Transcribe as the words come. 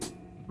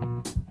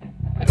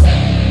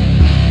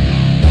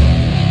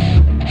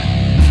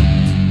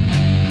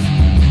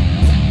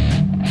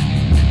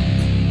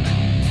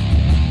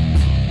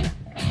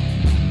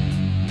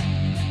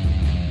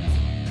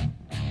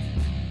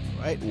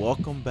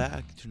welcome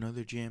back to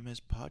another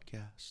GMS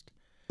podcast.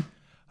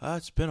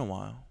 It's been a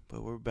while,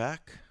 but we're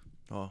back.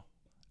 Well,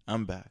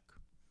 I'm back.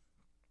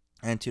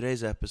 And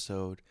today's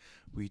episode,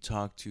 we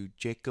talked to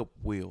Jacob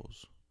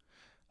Wheels.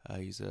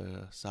 He's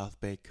a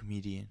South Bay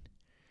comedian,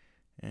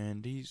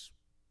 and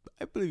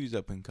I believe he's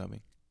up and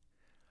coming.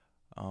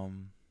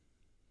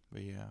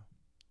 But yeah.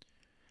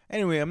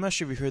 Anyway, I'm not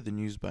sure if you heard the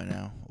news by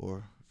now,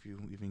 or if you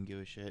even give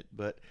a shit,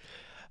 but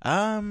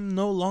I'm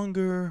no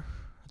longer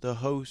the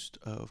host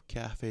of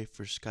Cafe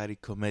for Scotty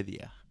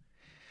Comedia.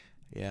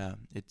 Yeah,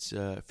 it's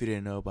if you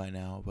didn't know by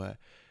now, but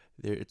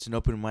it's an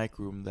open mic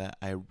room that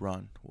I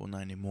run. Well,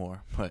 not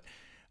anymore, but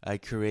I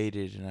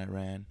created and I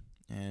ran,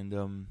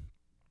 and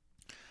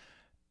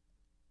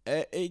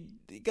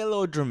it got a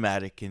little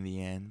dramatic in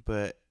the end.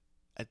 But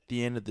at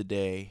the end of the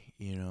day,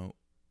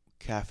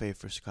 Cafe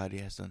for Scotty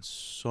has done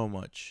so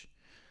much.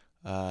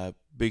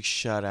 Big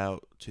shout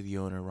out to the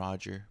owner,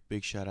 Roger.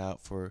 Big shout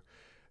out for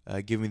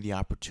giving me the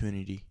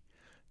opportunity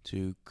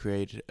to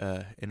create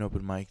an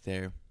open mic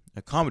there,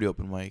 a comedy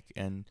open mic,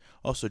 and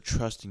also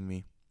trusting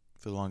me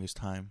for the longest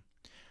time.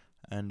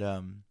 And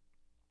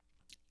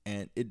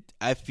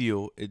I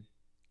feel it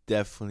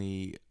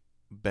definitely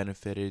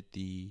benefited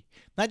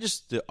not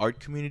just the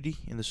art community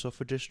in the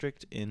Sofa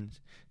District in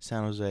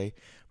San Jose,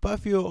 but I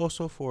feel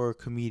also for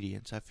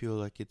comedians. I feel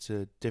like it's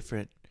a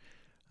different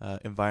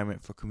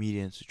environment for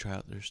comedians to try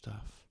out their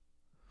stuff.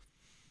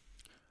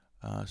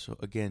 So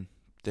again,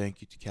 thank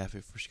you to Cafe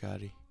for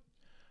Scotty.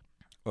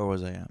 Where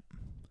was I at?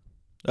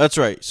 That's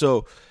right.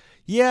 So,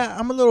 yeah,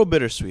 I'm a little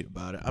bittersweet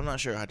about it. I'm not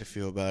sure how to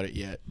feel about it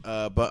yet.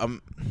 But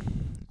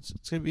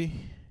it's gonna be.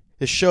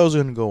 The show's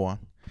gonna go on.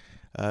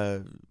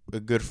 A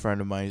good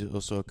friend of mine is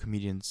also a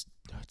comedian,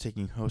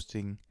 taking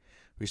hosting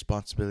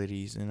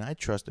responsibilities, and I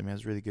trust him. He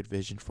has really good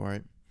vision for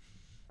it.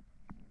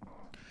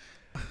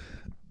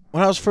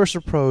 When I was first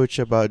approached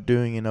about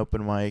doing an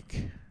open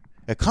mic,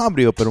 a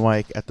comedy open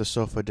mic at the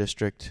Sofa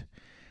District,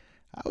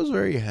 I was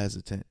very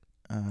hesitant.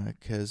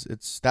 Because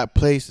that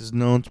place is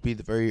known to be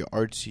the very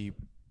artsy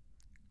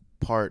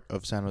part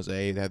of San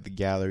Jose. They have the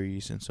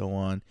galleries and so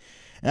on.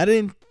 And I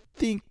didn't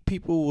think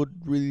people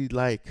would really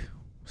like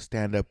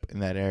stand-up in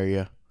that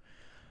area.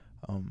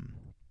 Don't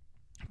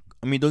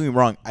get me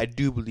wrong. I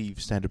do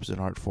believe stand-up is an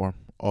art form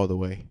all the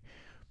way.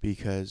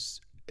 Because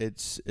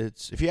it's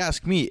if you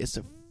ask me, it's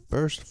the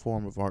first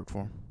form of art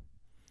form.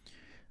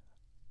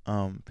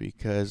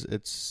 Because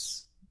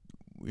it's...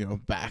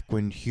 back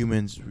when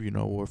humans,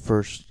 were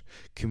first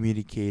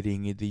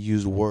communicating, they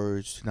used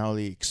words to not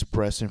only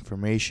express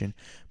information,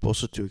 but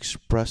also to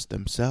express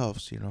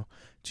themselves,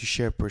 to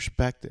share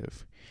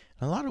perspective.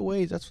 In a lot of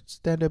ways, that's what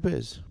stand-up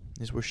is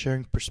we're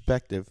sharing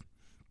perspective.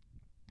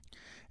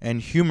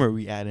 And humor,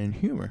 we add in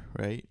humor,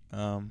 right?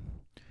 But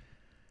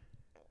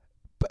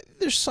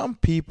there's some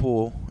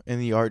people in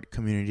the art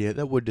community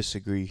that would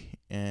disagree,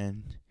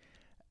 and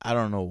I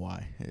don't know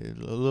why. A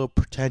little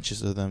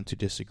pretentious of them to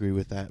disagree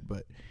with that,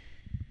 but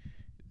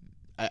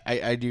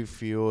I do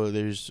feel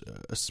there's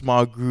a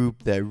small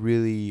group that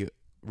really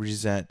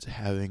resent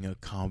having a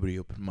comedy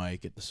open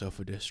mic at the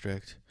Sofa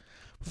District.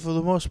 But for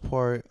the most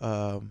part,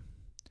 a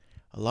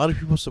lot of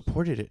people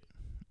supported it.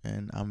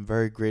 And I'm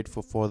very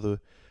grateful for the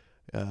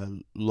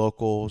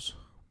locals,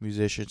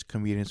 musicians,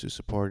 comedians who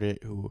support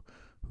it, who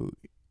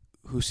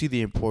see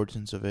the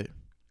importance of it.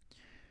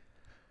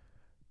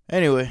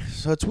 Anyway,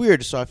 so it's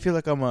weird. So I feel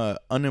like I'm a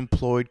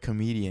unemployed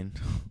comedian.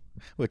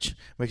 Which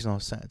makes no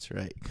sense,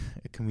 right?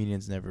 A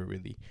comedian's never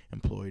really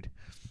employed.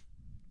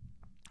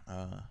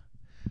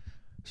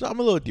 So I'm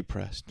a little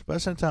depressed, but at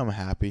the same time I'm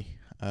happy.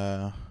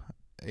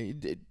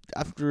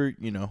 After,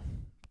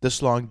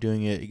 this long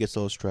doing it, it gets a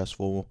little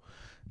stressful.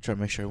 Try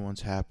to make sure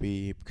everyone's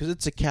happy. Because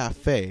it's a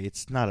cafe.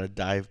 It's not a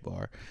dive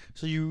bar.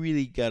 So you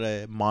really got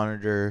to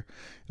monitor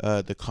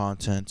the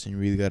content, and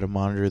you really got to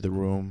monitor the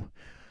room.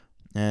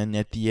 And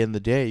at the end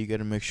of the day, you got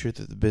to make sure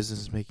that the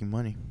business is making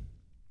money.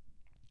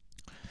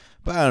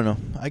 But I don't know.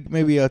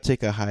 Maybe I'll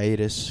take a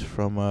hiatus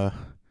from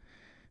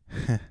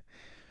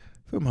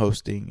from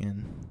hosting,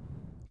 and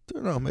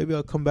don't know. Maybe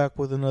I'll come back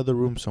with another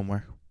room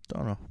somewhere.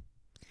 Don't know.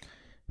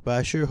 But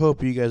I sure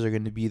hope you guys are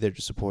going to be there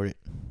to support it.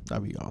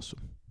 That'd be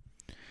awesome.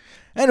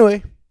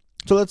 Anyway,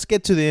 so let's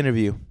get to the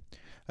interview.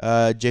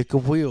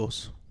 Jacob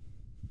Wheels.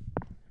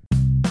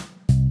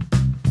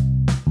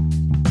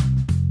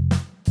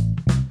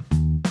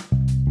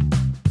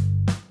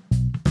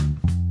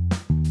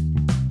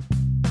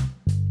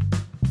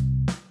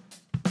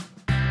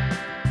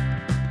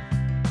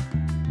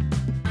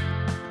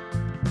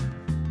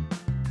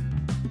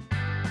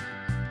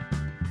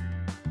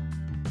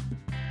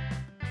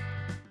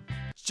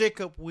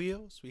 Jacob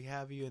Wheels, we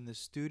have you in the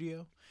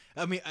studio.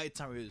 I mean, it's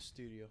not really the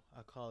studio.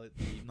 I call it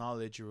the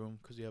knowledge room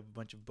because we have a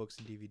bunch of books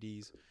and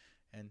DVDs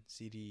and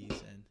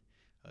CDs and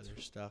other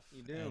stuff.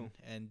 You do.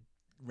 And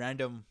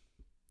random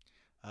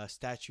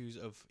statues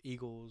of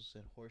eagles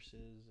and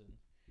horses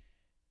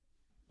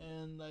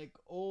and like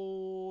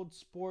old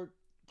sport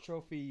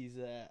trophies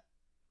that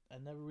I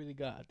never really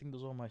got. I think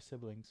those are all my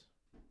siblings.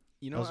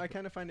 You know, I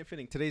kind of find it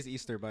fitting. Today's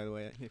Easter, by the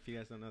way, if you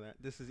guys don't know that.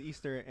 This is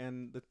Easter,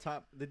 and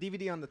the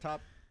DVD on the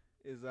top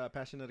is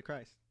Passion of the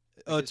Christ.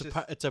 Oh,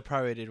 it's a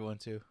pirated one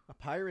too. A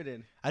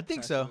pirated. I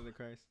think Passion so. of the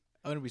Christ.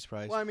 I wouldn't be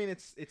surprised. Well, I mean,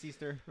 it's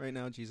Easter right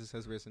now. Jesus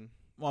has risen.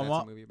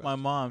 My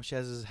mom, she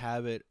has this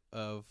habit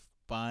of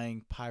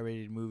buying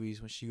pirated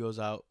movies when she goes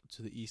out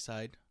to the east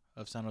side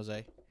of San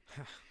Jose.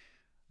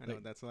 I know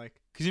what that's like.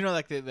 Because you know,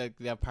 like they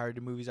have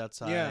pirated movies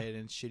outside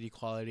and shitty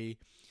quality.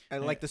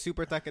 And like the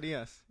super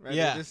taquerias, right?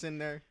 Yeah. They're just in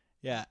there.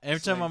 Yeah. Every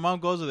time my mom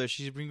goes over there,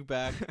 she's bringing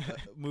back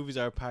movies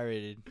that are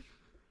pirated.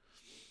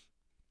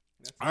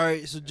 All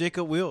right, so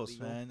Jacob Wheels,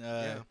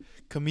 man.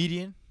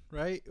 Comedian,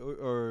 right?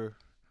 Or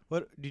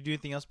what? Do you do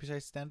anything else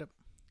besides stand up?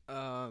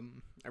 I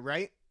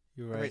write.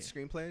 You're right. I write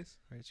screenplays.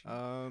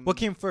 What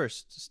came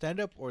first, stand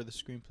up or the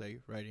screenplay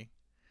writing?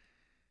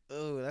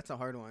 Oh, that's a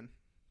hard one.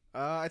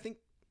 I think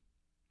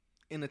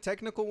in the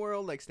technical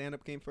world, like stand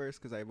up came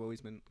first because I've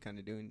always been kind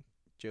of doing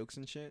jokes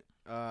and shit.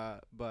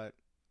 But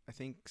I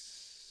think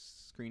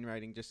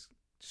screenwriting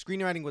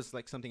was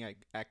like something I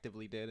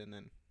actively did, and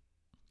then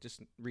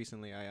just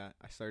recently I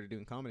started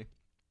doing comedy.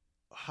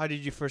 How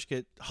did you first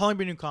get? How long have you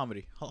been doing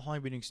comedy? How long have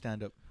you been doing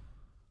stand up?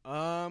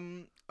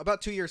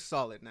 About 2 years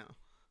solid now.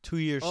 2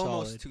 years solid.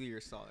 Almost 2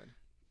 years solid.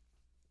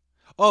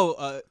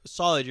 Oh,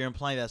 solid. You're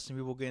implying that some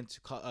people get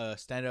into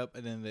stand up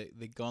and then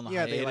they go on the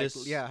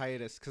hiatus.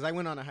 Hiatus. Because I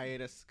went on a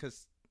hiatus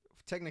because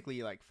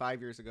technically like 5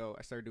 years ago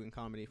I started doing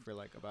comedy for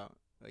like about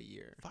a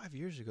year. 5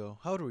 years ago.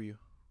 How old were you?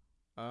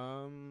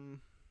 How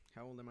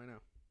old am I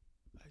now?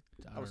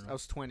 I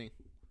was 20. You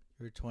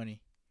were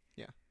 20.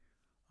 Yeah.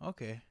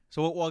 Okay.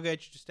 So what got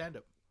you to stand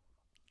up?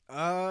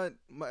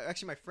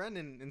 My friend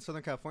in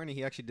Southern California,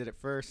 he actually did it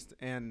first,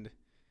 and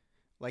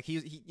like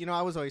he you know,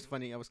 I was always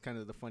funny. I was kind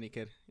of the funny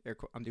kid.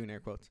 I'm doing air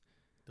quotes.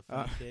 The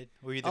funny kid.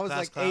 Were you the I was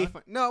class like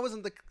clown? no, I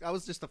wasn't. I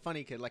was just a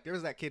funny kid. Like there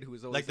was that kid who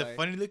was always like the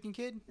funny looking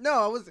kid. No,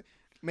 I was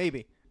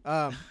maybe.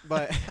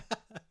 But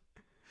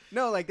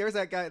no, like there was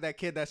that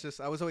kid that's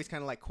just. I was always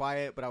kind of like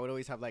quiet, but I would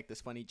always have like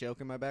this funny joke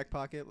in my back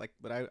pocket. Like,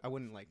 but I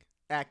wouldn't like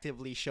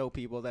actively show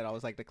people that I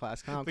was like the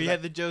class clown. But you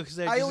had the jokes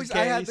there. I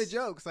had the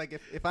jokes. Like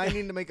if I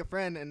need to make a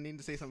friend and need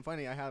to say something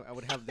funny, I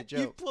would have the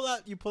joke.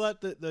 You pull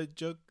out the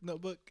joke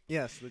notebook.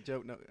 Yes, the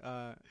joke note.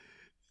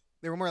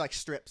 They were more like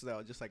strips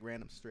though, just like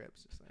random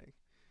strips. Just like,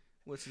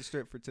 what's the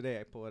strip for today?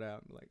 I pull it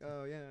out and be like,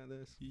 oh yeah,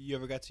 this. You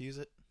ever got to use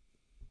it?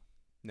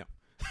 No.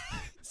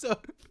 So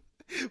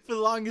for the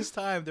longest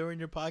time, they were in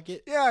your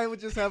pocket. Yeah, I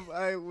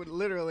would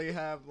literally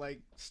have like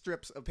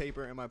strips of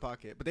paper in my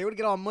pocket, but they would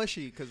get all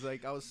mushy because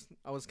like I was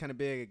kind of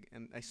big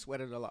and I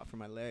sweated a lot from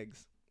my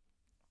legs.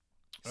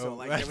 So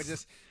they would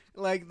just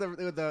like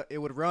it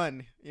would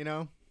run, you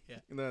know. Yeah.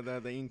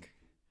 The ink.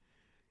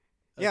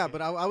 Okay. Yeah,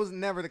 but I was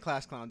never the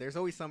class clown. There's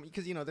always some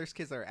because you know there's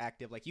kids that are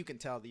active. Like you can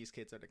tell these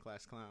kids are the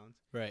class clowns.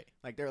 Right.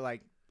 Like they're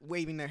like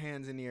waving their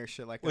hands in the air,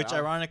 shit like that. Which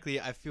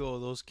ironically, I feel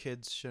those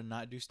kids should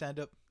not do stand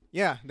up.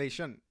 Yeah, they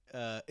shouldn't.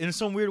 In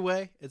some weird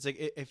way, it's like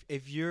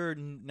if you're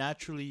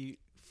naturally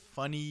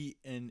funny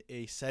in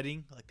a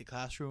setting like the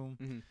classroom.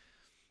 Mm-hmm.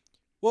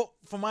 Well,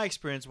 from my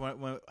experience,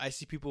 when I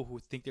see people who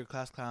think they're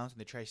class clowns and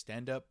they try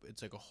stand up,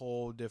 it's like a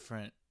whole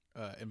different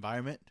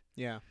environment.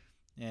 Yeah,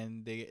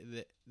 and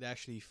they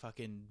actually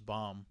fucking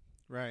bomb.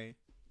 Right.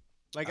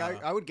 Like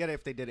I would get it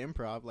if they did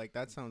improv. Like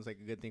that sounds like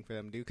a good thing for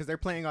them to do because they're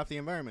playing off the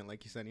environment,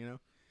 like you said. You know.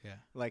 Yeah.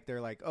 Like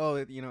they're like, oh,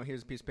 you know,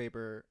 here's a piece of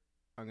paper.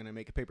 I'm gonna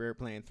make a paper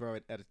airplane, throw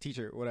it at a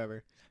teacher, or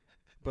whatever.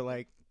 But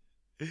like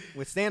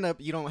with stand up,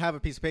 you don't have a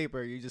piece of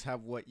paper. You just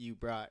have what you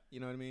brought. You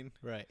know what I mean?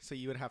 Right. So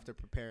you would have to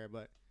prepare.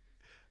 But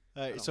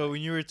so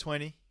when you were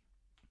 20,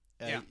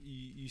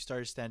 you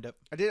started stand up.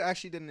 I did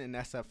in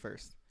SF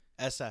first.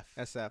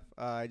 SF.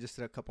 I just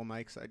did a couple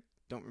mics. I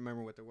don't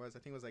remember what there was. I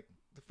think it was like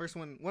the first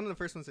one. One of the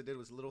first ones I did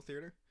was Little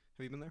Theater.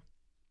 Have you been there?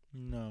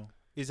 No.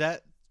 Is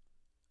that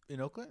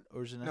in Oakland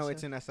or is it in SF? No,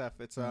 it's in SF.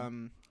 It's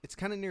it's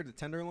kind of near the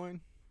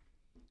Tenderloin.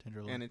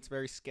 And it's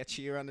very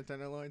sketchy around the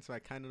Tenderloin, so I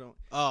kind of don't.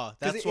 Oh,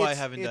 that's why I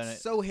haven't done it.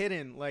 It's so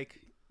hidden.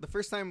 Like the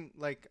first time,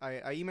 like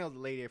I emailed the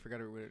lady. I forgot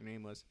what her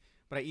name was,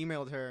 but I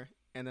emailed her,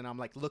 and then I'm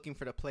like looking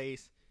for the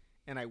place,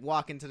 and I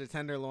walk into the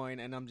Tenderloin,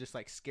 and I'm just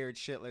like scared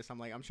shitless. I'm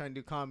like, I'm trying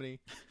to do comedy,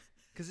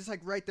 because it's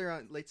like right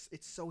there.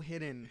 It's so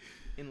hidden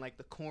in like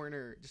the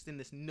corner, just in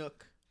this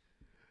nook.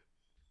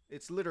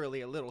 It's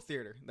literally a little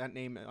theater. That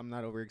name, I'm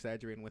not over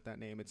exaggerating with that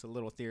name. It's a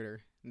little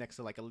theater next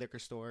to like a liquor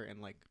store and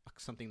like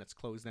something that's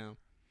closed down.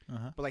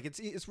 Uh-huh. But like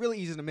it's really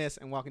easy to miss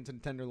and walk into the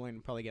Tenderloin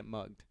and probably get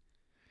mugged.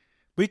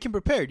 But you came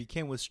prepared. You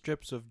came with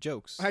strips of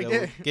jokes. I that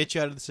did. Will get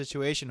you out of the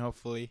situation.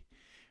 Hopefully,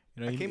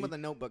 you know. I came with a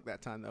notebook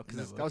that time though,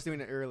 because I was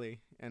doing it early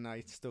and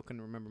I still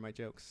couldn't remember my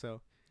jokes.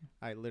 So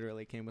I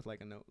literally came with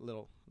like a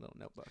little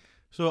notebook.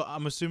 So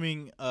I'm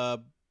assuming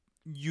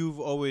you've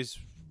always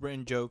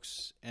written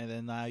jokes, and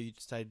then now you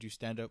decided to do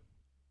stand up.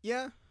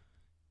 Yeah,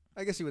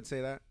 I guess you would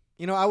say that.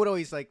 You know, I would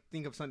always like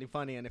think of something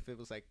funny, and if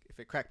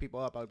it cracked people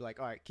up, I would be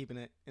like, all right, keeping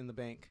it in the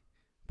bank,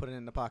 put it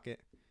in the pocket.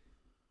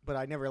 But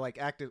I never like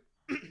excuse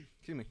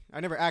me, I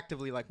never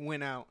actively like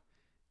went out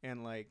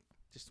and like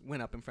just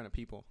went up in front of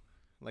people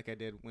like I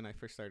did when I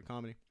first started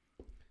comedy.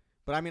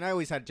 But I mean, I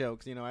always had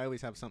jokes. You know, I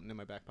always have something in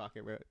my back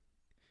pocket. Where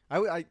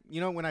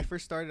you know, when I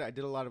first started, I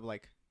did a lot of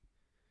like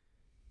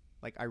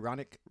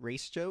ironic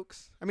race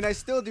jokes. I mean, I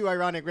still do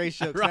ironic race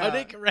jokes.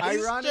 Ironic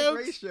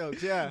race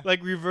jokes. Yeah,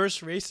 Like reverse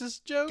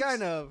racist jokes?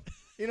 kind of.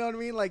 You know what I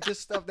mean? Like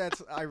just stuff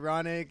that's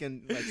ironic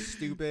and like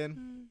stupid.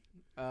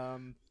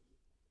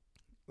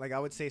 Like I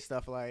would say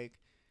stuff like,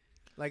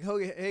 oh,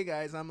 hey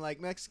guys, I'm like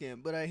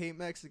Mexican, but I hate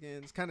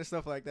Mexicans, kind of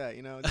stuff like that.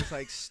 You know, just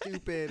like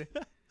stupid.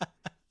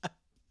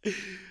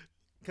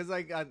 Because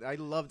like I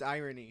loved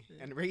irony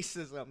and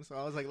racism, so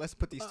I was like, let's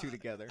put these two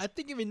together. I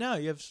think even now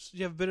you have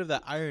a bit of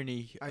that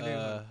irony I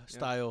do,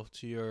 style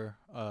to your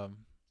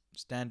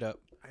stand up.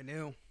 I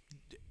knew.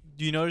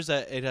 Do you notice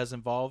that it has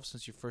evolved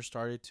since you first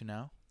started to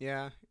now?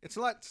 Yeah, it's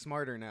a lot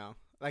smarter now.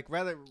 Like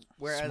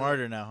whereas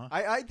Smarter now,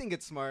 huh? I think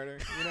it's smarter.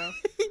 You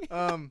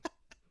know,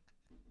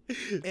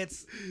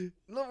 it's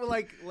no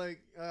like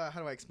how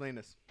do I explain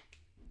this?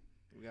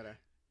 We gotta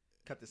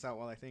cut this out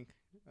while I think.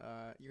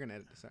 You're gonna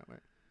edit this out, right?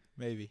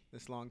 Maybe.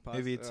 This long pause.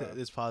 Maybe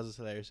this pause is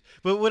hilarious.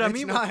 But what I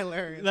mean, not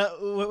hilarious.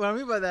 What I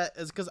mean by that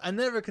is because I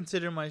never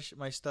consider my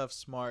stuff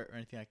smart or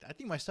anything like that. I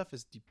think my stuff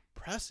is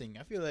depressing.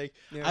 I feel like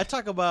I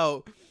talk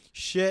about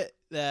shit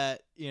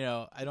that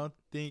I don't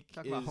think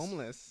Talk about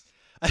homeless.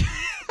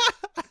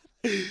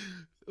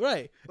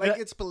 Right. Like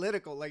it's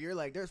political. Like you're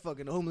like, there's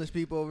fucking homeless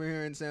people over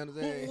here in San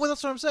Jose. Well,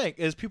 that's what I'm saying.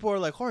 Is people are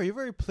like, "Oh, you're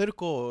very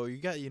political.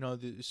 You got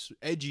this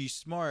edgy,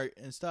 smart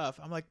and stuff."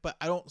 I'm like, but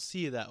I don't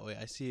see it that way.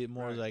 I see it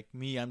more like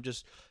me. I'm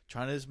just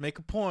trying to make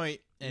a point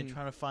and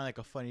trying to find like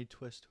a funny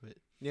twist to it.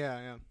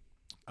 Yeah.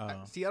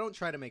 See, I don't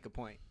try to make a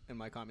point in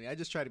my comedy. I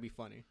just try to be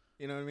funny.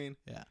 You know what I mean?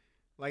 Yeah.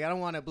 Like I don't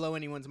want to blow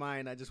anyone's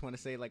mind. I just want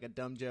to say like a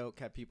dumb joke,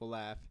 have people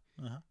laugh,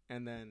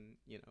 and then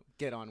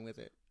get on with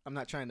it. I'm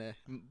not trying to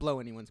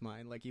blow anyone's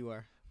mind like you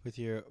are. With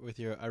your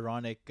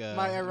ironic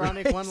my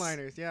ironic race.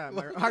 one-liners, yeah,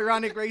 my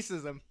ironic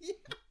racism.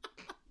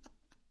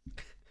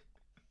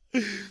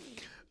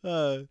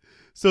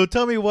 So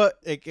tell me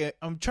what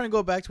I'm trying to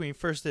go back to when you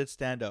first did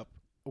stand up.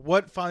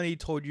 What finally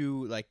told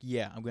you like,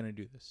 yeah, I'm gonna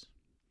do this?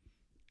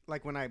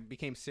 Like when I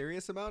became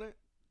serious about it?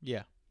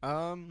 Yeah.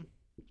 I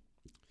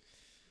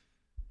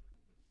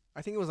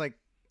think it was like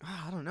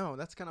I don't know.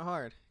 That's kind of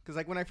hard because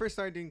like when I first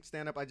started doing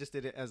stand up, I just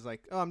did it as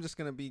like, oh, I'm just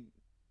gonna be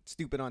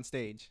stupid on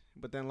stage.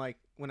 But then like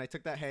when I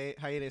took that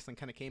hiatus and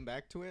kind of came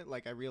back to it,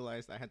 like I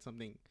realized I had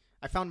something.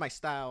 I found my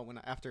style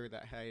after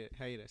that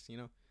hiatus,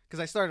 because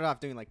I started off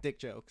doing like dick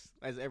jokes,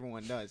 as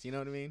everyone does. You know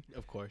what I mean?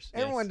 Of course,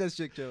 everyone does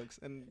dick jokes,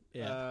 and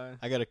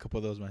I got a couple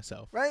of those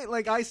myself. Right?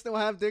 Like I still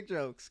have dick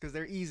jokes because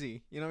they're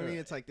easy. You know what I mean?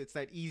 It's like it's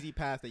that easy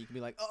path that you can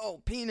be like,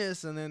 oh,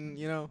 penis, and then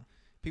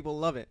people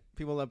love it.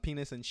 People love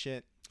penis and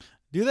shit.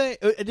 Do they?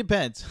 It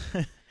depends.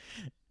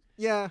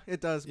 Yeah, it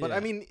does. But I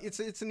mean, it's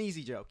an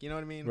easy joke. You know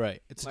what I mean?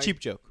 Right. It's like, a cheap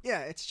joke. Yeah,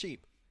 it's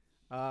cheap.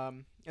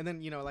 And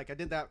then like I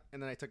did that,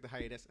 and then I took the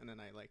hiatus, and then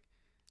I like.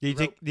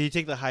 Did you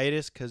take the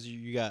hiatus because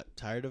you got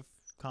tired of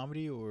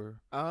comedy or?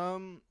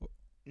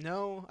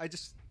 No, I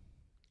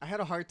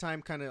had a hard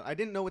time I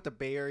didn't know what the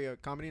Bay Area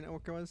Comedy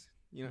Network was.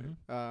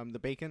 The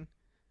Bacon.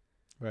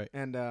 Right.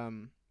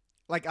 And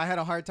like I had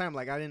a hard time.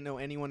 Like I didn't know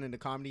anyone in the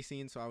comedy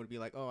scene, so I would be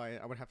like, oh,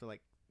 I would have to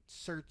like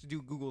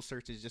do Google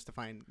searches just to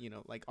find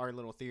like Our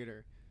Little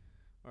Theater.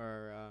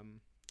 Or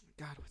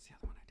God, what's the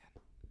other one I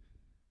did?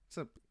 It's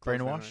a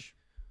Brainwash.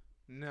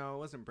 No, it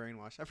wasn't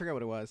Brainwash. I forgot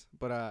what it was,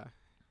 but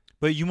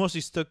you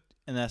mostly stuck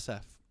in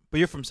SF. But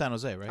you're from San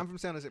Jose, right? I'm from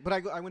San Jose, but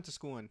I went to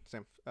school in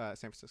San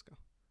Francisco.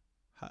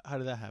 How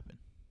did that happen?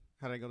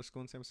 How did I go to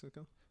school in San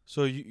Francisco?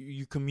 So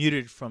you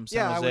commuted from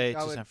San Jose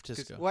to San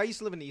Francisco. Well, I used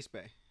to live in the East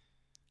Bay.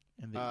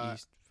 In the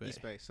East Bay.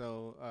 East Bay,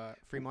 so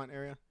Fremont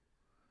area.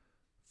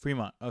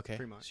 Fremont, okay.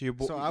 Fremont.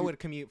 So I would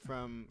commute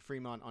from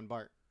Fremont on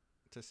BART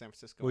to San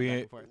Francisco. Were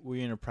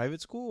you in a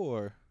private school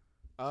or?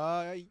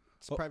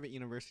 It's a private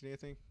university, I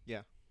think.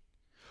 Yeah.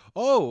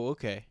 Oh,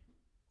 okay.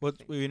 What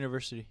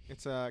university?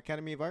 It's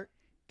Academy of Art.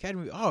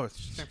 Academy. Oh,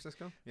 San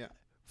Francisco. Yeah.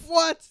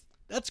 What?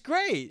 That's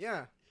great.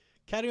 Yeah.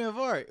 Academy of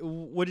Art.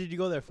 What did you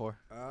go there for?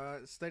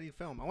 Studied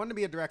film. I wanted to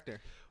be a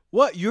director.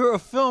 What? You're a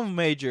film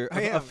major,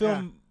 a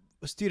film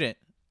student.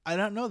 I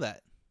don't know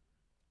that.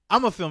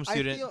 I'm a film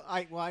student.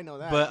 I know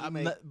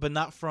that. But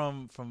not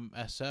from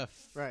SF.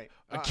 Right.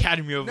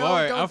 Academy of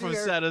Art. I'm from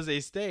San Jose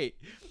State.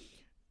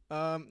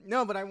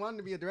 No, but I wanted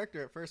to be a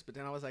director at first, but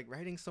then I was like,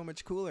 writing's so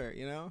much cooler,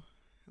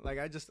 Like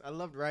I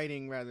loved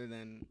writing rather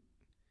than,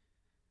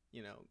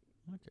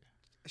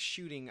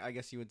 shooting, I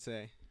guess you would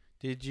say.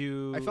 Did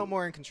you? I felt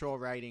more in control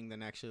writing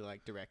than actually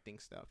like directing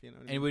stuff. You know.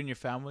 What anybody in your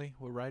family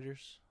were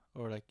writers,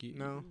 or like you?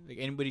 No. Like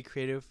anybody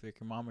creative, like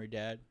your mom or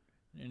dad,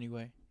 in any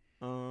way?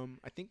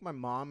 I think my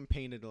mom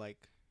painted like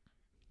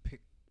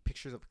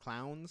pictures of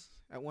clowns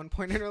at one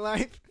point in her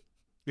life.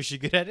 Was she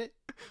good at it?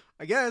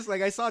 I guess.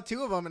 Like I saw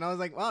 2 of them, and I was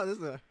like, "Wow, this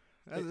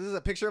is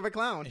a picture of a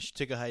clown." And she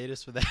took a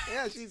hiatus for that.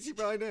 Yeah, she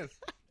probably did.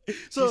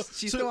 So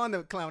she's still on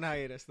the clown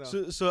hiatus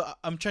though. So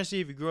I'm trying to see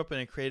if you grew up in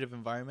a creative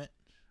environment.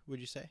 Would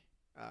you say?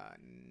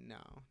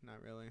 No,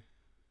 not really.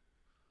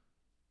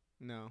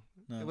 No.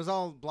 It was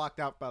all blocked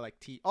out by like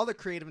all the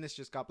creativeness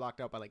just got blocked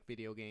out by like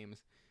video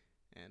games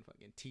and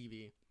fucking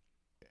TV.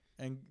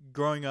 And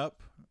growing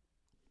up,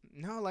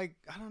 No, like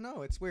I don't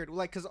know. It's weird.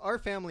 Like, cause our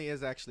family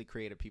is actually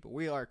creative people.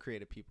 We are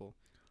creative people,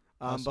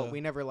 Also- but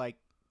we never like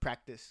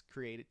practice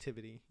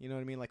creativity. You know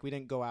what I mean? Like we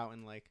didn't go out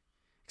and like,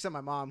 except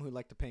my mom who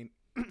liked to paint,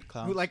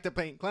 clowns. who liked to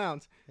paint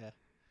clowns, Yeah.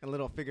 and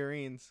little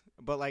figurines.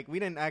 But like we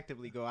didn't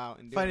actively go out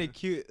and do find it. it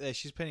cute that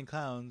she's painting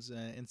clowns.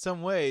 In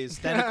some ways,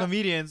 stand-up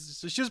comedians.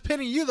 So she was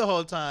painting you the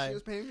whole She time.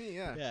 was paying me.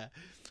 Yeah. Yeah.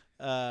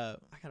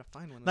 I gotta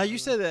find one. Now you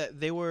said that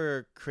they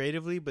were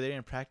creatively, but they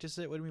didn't practice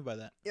it. What do you mean by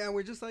that? Yeah,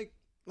 we're just like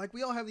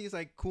we all have these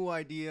like cool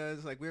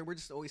ideas. Like we're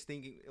just always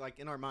thinking like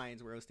in our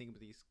minds we're always thinking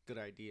of these good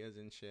ideas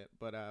and shit.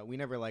 But we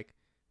never like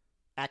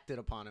acted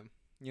upon them.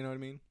 You know what I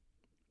mean?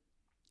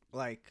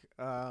 Like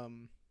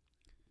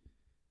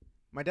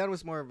my dad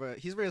was more of a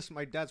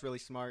my dad's really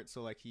smart,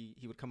 so like he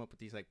would come up with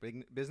these like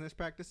big business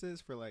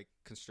practices for like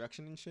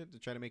construction and shit to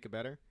try to make it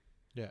better.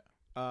 Yeah.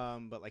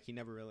 But like he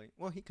never really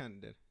he kind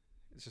of did.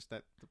 It's just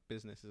that the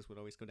businesses would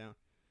always go down.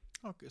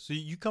 Okay, so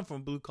you come from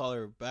a blue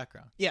collar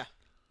background. Yeah.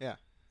 Okay.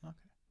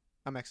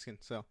 I'm Mexican,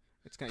 so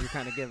it's kind you're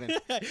kind of given.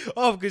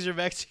 Oh, because you're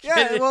Mexican.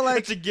 Yeah, well, like-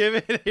 it's a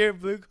given here,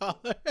 blue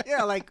collar.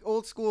 Yeah, like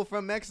old school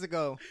from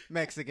Mexico,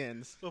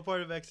 Mexicans. What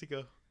part of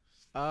Mexico?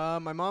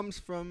 My mom's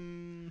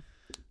from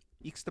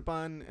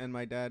Ixtapan, and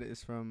my dad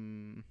is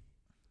from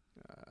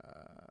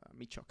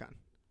Michoacan.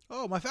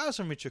 Oh, my father's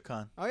from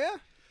Michoacan. Oh yeah.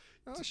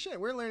 Oh shit,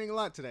 we're learning a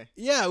lot today.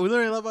 Yeah, we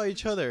learned a lot about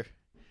each other.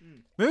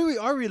 Mm. Maybe we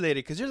are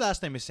related because your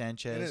last name is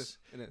Sanchez. It is.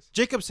 It is.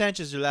 Jacob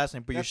Sanchez is your last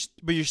name,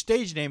 but your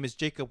stage name is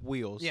Jacob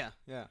Wheels. Yeah.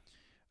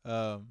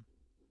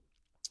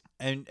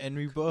 And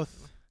we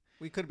both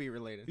We could be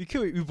related.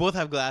 we both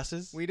have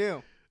glasses. We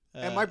do.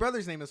 And my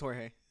brother's name is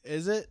Jorge,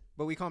 is it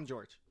but we call him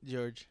George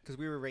George? because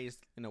we were raised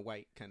in a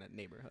white kind of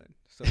neighborhood.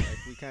 So like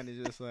we kind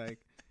of just like.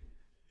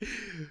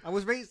 I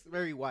was raised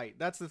very white.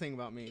 That's the thing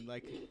about me.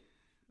 Like,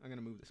 I'm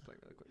gonna move this plate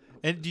really quick.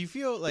 And do you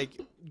feel like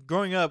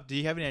growing up? Do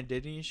you have any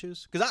identity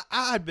issues? Because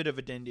I had a bit of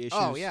identity issues.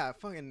 Oh yeah,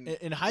 fucking.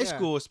 In high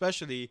school,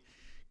 especially,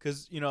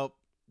 because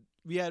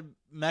we had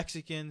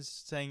Mexicans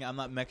saying I'm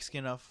not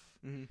Mexican enough.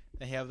 Mhm.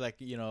 They have but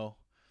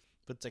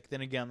it's like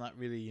then again I'm not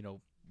really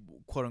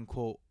quote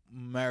unquote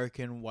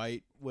American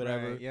white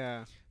whatever. Right,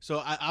 yeah. So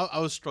I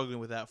was struggling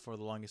with that for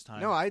the longest time.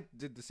 No, I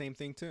did the same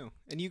thing too.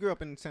 And you grew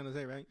up in San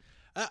Jose, right?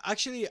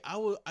 Actually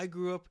I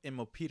grew up in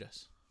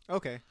Milpitas.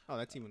 Okay. Oh,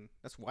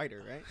 that's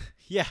whiter, right?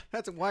 Yeah,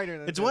 That's whiter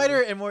than it's San whiter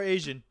Jose. and more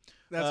Asian.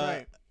 That's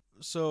right.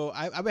 So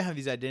I've been having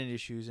these identity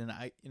issues, and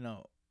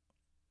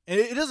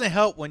it doesn't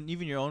help when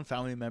even your own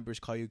family members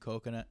call you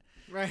coconut.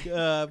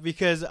 Right.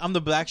 Because I'm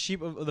the black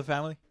sheep of the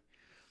family.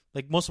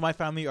 Like most of my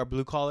family are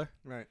blue collar,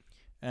 Right.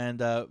 and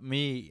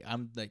me,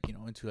 I'm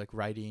into like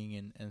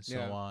writing and so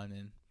Yeah. on,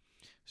 and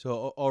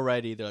so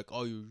already they're like,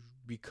 oh,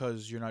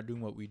 because you're not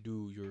doing what we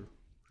do, you're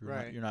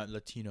Right. you're not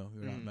Latino,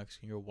 you're not Mm.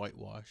 Mexican, you're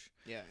whitewash.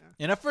 Yeah.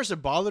 And at first it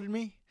bothered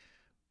me,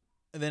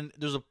 and then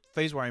there's a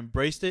phase where I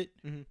embraced it.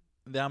 Mhm.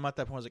 And then I'm at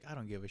that point, I was like, I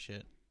don't give a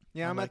shit.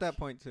 Yeah, I'm I'm like- at that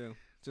point too.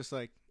 Just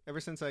like ever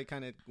since I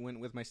kind of went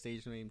with my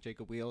stage name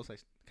Jacob Wheels, I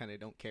kind of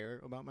don't care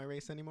about my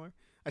race anymore.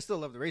 I still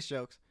love the race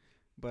jokes,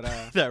 but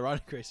The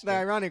ironic race. the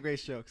ironic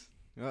race jokes.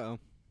 Oh,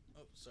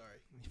 sorry.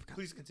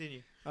 Please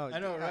continue. Oh, I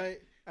know, right?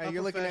 How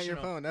you're looking at your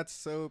professional. phone. That's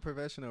so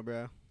professional,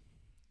 bro.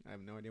 I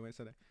have no idea what I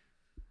said.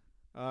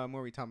 What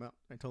were we talking about?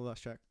 I totally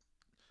lost track.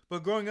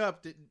 But growing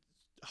up, I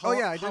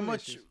how did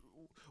much issues.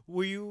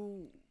 were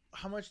you?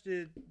 How much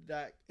did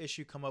that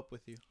issue come up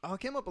with you? Oh, it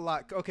came up a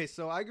lot. Okay,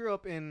 so I grew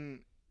up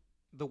in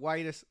the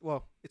whitest.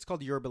 Well, it's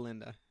called Yorba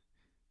Linda.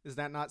 Does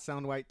that not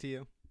sound white to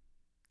you?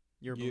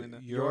 Yorba Linda.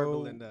 Yorba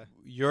Linda.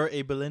 You're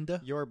a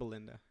Belinda. Yorba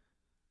Linda.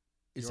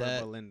 Is Yorba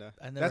that? Linda.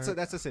 I never.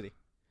 That's a city.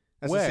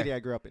 That's Where? the city I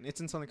grew up in.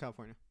 It's in Southern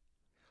California.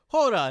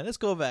 Hold on. Let's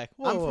go back.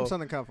 I'm Whoa. from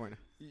Southern California.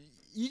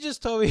 You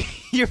just told me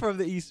you're from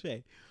the East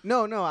Bay.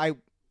 No.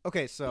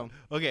 Okay, so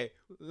Okay.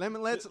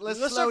 let's Let's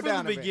slow start down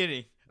from the a bit.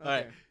 beginning. All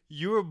right. Okay.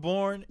 You were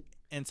born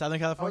in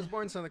Southern I was California.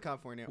 born in Southern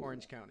California,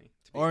 Orange County.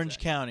 to be Orange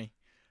exact. County.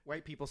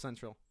 White people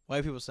central.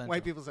 White people central.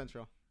 White people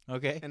central.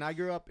 Okay. And I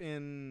grew up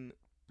in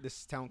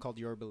this town called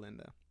Yorba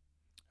Linda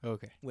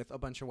Okay. with a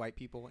bunch of white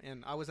people.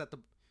 And I was at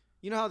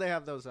you know how they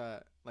have those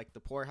like the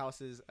poor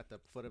houses at the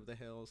foot of the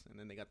hills, and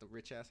then they got the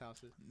rich ass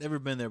houses. Never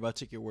been there, but I'll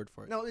take your word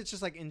for it. No, it's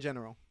just like in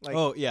general. Like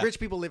Oh, yeah. rich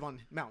people live on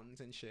mountains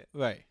and shit.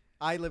 Right.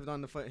 I lived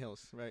on the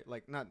foothills, right?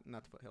 Like not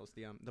the foothills,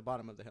 the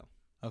bottom of the hill.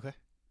 Okay.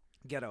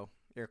 Ghetto,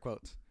 air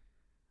quotes.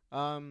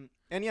 And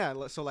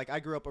yeah, so like I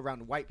grew up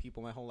around white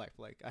people my whole life.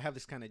 Like I have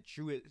this kind of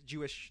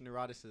Jewish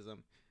neuroticism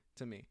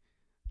to me,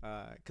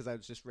 because I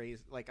was just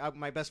raised like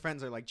my best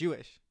friends are like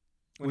Jewish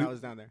when I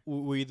was down there.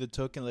 Were you the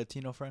token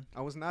Latino friend?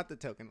 I was not the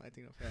token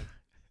Latino friend.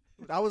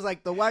 I was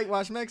like the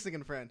whitewashed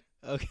Mexican friend.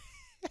 Okay.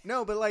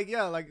 No, but like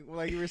yeah, like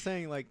you were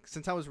saying, like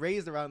since I was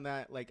raised around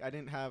that, like I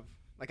didn't have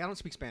I don't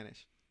speak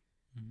Spanish.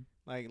 Mhm.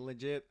 Like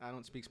legit, I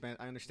don't speak Spanish.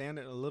 I understand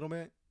it a little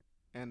bit,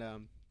 and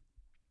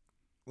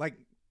like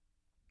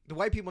the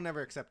white people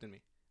never accepted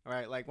me. All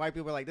right, like white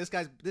people were like this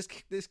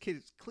kid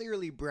is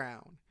clearly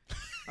brown.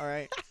 All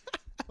right,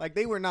 like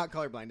they were not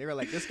colorblind. They were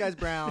like this guy's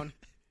brown.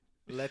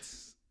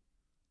 Let's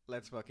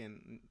let's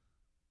fucking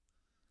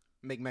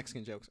make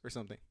Mexican jokes or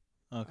something.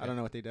 Okay. I don't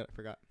know what they did. I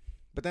forgot.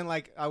 But then,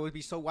 like, I would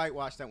be so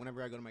whitewashed that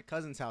whenever I go to my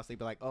cousin's house, they'd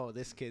be like, "Oh,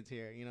 this kid's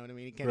here." You know what I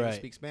mean? He can't even Right.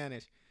 speak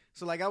Spanish.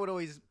 So, like, I would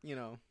always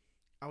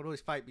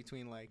fight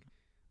between, like,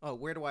 oh,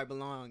 where do I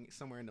belong?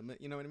 Somewhere in the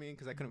middle. You know what I mean?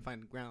 Because I couldn't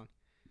find the ground.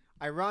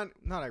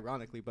 Not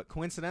ironically, but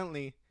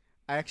coincidentally,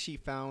 I actually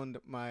found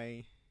my,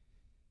 I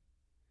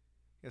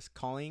guess,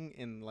 calling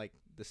in, like,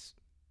 this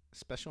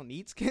special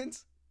needs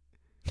kids.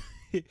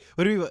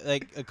 What do you mean,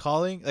 like a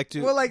calling? Like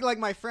to Well, like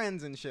my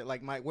friends and shit.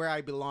 Like, where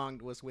I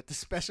belonged was with the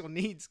special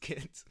needs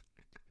kids.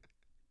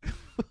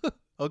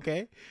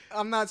 okay.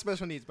 I'm not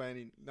special needs by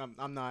any.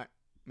 I'm not.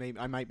 Maybe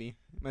I might be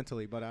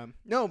mentally, but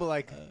no. But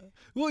like,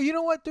 Well, you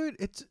know what, dude?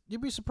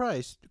 You'd be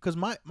surprised because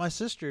my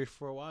sister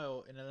for a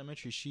while in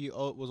elementary, she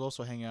was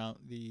also hanging out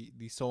the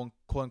so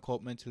quote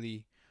unquote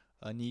mentally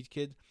need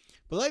kids.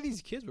 But a lot of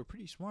these kids were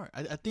pretty smart.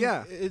 I think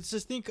Yeah. it's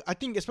just I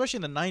think especially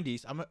in the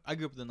 90s. I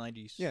grew up in the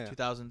 90s, Yeah.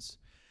 2000s.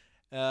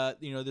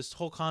 This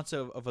whole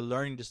concept of a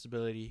learning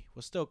disability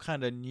was still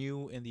kind of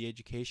new in the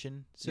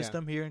education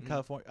system here in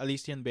California, at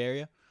least here in the Bay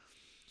Area.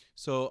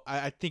 So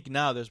I think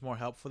now there's more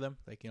help for them,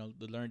 like,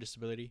 the learning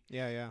disability.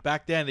 yeah.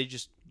 Back then,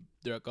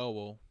 they're like, oh,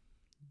 well,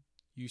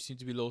 you seem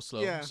to be a little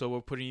slow, Yeah. so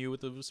we're putting you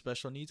with the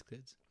special needs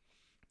kids.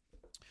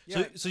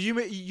 Yeah. So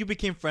you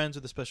became friends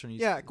with the special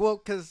needs Yeah. kids. Well,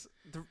 because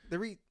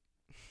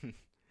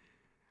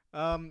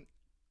I'm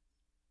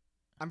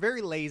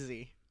very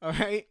lazy. All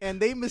right,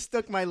 and they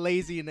mistook my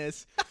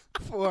laziness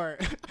for.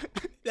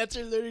 That's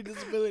your learning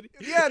disability.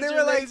 Yeah, they You're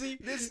were like, lazy.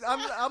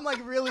 I'm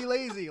like really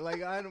lazy.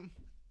 Like I don't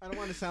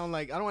want to sound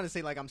like, I don't want to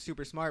say like I'm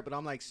super smart, but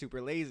I'm like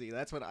super lazy.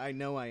 That's what I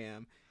know I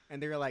am.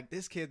 And they were like,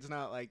 this kid's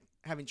not like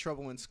having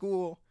trouble in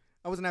school.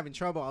 I wasn't having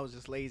trouble. I was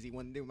just lazy,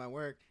 wouldn't do my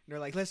work. And they're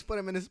like, let's put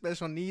him in the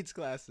special needs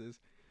classes.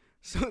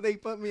 So they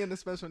put me in the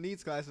special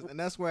needs classes, and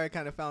that's where I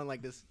kind of found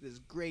like this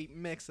great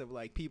mix of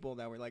like people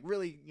that were like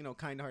really,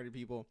 kind-hearted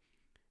people.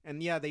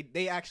 And yeah,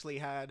 they actually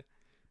had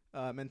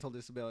mental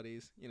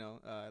disabilities,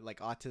 like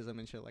autism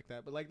and shit like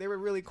that. But like they were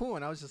really cool,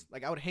 and I was just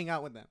like, I would hang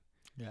out with them.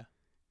 Yeah.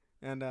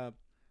 And And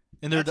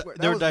that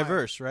they're was my-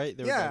 diverse, right?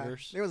 They were yeah,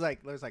 diverse. there was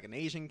like an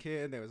Asian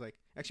kid. There was like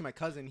actually my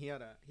cousin. He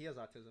has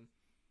autism.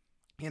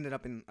 He ended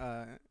up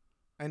I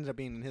ended up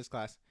being in his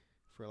class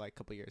for like a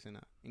couple years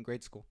in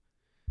grade school.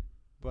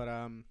 But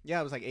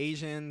yeah, it was like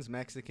Asians,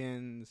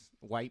 Mexicans,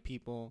 white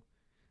people.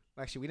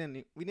 Actually, we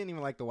didn't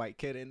even like the white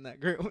kid in that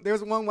group. There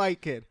was one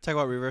white kid, Talk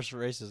about reverse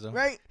racism.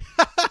 right?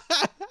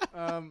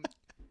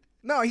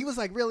 No, he was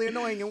like really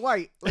annoying and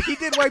white. Like he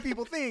did white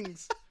people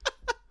things.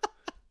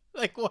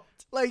 Like what?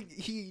 Like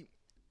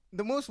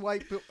the most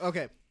white.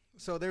 Okay,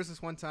 so there's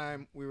this one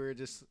time we were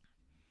just.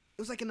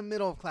 It was like in the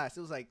middle of class.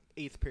 It was like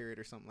 8th period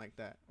or something like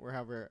that, or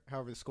however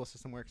the school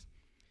system works.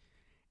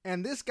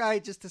 And this guy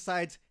just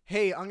decides,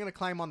 hey, I'm gonna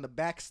climb on the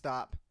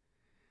backstop.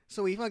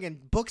 So he fucking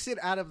books it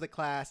out of the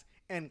class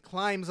and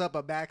climbs up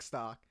a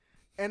backstop.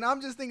 And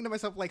I'm just thinking to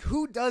myself, like,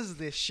 who does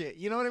this shit?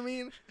 You know what I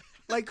mean?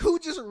 Like, who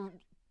just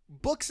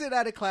books it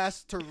out of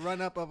class to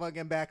run up a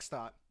fucking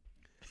backstop?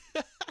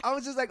 I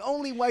was just like,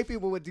 only white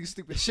people would do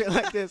stupid shit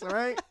like this, all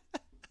right?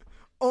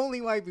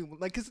 Only white people.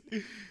 Like, because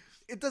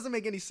it doesn't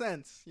make any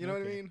sense. You know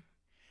what I Okay. mean?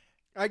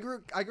 I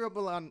grew up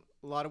around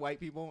a lot of white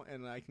people,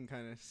 and I can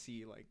kind of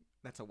see, like,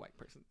 that's a white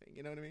person thing.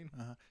 You know what I mean?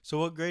 Uh-huh. So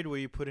what grade were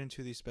you put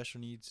into the special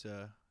needs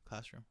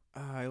classroom?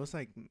 It was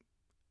like,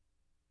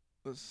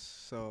 it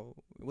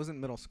wasn't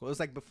middle school. It was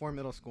like before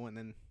middle school, and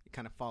then it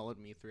kind of followed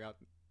me throughout,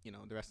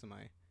 the rest of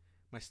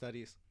my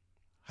studies.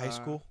 High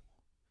school?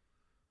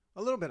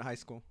 A little bit of high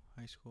school.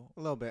 High school.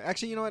 A little bit.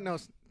 Actually, you know what? No,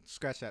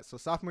 scratch that. So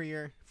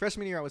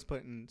freshman year, I was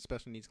put in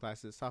special needs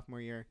classes.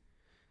 Sophomore year,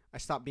 I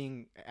stopped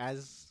being, I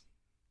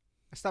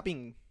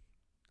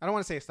don't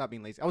want to say I stopped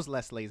being lazy. I was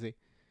less lazy.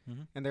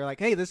 Mm-hmm. And they're like,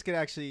 hey, this kid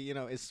actually,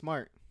 is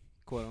smart,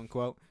 quote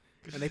unquote.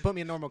 And they put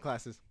me in normal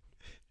classes.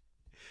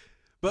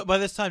 But by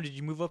this time, did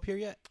you move up here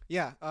yet?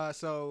 Yeah.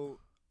 So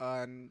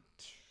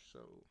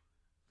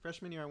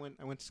freshman year, I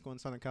went to school in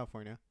Southern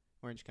California,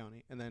 Orange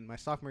County. And then my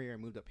sophomore year, I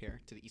moved up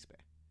here to the East Bay.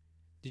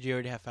 Did you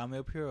already have family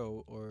up here,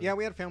 or? Yeah,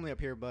 we had family up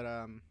here, but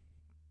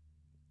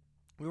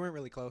we weren't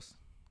really close.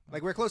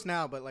 Like, we're close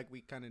now, but, like,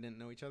 we kind of didn't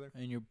know each other.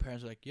 And your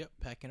parents were like, "Yep,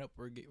 packing up.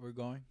 We're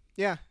going."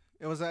 Yeah.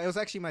 It was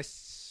actually my,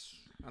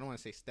 I don't want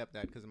to say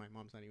stepdad because my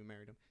mom's not even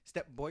married him.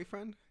 Step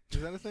boyfriend?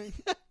 Is that a thing?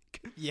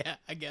 Yeah,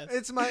 I guess.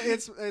 It's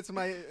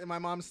my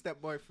mom's step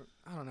boyfriend.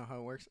 I don't know how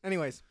it works.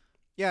 Anyways,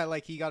 yeah,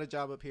 like he got a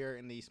job up here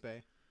in the East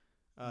Bay,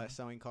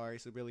 selling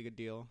cars. A really good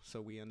deal.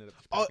 So we ended up.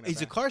 just Oh, packing up he's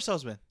a back. car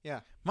salesman.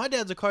 Yeah. My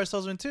dad's a car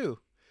salesman too.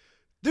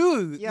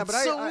 Dude, Yeah, it's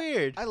but so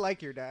weird. I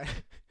like your dad.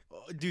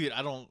 Oh, dude,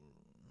 I don't.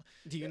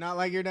 Do you not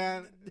like your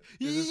dad?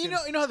 Is this You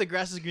know how the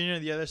grass is greener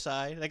on the other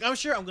side. Like, I'm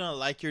sure I'm gonna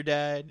like your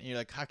dad, and you're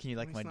like, how can you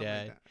like It's my not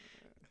dad? that.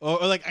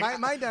 Or like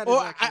My dad or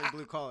is actually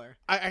blue collar.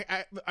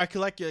 I could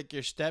like your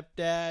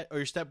stepdad or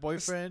your step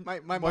boyfriend. My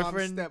mom's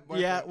boyfriend.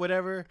 step-boyfriend. Yeah,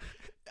 whatever.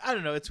 I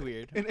don't know. It's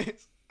weird. It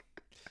is.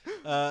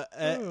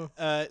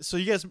 So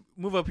you guys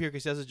move up here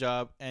because he has a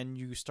job, and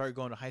you start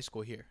going to high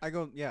school here. I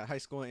go high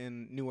school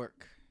in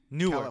Newark,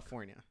 Newark.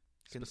 California.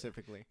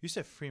 specifically. You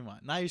said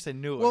Fremont. Now you said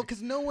Newark. Well,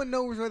 because no one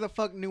knows where the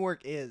fuck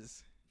Newark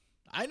is.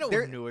 I know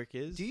where Newark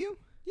is. Do you?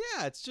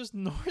 Yeah, it's just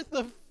north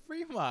of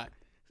Fremont.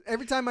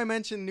 Every time I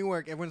mention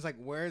Newark, everyone's like,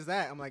 "Where's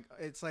that?" I'm like,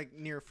 "It's like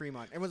near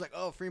Fremont." Everyone's like,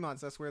 "Oh,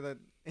 Fremont's. That's where the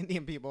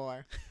Indian people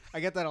are." I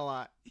get that a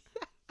lot.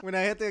 When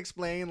I had to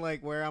explain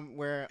like where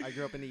I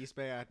grew up in the East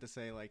Bay, I had to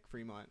say like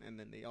Fremont, and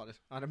then they all just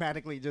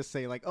automatically just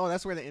say like, "Oh,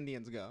 that's where the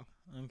Indians go."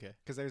 Okay.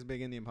 Because there's a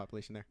big Indian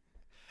population there.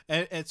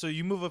 And so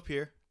you move up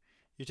here.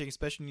 You're taking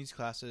special needs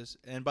classes,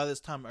 and by this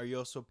time, are you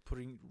also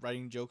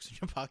writing jokes in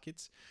your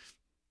pockets?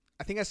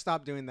 I think I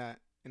stopped doing that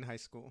in high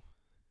school.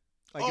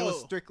 Like it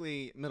was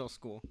strictly middle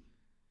school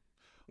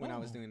when I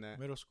was doing that.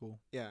 Middle school.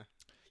 Yeah.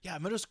 Yeah,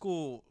 middle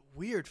school,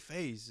 weird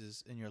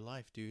phases in your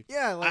life, dude.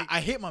 Yeah, like I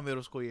hate my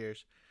middle school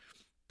years.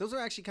 those are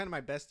actually kind of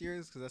my best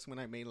years because that's when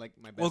I made like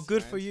my best. Well,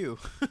 good friends. for you.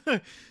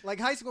 Like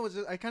high school was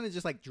I kind of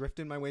just like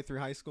drifted my way through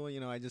high school.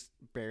 You know, I just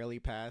barely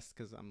passed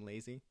because I'm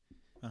lazy.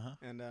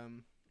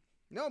 And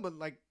no, but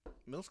like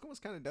middle school was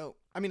kind of dope.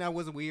 I mean, I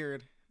was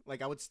weird.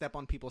 Like I would step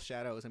on people's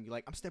shadows and be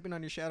like, "I'm stepping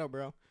on your shadow,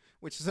 bro,"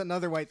 which is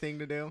another white thing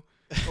to do,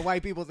 a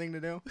white people thing to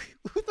do.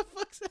 Who the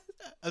fuck said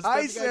that?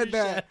 I said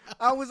that.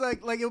 I was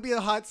like it'll be a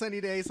hot sunny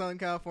day, Southern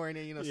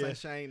California, you know, Yeah. sun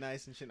shining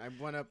nice and shit. I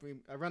run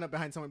up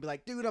behind someone and be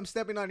like, "Dude, I'm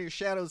stepping on your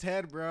shadow's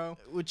head, bro."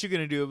 What you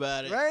gonna do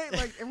about it? Right?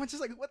 Like everyone's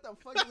just like, "What the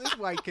fuck is this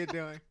white kid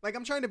doing?" Like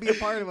I'm trying to be a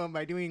part of them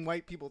by doing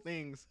white people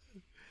things,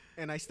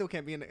 and I still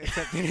can't be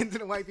accepted into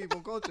the white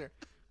people culture.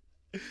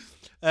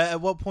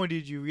 At what point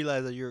did you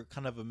realize that you're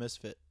kind of a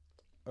misfit,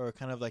 or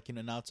kind of like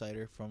an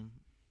outsider from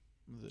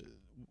the?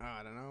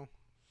 I don't know.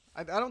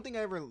 I don't think I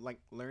ever like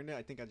learned it.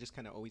 I think I just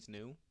kind of always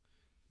knew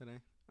that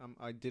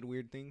I did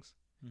weird things.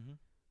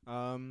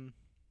 Mm-hmm.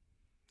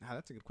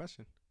 That's a good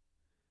question.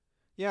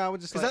 Yeah, I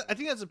would just because I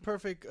think that's a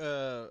perfect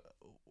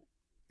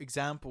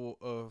example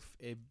of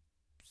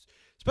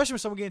especially when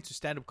someone getting into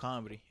stand-up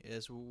comedy,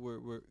 is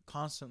we're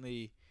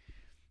constantly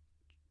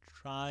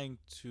trying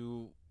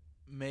to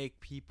make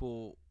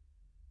people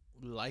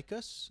like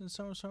us in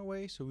some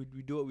way, so we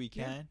do what we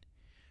can. Yeah.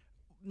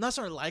 Not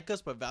sort of like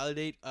us, but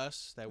validate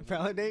us.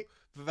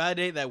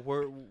 Validate that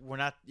we're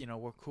not, you know,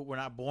 we're cool. We're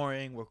not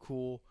boring. We're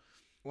cool.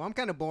 Well, I'm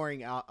kind of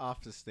boring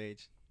off the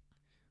stage.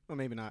 Well,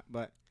 maybe not,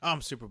 but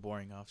I'm super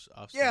boring off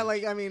stage. Yeah,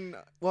 like I mean,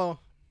 well,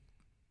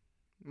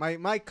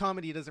 my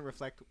comedy doesn't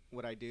reflect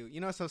what I do.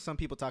 You know, so some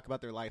people talk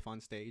about their life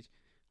on stage.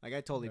 Like I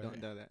totally don't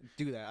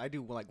do that. I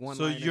do like one.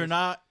 So you're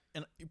not.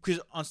 Because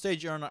on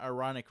stage you're an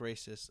ironic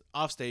racist.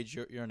 Off stage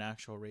you're an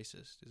actual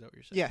racist. Is that what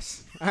you're saying?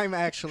 Yes, I'm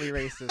actually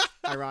racist.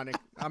 Ironic.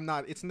 I'm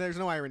not. There's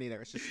no irony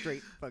there. It's just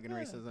straight fucking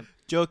racism.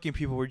 Joking,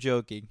 people were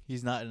joking.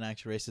 He's not an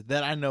actual racist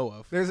that I know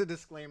of. There's a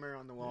disclaimer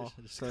on the wall,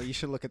 so you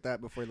should look at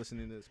that before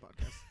listening to this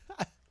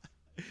podcast.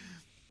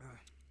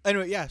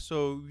 Anyway, yeah.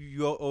 So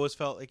you always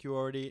felt like you were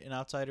already an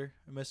outsider,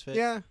 a misfit.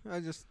 Yeah,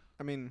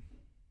 I mean,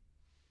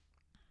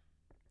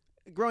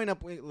 growing up,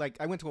 like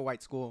I went to a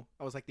white school.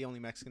 I was like the only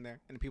Mexican there,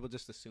 and people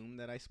just assumed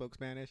that I spoke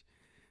Spanish.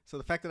 So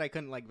the fact that I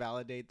couldn't like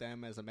validate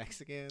them as a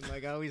Mexican,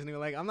 like I always knew,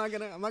 like I'm not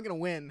gonna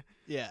win.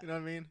 Yeah, you know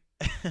what I mean.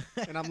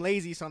 And I'm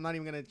lazy, so I'm not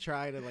even gonna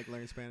try to like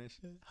learn Spanish.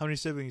 How many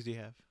siblings do you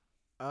have?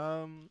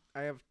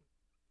 I have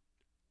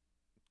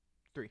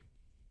three.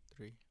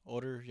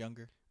 Older,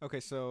 younger. Okay,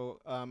 so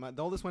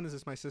the oldest one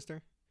is my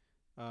sister.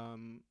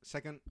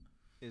 Second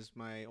is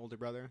my older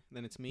brother.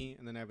 Then it's me,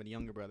 and then I have a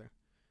younger brother,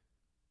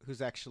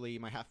 who's actually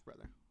my half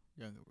brother.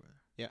 Younger brother.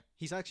 Yeah,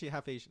 he's actually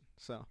half Asian.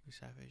 So he's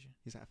half Asian.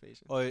 He's half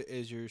Asian. Oh,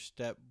 is your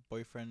step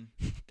boyfriend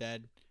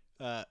dad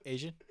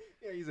Asian?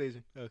 Yeah, he's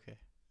Asian. Okay.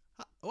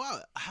 Wow,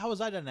 how was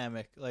that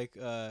dynamic? Like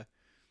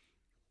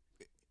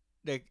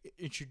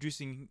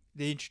introducing.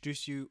 They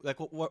introduce you. Like,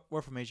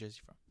 where from Asia is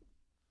he from?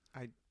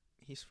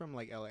 He's from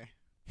like LA.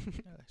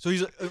 So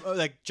he's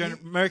like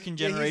American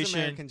generation. Yeah, he's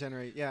American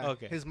generation. Yeah.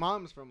 Okay. His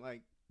mom's from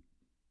like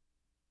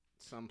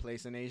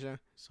someplace in Asia.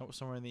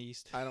 Somewhere in the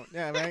East. I don't.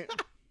 Yeah, right.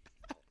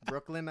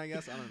 Brooklyn, I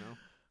guess. I don't know.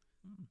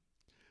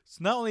 So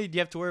not only do you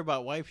have to worry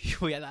about white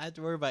people, you have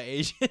to worry about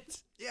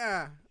Asians.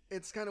 Yeah,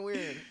 it's kind of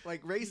weird. Like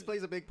race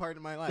plays a big part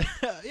in my life.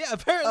 Yeah,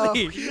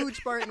 apparently a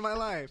huge part in my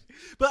life.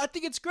 But I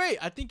think it's great.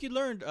 I think you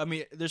learned. I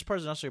mean, there's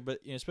parts not necessary,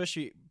 but you know,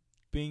 especially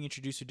being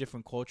introduced to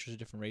different cultures,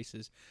 different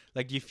races.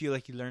 Like, do you feel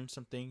like you learned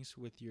some things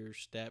with your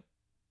step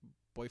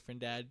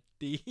boyfriend, dad?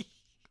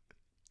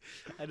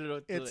 I don't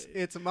know.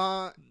 It's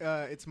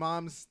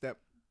mom's step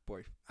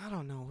boy. I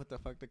don't know what the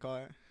fuck to call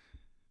it.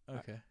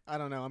 Okay. I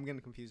don't know. I'm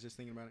getting confused just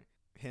thinking about it.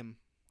 Him.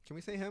 Can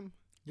we say him?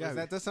 Yeah.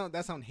 That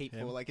sound hateful.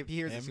 Him. Like if he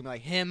hears this, he'll be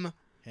like him.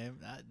 Him.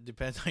 That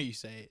depends how you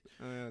say it.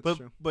 Yeah, that's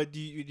true. But do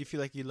you feel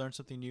like you learned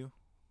something new?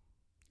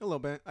 A little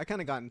bit. I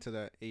kind of got into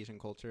the Asian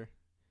culture.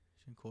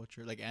 Asian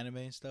culture, like anime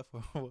and stuff.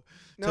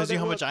 Tells you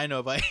how much I know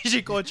about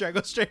Asian culture. I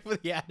go straight for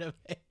the anime.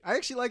 I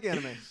actually like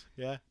anime.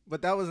 Yeah.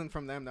 But that wasn't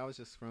from them. That was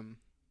just from,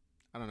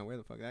 I don't know where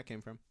the fuck that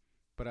came from.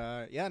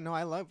 But yeah, no,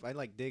 I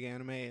like dig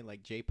anime.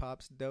 Like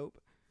J-pop's dope.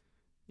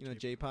 You know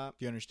J-pop.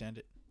 Do you understand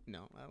it?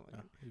 No, I don't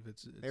like it.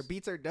 It's Their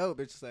beats are dope.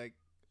 It's just like,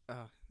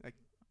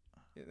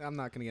 I'm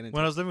not gonna get into.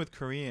 When I was living with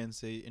Koreans,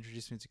 they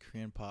introduced me to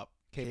Korean pop.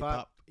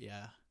 K-pop.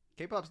 Yeah.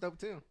 K-pop's dope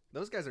too.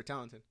 Those guys are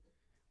talented.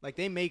 Like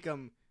they make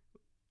them.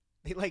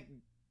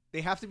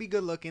 They have to be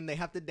good looking. They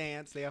have to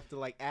dance. They have to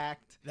like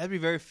act. That'd be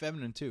very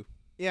feminine too.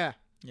 Yeah.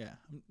 Yeah.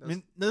 I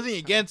mean, nothing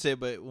against it,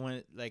 but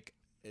when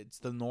it's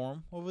the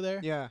norm over there.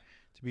 Yeah.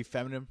 To be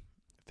feminine,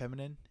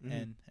 Mm-hmm.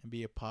 and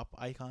be a pop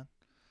icon.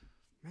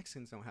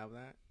 Mexicans don't have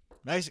that.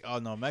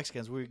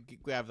 Mexicans we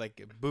have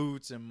like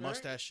boots and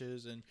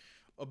mustaches and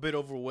a bit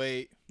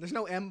overweight. There's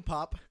no M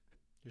pop.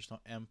 There's no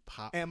M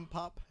pop. M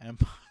pop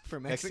for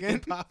Mexican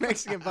Mexican pop.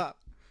 Mexican pop.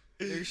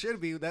 There should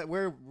be that.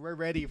 We're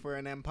ready for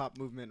an M pop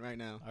movement right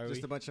now. Are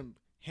Just we? a bunch of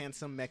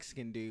handsome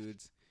Mexican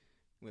dudes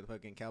with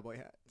fucking cowboy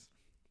hats.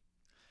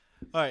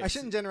 All right. I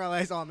shouldn't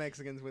generalize all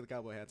Mexicans with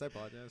cowboy hats. I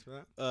apologize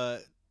for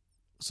that.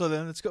 So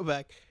then let's go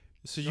back.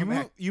 So you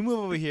move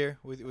over here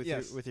with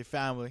Yes. your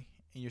family,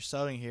 and you're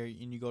settling here,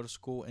 and you go to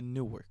school in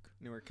Newark.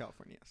 Newark,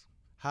 California. Yes.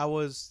 How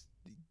was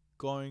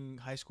going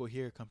high school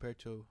here compared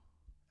to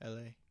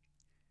L.A.?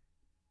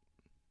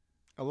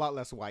 A lot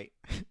less white.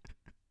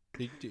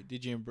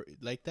 Did you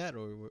like that,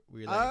 or were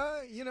you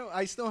like?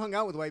 I still hung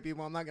out with white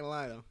people. I'm not gonna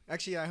lie though.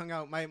 Actually, I hung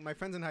out. My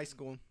friends in high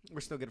school.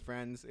 We're still good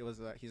friends. It was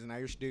he's an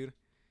Irish dude,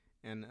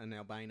 and an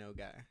albino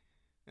guy,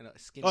 and a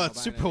skinny. Oh, it's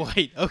albino super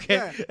guy. white. Okay,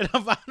 Yeah. an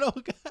albino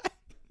guy.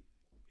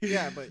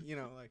 Yeah, but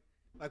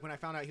like when I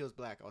found out he was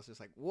black, I was just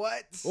like,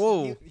 what?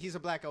 Whoa. He's a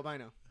black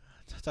albino.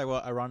 Talk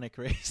about ironic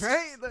race.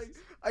 Right? Like,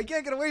 I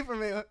can't get away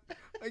from it.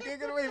 I can't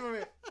get away from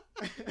it.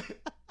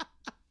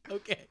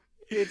 Okay.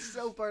 It's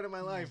so part of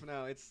my life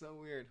now. It's so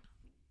weird.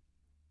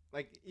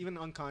 Like, even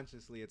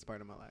unconsciously, it's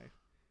part of my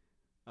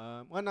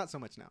life. Well, not so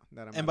much now.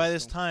 That I'm And out by of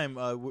this school. time,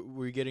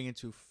 were you getting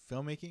into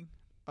filmmaking?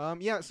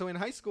 Yeah, so in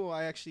high school,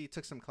 I actually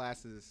took some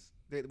classes.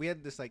 We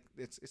had this, like,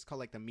 it's called,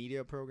 like, the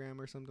media program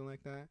or something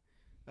like that.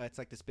 It's,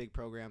 like, this big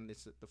program.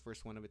 It's the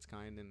first one of its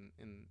kind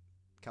in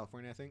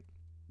California, I think.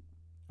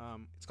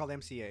 It's called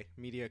MCA,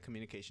 Media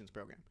Communications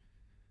Program.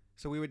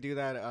 So we would do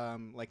that.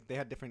 Like, they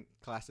had different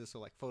classes. So,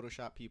 like,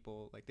 Photoshop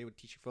people. Like, they would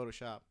teach you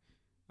Photoshop,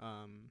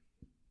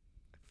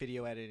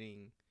 video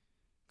editing,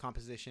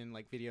 composition,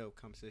 like video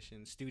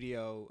composition,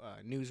 studio,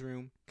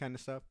 newsroom kind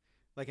of stuff.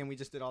 Like, and we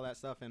just did all that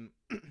stuff, and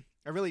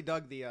I really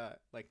dug the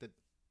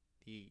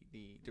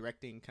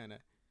directing kind of,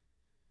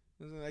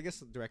 I guess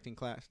the directing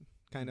class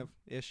kind of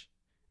ish,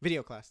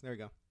 video class. There we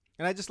go.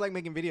 And I just like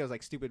making videos,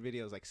 like stupid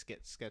videos, like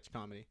sketch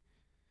comedy.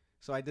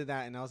 So I did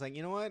that, and I was like,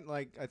 you know what?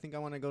 Like, I think I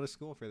want to go to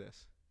school for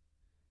this.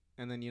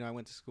 And then I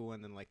went to school,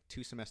 and then like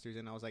 2 semesters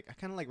in, I was like, I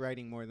kind of like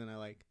writing more than I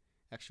like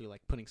actually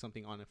like putting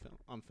something on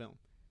film,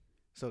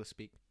 so to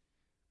speak.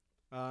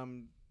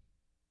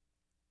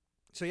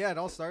 So yeah, it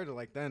all started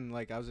like then.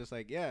 Like I was just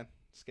like, yeah,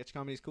 sketch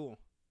comedy's cool,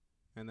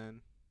 and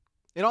then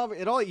it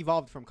all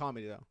evolved from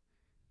comedy though.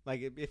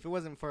 Like if it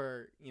wasn't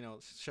for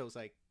shows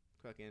like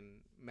fucking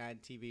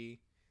Mad TV,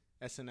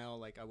 SNL,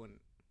 like I wouldn't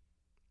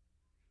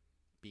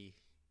be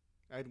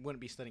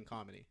studying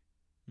comedy,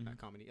 not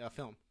comedy,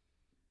 film,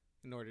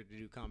 in order to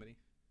do comedy.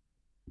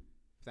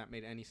 If that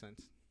made any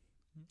sense.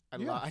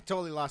 I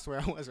totally lost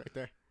where I was right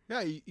there.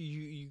 Yeah,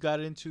 you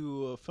got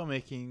into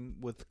filmmaking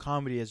with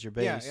comedy as your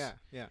base.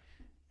 Yeah.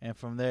 And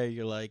from there,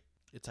 you're like,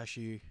 it's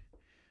actually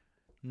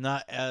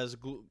not as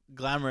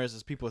glamorous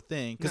as people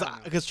think.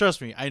 Because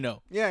trust me, I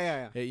know.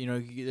 Yeah.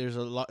 There's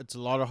a lot. It's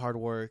a lot of hard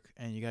work,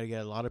 and you got to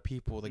get a lot of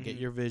people that get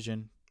your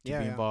vision to be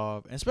Yeah.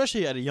 involved. And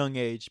especially at a young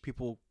age,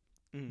 people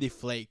they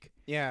flake.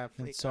 Yeah,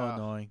 And it's so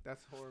annoying.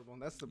 That's horrible.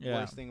 That's the Yeah.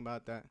 worst thing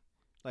about that.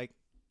 Like,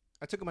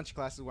 I took a bunch of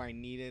classes where I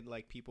needed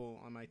like people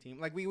on my team.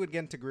 Like, we would get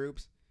into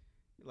groups,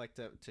 like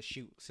to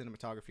shoot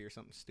cinematography or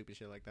something stupid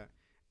shit like that.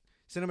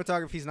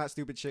 Cinematography is not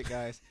stupid shit,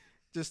 guys.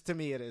 Just to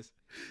me, it is,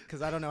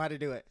 because I don't know how to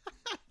do it.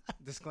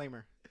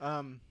 Disclaimer.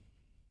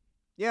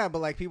 Yeah, but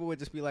like people would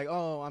just be like,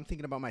 "Oh, I'm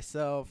thinking about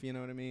myself," you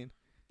know what I mean?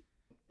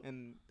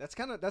 And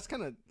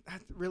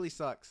that really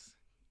sucks.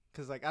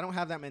 Cause like I don't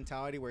have that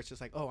mentality where it's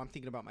just like, oh, I'm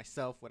thinking about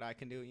myself, what I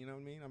can do. You know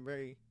what I mean? I'm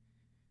very,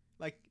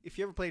 like, if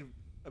you ever played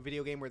a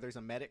video game where there's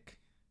a medic,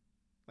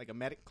 like a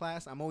medic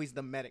class, I'm always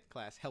the medic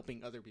class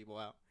helping other people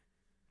out.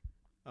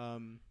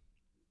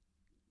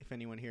 If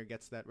anyone here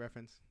gets that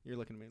reference, you're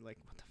looking at me like,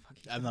 what the fuck?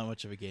 I'm not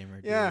much of a gamer.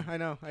 Dude. Yeah, I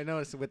know. I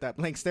noticed with that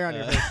blank stare on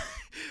your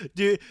face.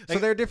 Dude. So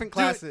there are different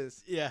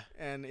classes. Yeah.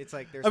 And it's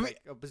like there's like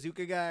a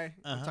bazooka guy.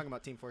 I'm Uh-huh. talking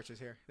about Team Fortress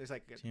here. There's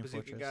like a Team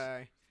bazooka Fortress.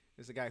 guy.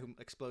 There's a guy who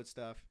explodes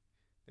stuff.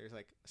 There's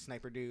like a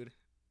sniper dude,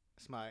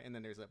 and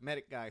then there's a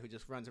medic guy who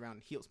just runs around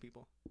and heals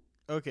people.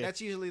 Okay.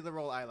 That's usually the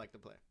role I like to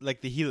play.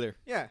 like the healer.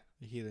 Yeah,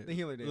 The healer. the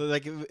healer dude.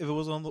 Like if it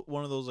was on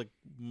one of those like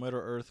Middle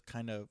Earth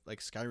kind of like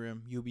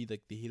Skyrim, you'll be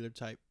like the healer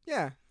type.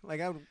 Yeah,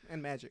 like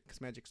and magic, because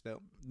magic's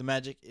dope. The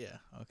magic, yeah,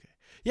 okay,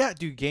 yeah,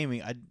 dude.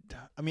 Gaming, I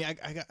mean,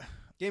 I got.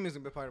 Gaming is a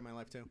big part of my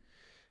life too.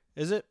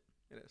 Is it?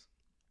 It is.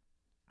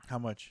 How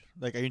much?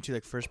 Like, are you into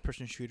like first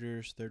person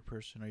shooters, third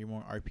person? Are you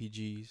more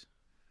RPGs?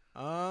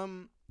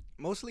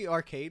 Mostly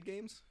arcade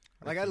games.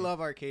 Like I Arcade. love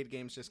arcade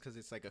games just because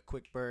it's like a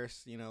quick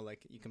burst.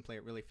 Like you can play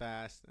it really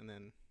fast and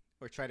then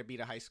or try to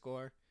beat a high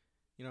score.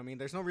 You know what I mean?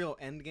 There's no real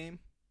end game.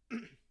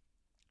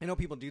 I know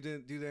people do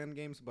the end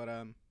games, but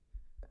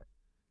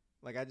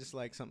Like I just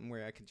like something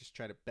where I can just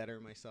try to better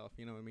myself.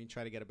 You know what I mean?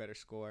 Try to get a better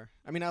score.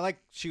 I mean, I like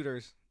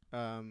shooters,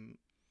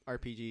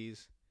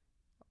 RPGs,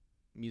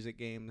 music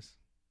games,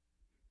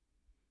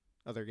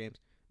 other games.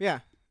 Yeah,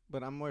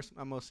 but I'm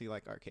mostly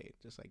like arcade,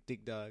 just like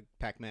Dig Dug,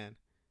 Pac-Man.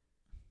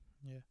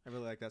 Yeah. I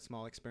really like that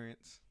small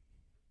experience.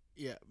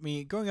 Yeah,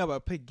 me growing up, I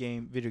played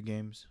video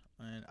games,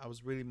 and I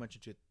was really much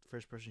into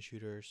first-person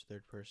shooters,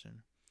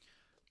 third-person.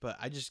 But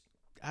I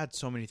had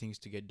so many things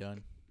to get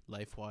done,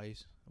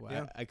 life-wise.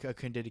 Yeah. I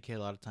couldn't dedicate a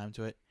lot of time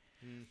to it.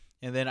 Mm.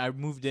 And then I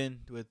moved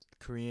in with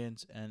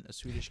Koreans and a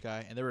Swedish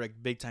guy, and they were like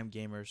big-time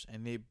gamers,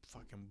 and they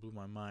fucking blew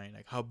my mind,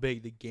 like how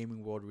big the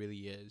gaming world really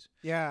is.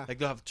 Yeah. Like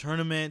they'll have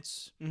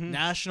tournaments, Mhm.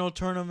 national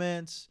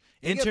tournaments,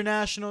 They get-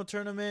 international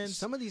tournaments.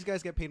 Some of these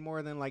guys get paid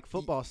more than like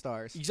football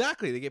stars.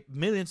 Exactly, they get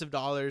millions of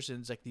dollars, and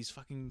it's like these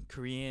fucking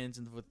Koreans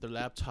and with their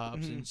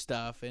laptops Mhm. and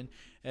stuff, and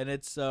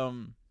it's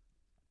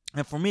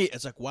and for me,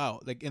 it's like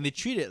wow, like, and they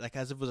treat it like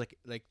as if it was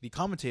like the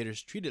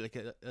commentators treat it like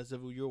as if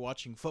you were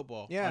watching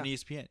football on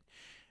ESPN,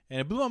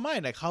 and it blew my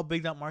mind like how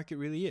big that market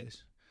really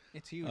is.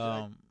 It's huge.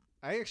 I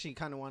actually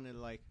kind of wanted to,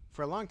 like,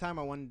 for a long time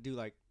I wanted to do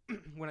like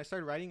when I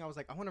started writing, I was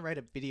like, I want to write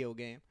a video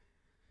game,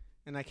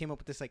 and I came up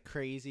with this like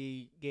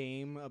crazy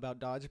game about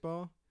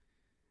dodgeball,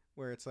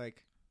 where it's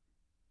like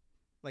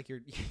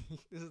you're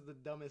this is the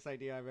dumbest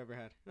idea I've ever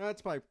had.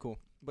 It's probably cool,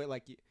 but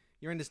like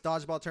you're in this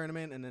dodgeball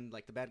tournament, and then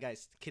like the bad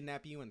guys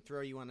kidnap you and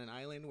throw you on an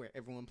island where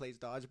everyone plays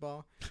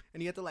dodgeball,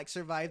 and you have to like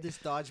survive this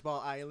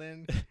dodgeball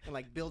island and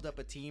like build up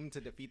a team to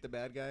defeat the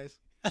bad guys.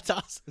 That's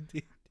awesome,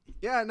 dude.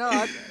 Yeah, no,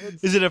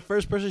 Is it a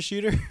first-person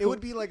shooter? it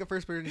would be like a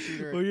first-person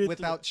shooter Well,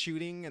 without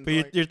shooting and.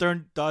 But you're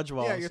throwing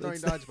dodgeballs. Yeah, you're throwing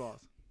dodgeballs.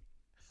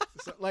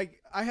 So,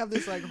 like, I have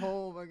this like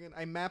whole fucking.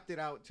 I mapped it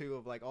out too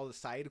of like all the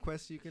side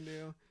quests you can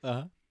do,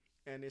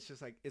 and it's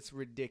just like it's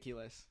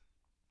ridiculous.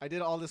 I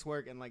did all this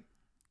work and like,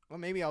 well,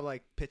 maybe I'll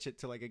like pitch it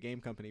to like a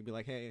game company, be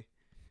like, hey,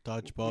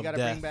 dodgeball. you gotta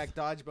death. bring back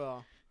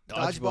dodgeball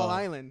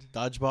Island,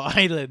 Dodgeball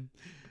Island.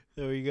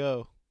 There we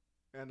go.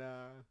 and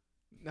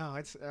no,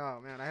 it's oh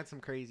man, I had some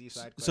crazy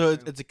side quests. So man.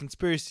 it's a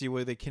conspiracy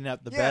where they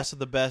kidnap the best of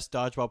the best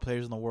dodgeball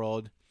players in the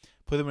world,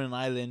 put them in an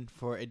island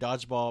for a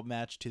dodgeball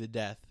match to the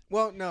death.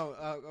 Well, no,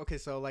 okay,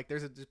 so like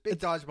there's this big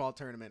dodgeball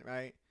tournament,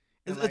 right?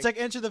 And, It's like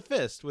Enter the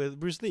Fist with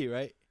Bruce Lee,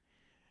 right?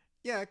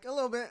 Yeah, a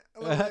little bit.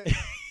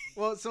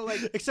 Well, so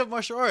like except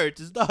martial arts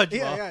is dodgeball.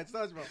 Yeah, it's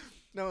dodgeball.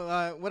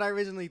 No, what I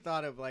originally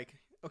thought of, like,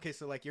 okay,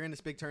 so like you're in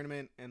this big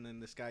tournament, and then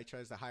this guy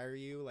tries to hire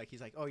you. Like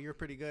he's like, oh, you're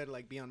pretty good,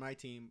 like be on my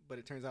team. But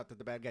it turns out that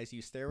the bad guys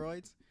use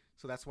steroids,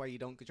 so that's why you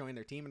don't join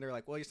their team. And they're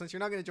like, well, since you're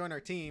not gonna join our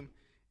team,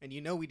 and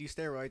you know we do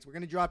steroids, we're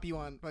gonna drop you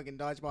on fucking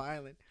Dodgeball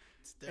Island.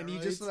 Steroids, and you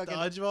just fucking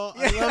dodgeball.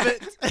 Yeah. I love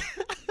it.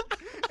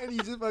 And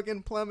you just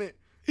fucking plummet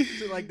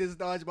to like this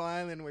Dodgeball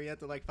Island where you have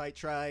to like fight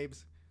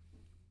tribes,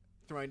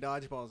 throwing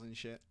dodgeballs and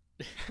shit.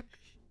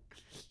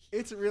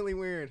 It's really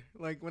weird.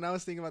 Like when I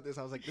was thinking about this,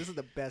 I was like, this is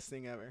the best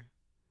thing ever.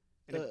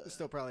 And it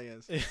still probably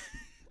is.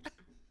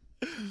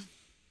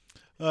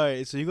 All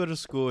right, so you go to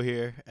school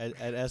here at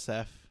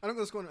SF. I don't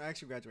go to school. I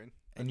actually graduated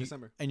in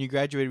December. And you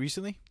graduated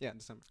recently? Yeah,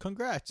 December.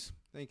 Congrats.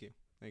 Thank you.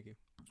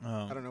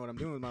 I don't know what I'm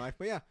doing with my life,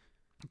 but yeah.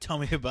 Tell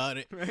me about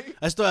it. Right?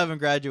 I still haven't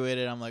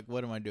graduated. I'm like,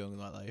 what am I doing with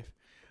my life?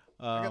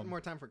 I got more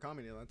time for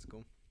comedy. That's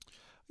cool.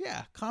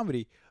 Yeah,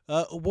 comedy.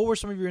 What were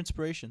some of your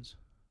inspirations,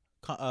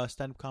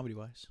 stand-up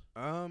comedy-wise?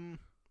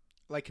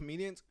 Like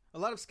comedians, a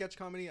lot of sketch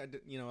comedy. A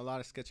lot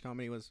of sketch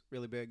comedy was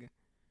really big.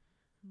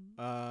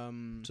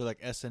 So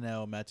like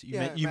SNL, Matt. You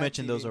Matt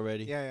mentioned TV. those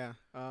already. Yeah.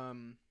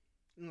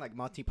 Like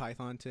Monty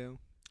Python too.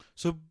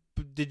 So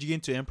did you get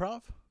into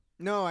improv?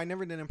 No, I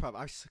never did improv.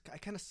 I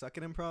kind of suck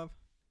at improv.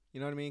 You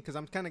know what I mean? Because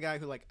I'm kind of guy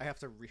who like I have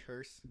to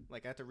rehearse.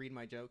 Like I have to read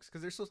my jokes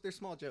because they're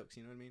small jokes.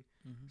 You know what I mean?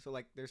 Mm-hmm. So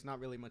like there's not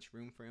really much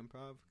room for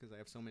improv because I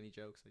have so many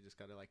jokes. I just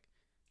gotta like,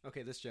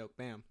 okay, this joke,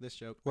 bam, this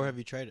joke. Where have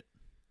you tried it?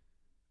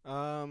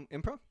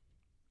 Improv.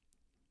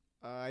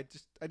 I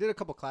did a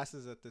couple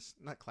classes at this,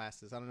 not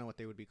classes, I don't know what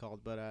they would be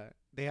called, but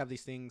they have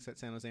these things at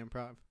San Jose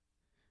Improv.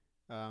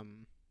 What's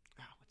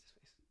his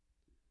face?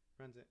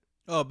 Runs it.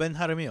 Oh, Ben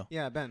Jaramillo.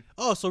 Yeah, Ben.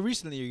 Oh, so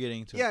recently you're getting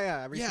into it. Yeah,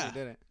 I recently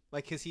did it.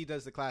 Like, cause he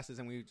does the classes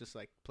and we just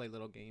like play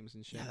little games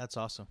and shit. Yeah, that's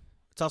awesome.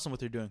 It's awesome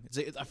what they're doing.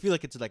 I feel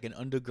like it's like an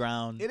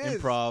underground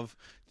improv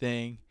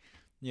thing,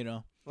 you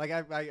know. Like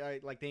I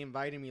like they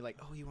invited me like,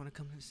 oh, you want to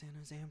come to San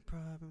Jose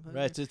Improv?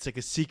 Right, so it's like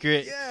a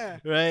secret. Yeah.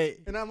 Right.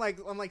 And I'm like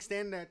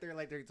standing there,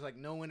 there's like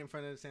no one in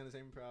front of the San Jose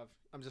Improv.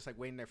 I'm just like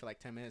waiting there for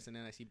like 10 minutes, and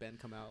then I see Ben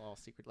come out all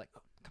secret, like,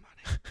 oh, come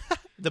on.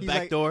 The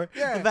back door.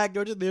 Yeah. The back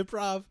door to the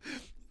improv.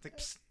 It's like,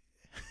 psst.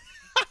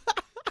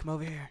 Come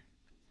over here.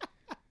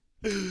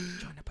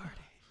 Join the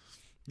party.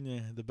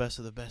 Yeah, the best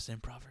of the best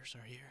improvers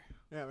are here.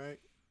 Yeah, right.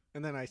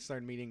 And then I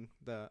started meeting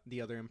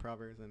the other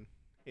improvers, and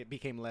it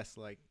became less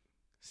like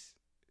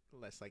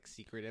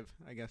secretive,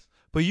 I guess.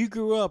 But you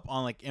grew up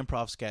on like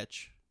improv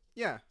sketch.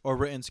 Yeah. Or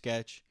written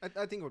sketch. I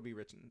think it would be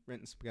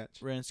written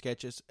sketch. Written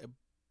sketches.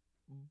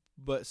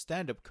 But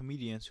stand-up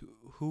comedians,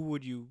 who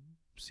would you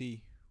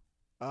see?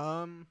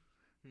 I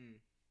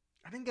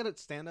didn't get it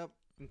stand-up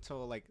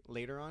until like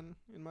later on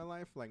in my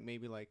life, like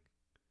maybe like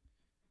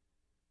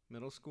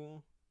middle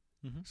school.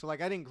 Mm-hmm. So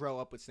like I didn't grow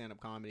up with stand up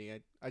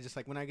comedy. I just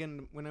like when I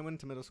went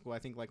to middle school, I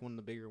think like one of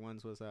the bigger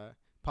ones was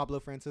Pablo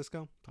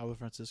Francisco. Pablo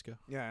Francisco.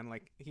 Yeah, and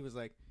like he was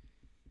like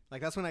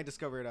that's when I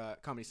discovered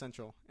Comedy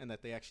Central and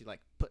that they actually like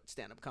put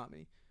stand up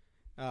comedy.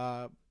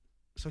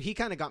 So he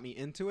kind of got me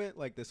into it,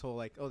 like this whole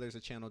like, oh, there's a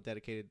channel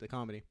dedicated to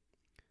comedy.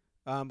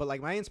 But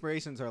like my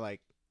inspirations are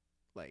like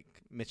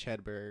Mitch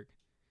Hedberg,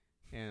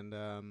 and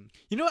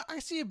You know what? I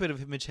see a bit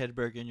of Mitch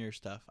Hedberg in your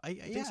stuff. I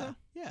think so?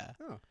 Yeah.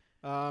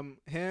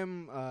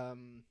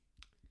 him,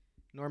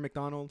 Norm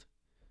Macdonald,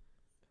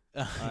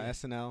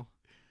 SNL,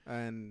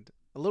 and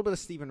a little bit of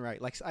Stephen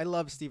Wright. Like I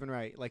love Stephen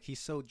Wright. Like he's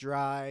so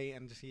dry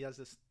and just, he has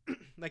this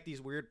like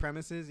these weird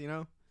premises, you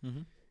know.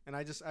 Mm-hmm. And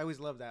I always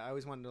loved that. I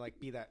always wanted to like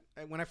be that.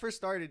 When I first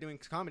started doing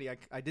comedy,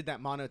 I did that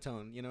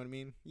monotone. You know what I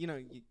mean? You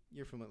know,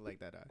 you're familiar like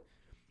that.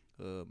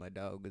 My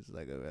dog is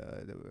like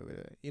a.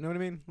 You know what I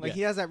mean? Like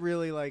he has that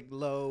really like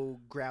low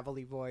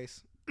gravelly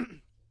voice.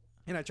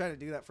 And I tried to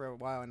do that for a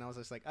while, and I was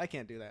just like, I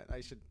can't do that. I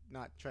should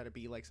not try to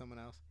be like someone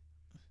else.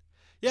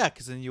 Yeah,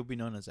 because then you'll be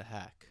known as a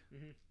hack.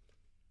 Mm-hmm.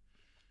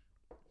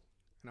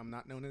 And I'm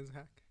not known as a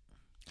hack.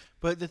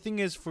 But the thing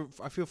is,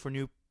 I feel for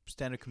new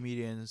stand-up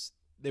comedians,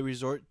 they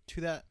resort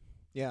to that.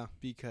 Yeah.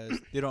 Because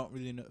they don't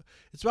really know.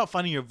 It's about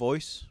finding your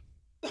voice.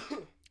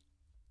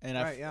 And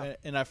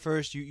and at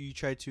first you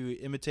try to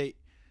imitate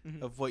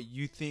of what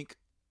you think,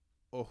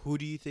 or who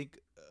do you think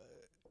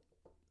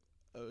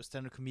a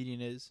stand-up comedian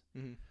is.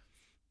 Mm-hmm.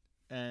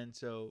 And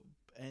so,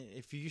 and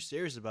if you're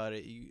serious about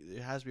it,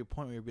 there has to be a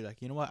point where you'll be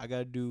like, you know what, I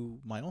gotta do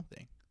my own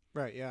thing.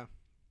 Right. Yeah.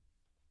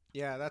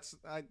 Yeah.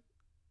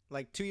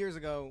 Like 2 years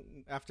ago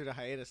after the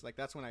hiatus, like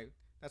that's when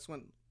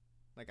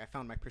like I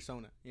found my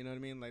persona. You know what I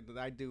mean? Like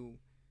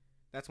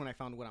that's when I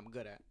found what I'm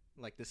good at.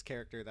 Like this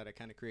character that I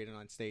kind of created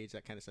on stage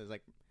that kind of says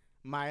like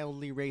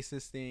mildly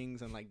racist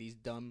things and like these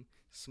dumb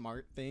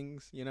smart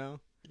things, you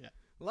know? Yeah.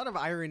 A lot of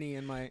irony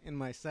in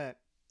my set.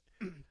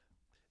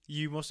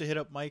 You mostly hit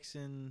up mics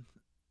in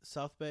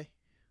South Bay?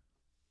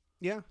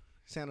 Yeah.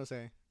 San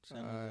Jose.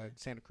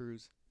 Santa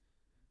Cruz.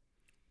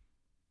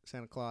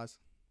 Santa Claus.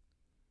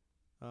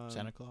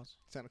 Santa Claus?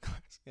 Santa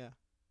Claus, yeah.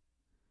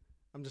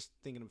 I'm just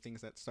thinking of things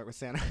that start with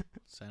Santa.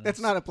 Santa. That's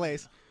not a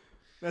place.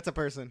 That's a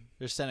person.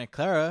 There's Santa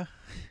Clara.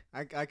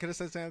 I could have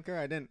said Santa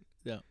Clara. I didn't.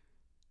 Yeah.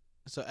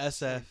 So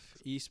SF,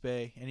 East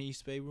Bay. Any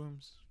East Bay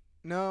rooms?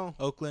 No.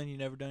 Oakland? You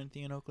never done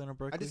anything in Oakland or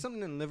Berkeley? I did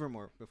something in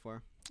Livermore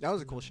before. That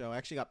was a cool show. I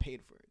actually got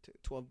paid for it too.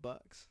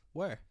 $12.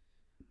 Where?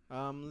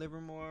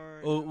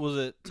 Livermore. Oh, was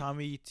it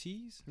Tommy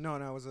T's? No,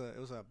 it was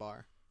a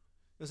bar.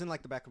 It was in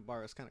like the back of a bar.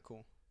 It was kind of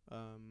cool.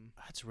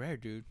 That's rare,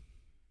 dude.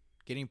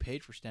 Getting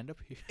paid for stand up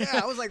here.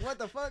 Yeah, I was like, what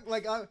the fuck?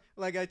 Like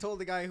I told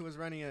the guy who was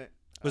running it.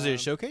 Was it a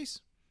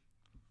showcase?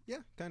 Yeah,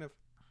 kind of.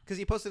 Because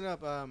he posted it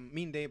up.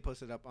 Mean Dave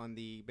posted it up on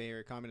the Bay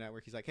Area Comedy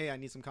Network. He's like, hey, I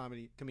need some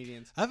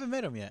comedians. I haven't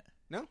met him yet.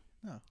 No.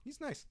 He's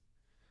nice.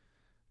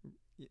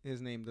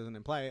 His name doesn't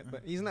imply it,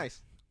 but he's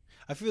nice.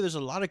 I feel there's a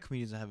lot of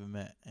comedians I haven't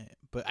met,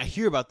 but I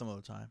hear about them all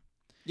the time.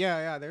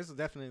 Yeah. There's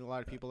definitely a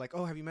lot of people like,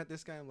 oh, have you met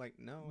this guy? I'm like,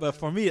 no. But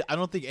for me, I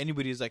don't think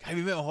anybody's like, have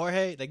you met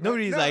Jorge? Like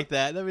nobody's like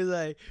that. Nobody's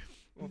like,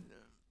 well,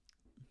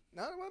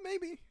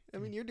 maybe. I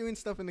mean, you're doing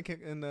stuff in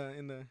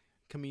the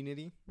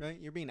community, right?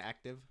 You're being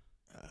active.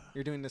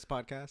 You're doing this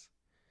podcast.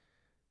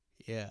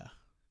 Yeah.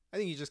 I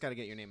think you just got to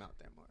get your name out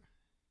there more.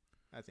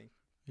 I think.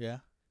 Yeah.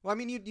 Well, I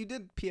mean, you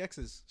did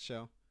PX's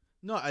show.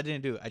 No, I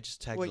didn't do it. I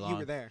just tagged along. You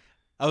were there.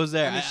 I was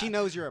there. I mean, she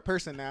knows you're a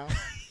person now.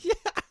 Yeah,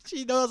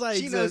 she knows I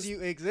exist. She knows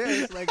you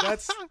exist. Like,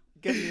 that's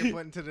getting your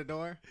foot into the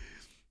door.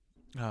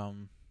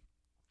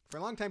 For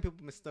a long time, people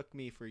mistook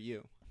me for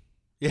you.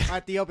 Yeah.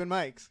 At the open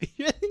mics.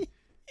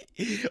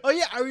 Oh,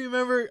 yeah. I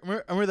remember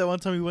that one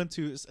time we went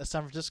to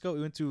San Francisco.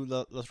 We went to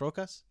Las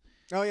Rocas.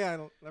 Oh, yeah.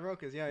 La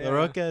Rocas. Yeah. La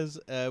Rocas.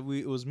 It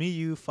was me,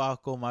 you,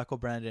 Falco, Michael,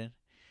 Brandon.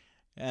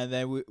 And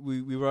then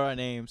we wrote our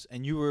names.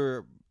 And you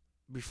were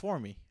before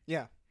me.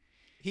 Yeah.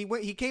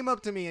 He came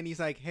up to me and he's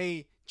like,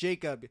 hey,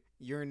 Jacob,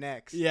 you're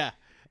next. Yeah.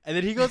 And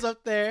then he goes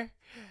up there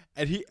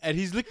and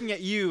he's looking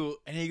at you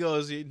and he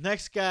goes,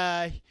 next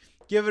guy,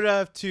 give it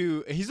up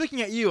to, and he's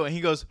looking at you and he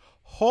goes,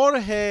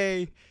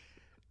 Jorge.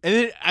 And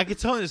then I could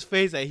tell in his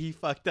face that he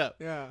fucked up.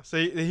 Yeah. So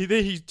then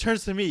he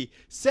turns to me,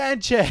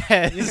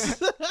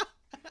 Sanchez. Yeah.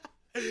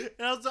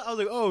 And I was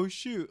like, oh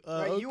shoot.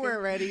 Right, okay. You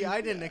weren't ready. I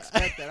didn't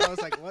expect that. I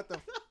was like, what the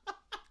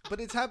but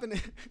it's happening.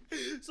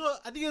 So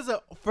I think it's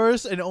the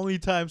first and only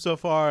time so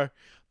far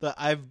that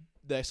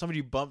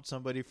somebody bumped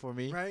somebody for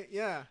me. Right?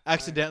 Yeah.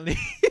 Accidentally.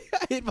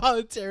 I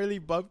involuntarily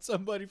bumped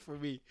somebody for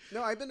me.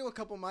 No, I've been to a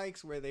couple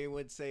mics where they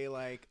would say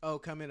like, oh,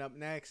 coming up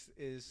next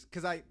is,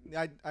 because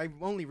I've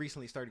only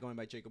recently started going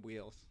by Jacob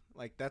Wheels.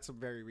 Like, that's a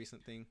very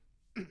recent thing.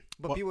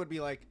 But people would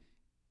be like,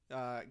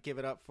 give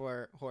it up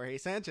for Jorge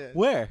Sanchez.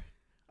 Where?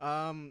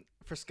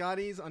 For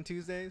Scotty's on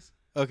Tuesdays.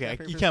 Okay,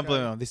 you can't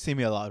blame them. They see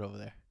me a lot over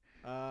there.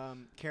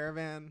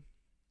 Caravan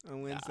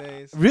on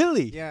Wednesdays.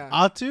 Really? Yeah.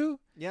 Atu?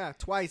 Yeah,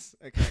 twice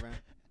at Caravan.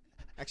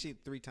 Actually,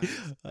 3 times.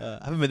 I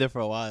haven't been there for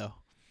a while.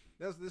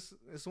 This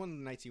is one of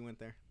the nights you went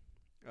there.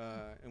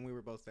 and we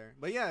were both there.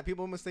 But yeah,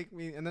 people mistake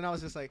me, and then I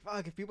was just like,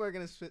 "Fuck! If people are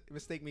gonna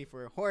mistake me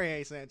for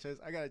Jorge Sanchez,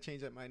 I gotta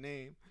change up my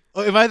name."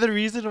 Oh, am I the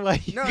reason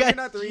why? No, you're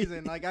not the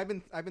reason. Like I've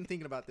been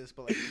thinking about this,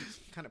 but like you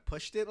kind of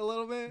pushed it a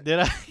little bit. Did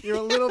I? You're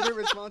a little bit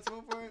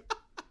responsible for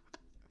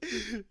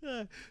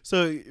it.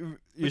 So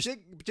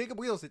But Jacob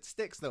Wheels, it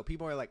sticks though.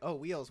 People are like, "Oh,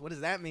 Wheels, what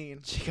does that mean?"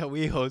 Jacob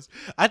Wheels.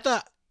 I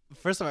thought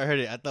first time I heard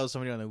it, I thought it was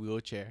somebody on a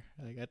wheelchair.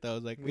 Like I thought it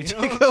was like Wheels?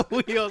 Jacob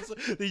Wheels.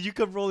 Did you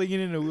come rolling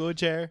in a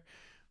wheelchair?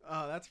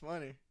 Oh, that's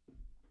funny.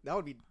 That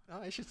would be.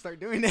 Oh, I should start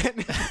doing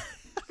that.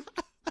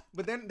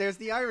 But then there's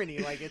the irony.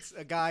 Like it's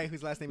a guy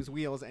whose last name is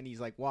Wheels, and he's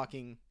like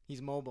walking.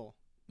 He's mobile.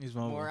 He's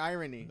mobile. More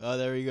irony. Oh,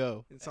 there we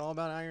go. It's all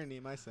about irony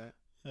in my set.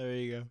 There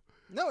you go.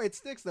 No, it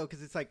sticks though,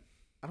 because it's like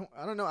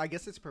I don't know. I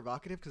guess it's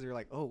provocative because they're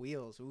like, "Oh,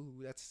 Wheels. Ooh,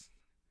 it's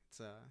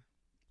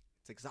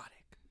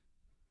exotic."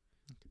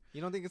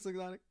 You don't think it's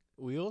exotic?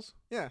 Wheels?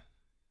 Yeah,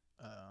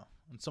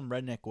 In some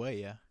redneck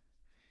way, yeah.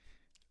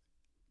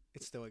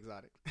 it's still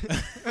exotic.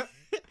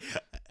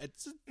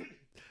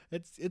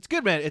 It's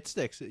good, man. It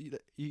sticks.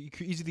 You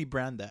could easily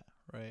brand that,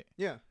 right?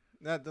 Yeah,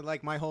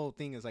 like my whole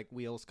thing is like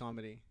Wheels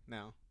comedy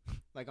now.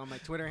 Like on my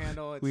Twitter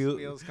handle, it's Wheel-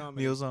 Wheels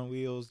comedy. Wheels on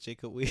Wheels,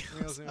 Jacob Wheels.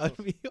 Wheels on on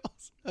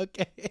Wheels.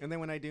 Okay. And then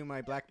when I do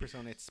my black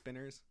persona, it's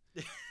Spinners.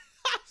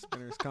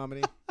 Spinners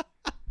comedy.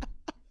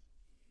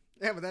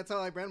 Yeah, but that's how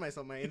I brand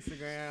myself. My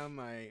Instagram,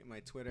 my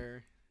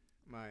Twitter,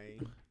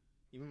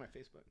 even my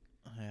Facebook.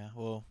 Yeah.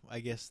 Well, I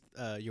guess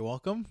you're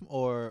welcome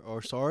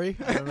or sorry.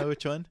 I don't know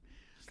which one.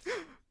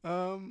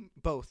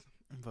 Both.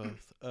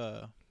 Both.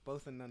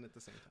 Both and none at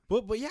the same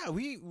time. But yeah,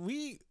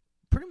 we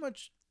pretty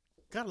much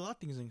got a lot of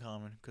things in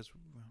common because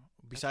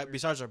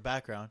besides our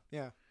background,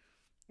 Yeah.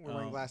 We're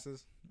wearing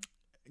glasses.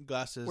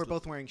 glasses. We're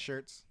both wearing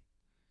shirts.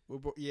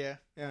 Yeah.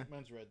 Yeah.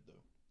 Mine's red though.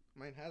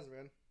 Mine has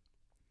red.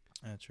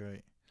 That's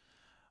right.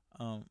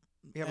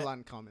 We have a lot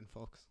in common,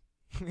 folks.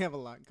 We have a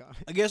lot in common.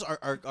 I guess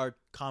our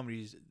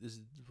comedies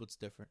is what's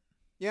different.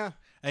 Yeah.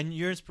 And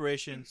your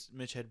inspirations,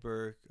 Mitch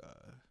Hedberg,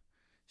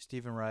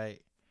 Stephen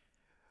Wright.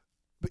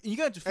 But you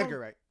got to film Edgar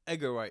Wright.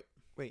 Edgar Wright.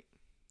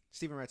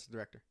 Stephen Wright's the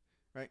director.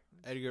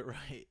 Edgar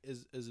Wright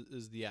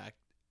is the act.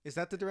 Is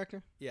that the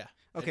director? Yeah.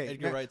 Okay.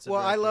 Edgar Wright's the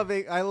well,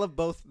 director. I love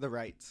both the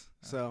Wrights.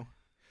 So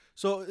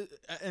So,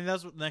 and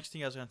that's what the next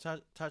thing I was going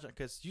to touch on,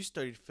 because you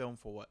studied film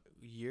for what,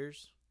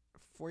 years?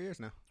 4 years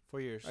now.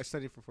 4 years. I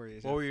studied for 4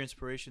 years. What were your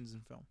inspirations in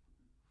film?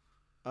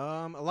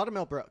 A lot of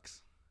Mel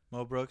Brooks.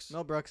 Mel Brooks?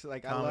 Mel Brooks,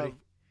 like Comedy. I love.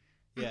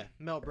 Yeah.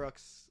 Mel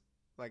Brooks,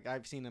 like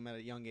I've seen him at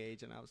a young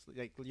age, and I was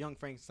like, Young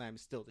Frankenstein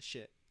is still the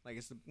shit. Like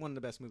it's one of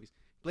the best movies.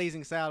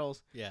 Blazing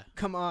Saddles. Yeah.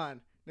 Come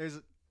on,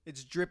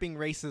 it's dripping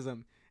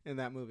racism in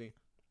that movie.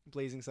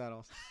 Blazing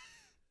Saddles.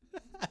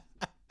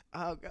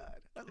 Oh God,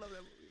 I love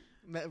that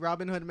movie.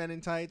 Robin Hood Men in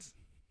Tights.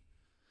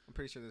 I'm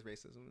pretty sure there's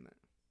racism in that.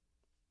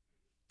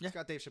 Yeah. It's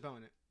got Dave Chappelle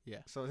in it. Yeah.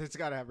 So it's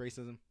got to have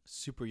racism.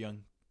 Super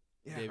young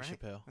Yeah, Dave right?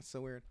 Chappelle. That's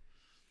so weird.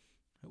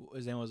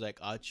 His name was like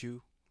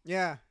Achu.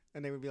 Yeah,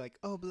 and they would be like,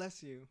 "Oh,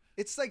 bless you."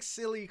 It's like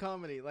silly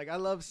comedy. Like I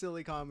love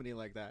silly comedy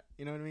like that.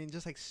 You know what I mean?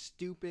 Just like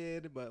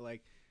stupid, but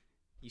like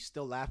you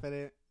still laugh at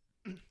it.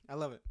 I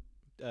love it.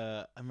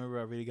 I remember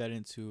I really got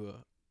into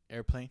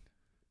Airplane.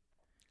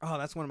 Oh,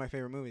 that's one of my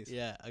favorite movies.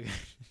 Yeah.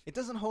 It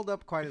doesn't hold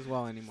up quite as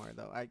well anymore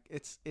though.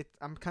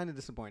 I'm kind of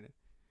disappointed.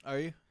 Are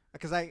you?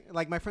 Because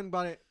my friend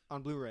bought it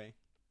on Blu-ray,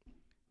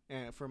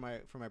 and for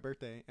my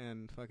birthday,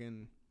 and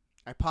fucking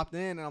I popped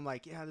in and I'm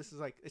like, yeah, this is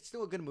like, it's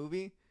still a good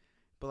movie,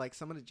 but like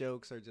some of the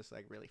jokes are just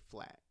like really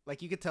flat.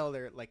 Like you could tell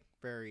they're like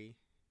very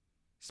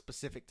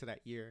specific to that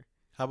year.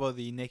 How about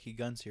the Naked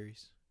Gun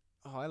series?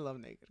 Oh, I love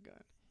Naked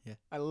Gun. Yeah,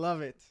 I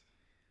love it.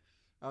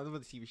 I love the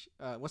TV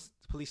show. What's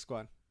Police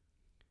Squad?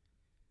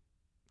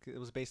 It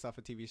was based off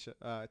a TV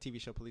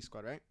show Police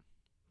Squad, right?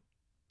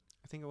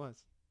 I think it was.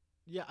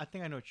 Yeah, I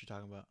think I know what you're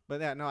talking about.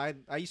 But yeah, no,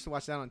 I used to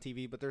watch that on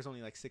TV, but there's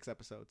only like 6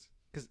 episodes.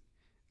 Because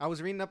I was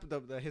reading up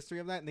the history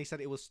of that, and they said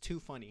it was too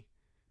funny.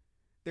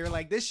 They were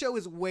like, this show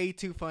is way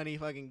too funny.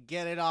 Fucking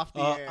get it off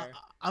the air.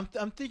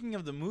 I'm thinking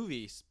of the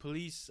movies,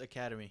 Police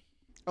Academy.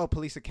 Oh,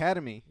 Police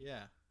Academy.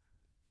 Yeah.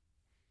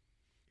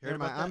 Never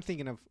mind. I'm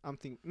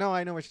thinking. No,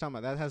 I know what you're talking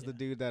about. That has the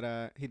dude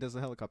that he does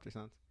the helicopter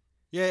sounds.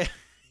 Yeah.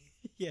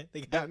 Yeah.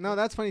 No,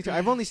 that's funny too.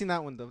 I've only seen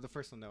that one though. The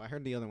first one though. I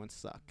heard the other ones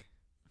suck.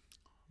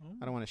 Oh.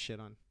 I don't want to shit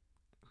on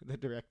the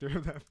director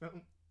of that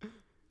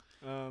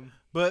film.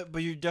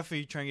 But you're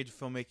definitely trying to get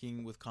to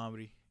filmmaking with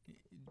comedy.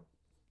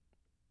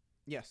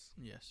 Yes.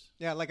 Yes.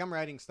 Yeah, like I'm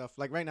writing stuff.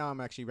 Like right now,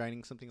 I'm actually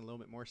writing something a little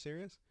bit more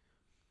serious.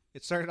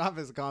 It started off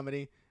as a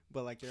comedy,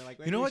 but like they're like,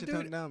 you know what, should dude?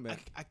 tone it down a bit.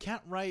 I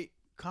can't write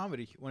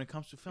comedy when it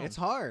comes to film. It's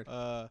hard.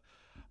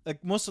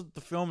 Like most of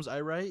the films I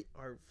write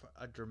are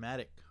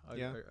dramatic.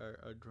 Yeah.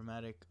 Are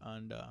dramatic,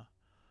 and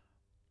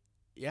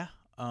yeah.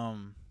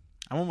 I'm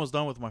almost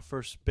done with my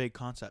first big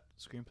concept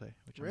screenplay,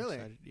 which Really?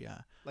 I'm excited. Yeah.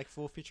 Like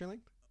full feature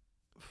length.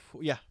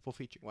 Yeah, full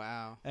feature.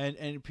 Wow.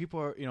 And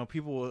people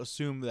will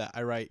assume that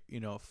I write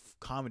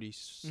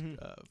comedies, Mhm.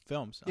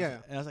 films. Yeah.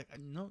 And I was like,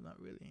 no, not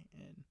really.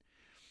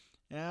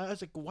 And I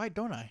was like, why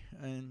don't I?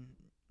 And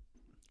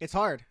It's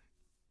hard.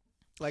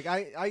 Like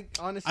I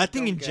honestly, I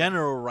think don't in get-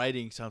 general,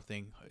 writing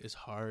something is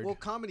hard. Well,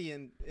 comedy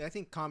I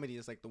think comedy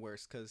is like the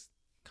worst because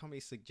comedy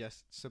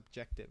suggests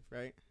subjective,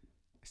 right?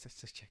 I said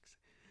subjective.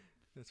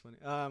 That's funny.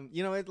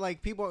 You know, it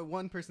like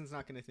one person's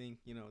not gonna think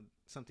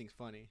something's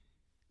funny,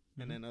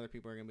 Mhm. and then other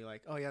people are gonna be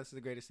like, oh yeah, this is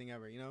the greatest thing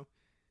ever,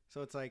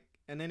 So it's like,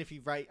 and then if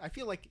you write, I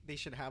feel like they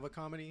should have a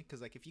comedy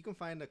because like if you can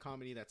find a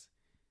comedy that's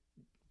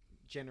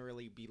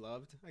generally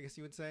beloved, I guess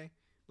you would say,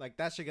 like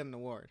that should get an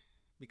award.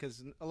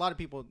 Because a lot of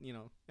people,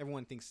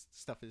 everyone thinks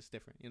stuff is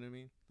different. You know what I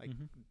mean? Like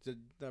Mhm.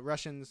 the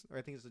Russians, or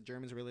I think it's the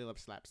Germans, really love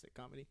slapstick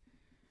comedy.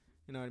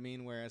 You know what I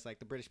mean? Whereas like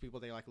the British people,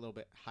 they like a little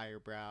bit higher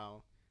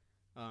brow,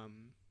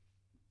 and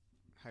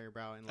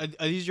like,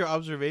 Are these your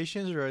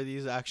observations or are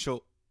these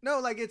actual? no,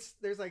 like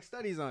there's like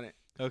studies on it.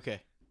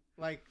 Okay.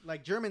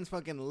 Like Germans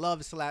fucking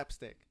love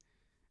slapstick.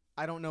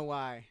 I don't know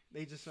why.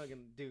 They just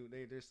fucking do.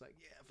 They're just like,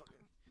 yeah, fucking.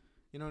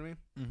 You know what I mean?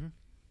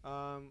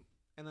 Mm-hmm.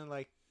 And then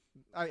like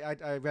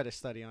I read a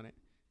study on it.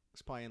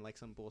 It's probably in like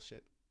some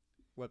bullshit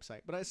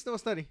website, but it's still a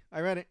study.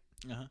 I read it,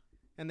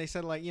 and they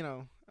said like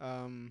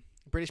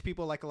British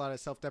people like a lot of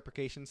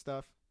self-deprecation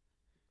stuff,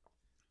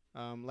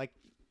 like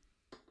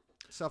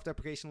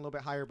self-deprecation, a little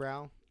bit higher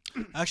brow.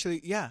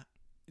 Actually, yeah,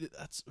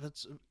 that's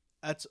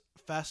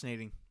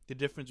fascinating. The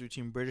difference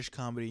between British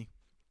comedy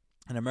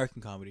and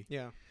American comedy.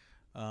 Yeah,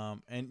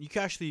 and you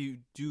can actually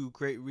do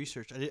great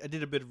research. I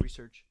did a bit of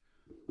research,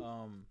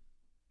 and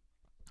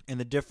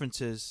the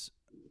differences,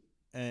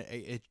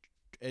 it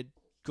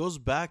goes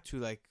back to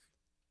like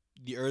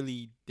the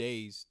early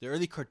days, the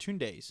early cartoon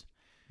days.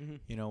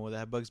 Mm-hmm. Where they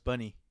had Bugs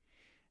Bunny,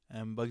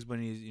 and Bugs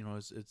Bunny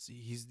is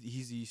he's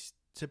the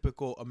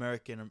typical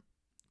American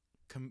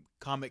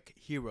comic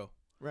hero,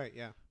 right?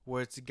 Yeah,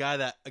 where it's a guy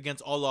that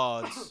against all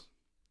odds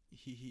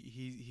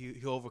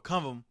he'll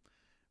overcome them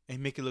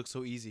and make it look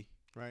so easy,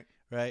 right?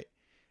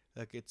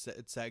 Like it's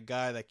that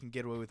guy that can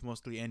get away with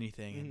mostly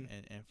anything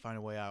and find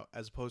a way out,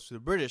 as opposed to the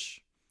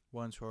British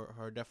ones who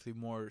are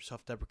definitely more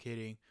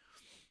self-deprecating,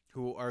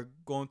 who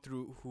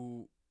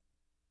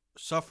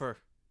suffer,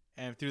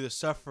 and through the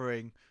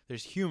suffering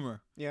there's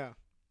humor. Yeah,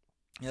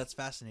 That's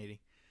fascinating.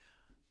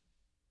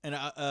 And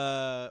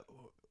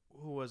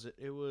who was it?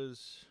 It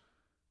was,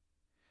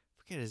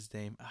 forget his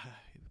name.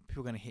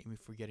 People are gonna hate me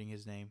for forgetting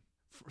his name.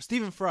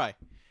 Stephen Fry. It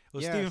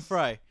was Yes. Stephen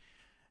Fry,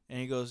 and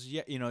he goes,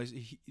 yeah,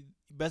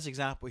 best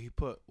example he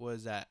put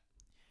was that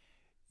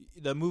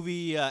the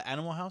movie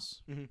Animal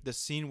House, the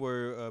scene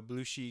where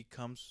Belushi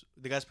comes,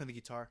 the guy's playing the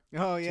guitar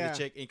Oh to yeah, the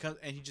chick, and he comes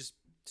and he just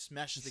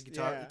smashes the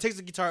guitar. Yeah. He takes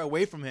the guitar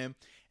away from him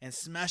and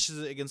smashes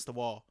it against the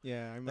wall.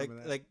 yeah. I remember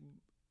that. Like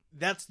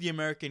that's the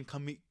American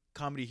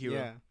comedy hero.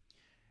 Yeah,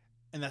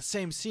 In that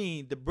same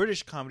scene, the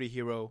British comedy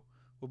hero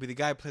will be the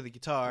guy playing the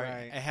guitar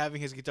Right. and having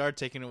his guitar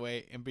taken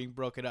away and being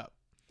broken up.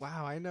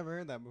 wow, I never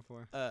heard that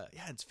before. Yeah,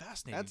 it's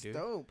fascinating, That's dude.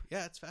 dope.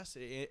 Yeah, it's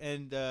fascinating.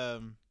 And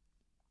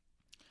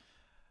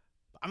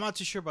I'm not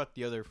too sure about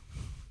the other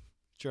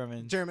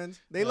Germans,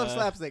 they love Uh,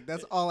 slapstick.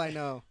 That's all I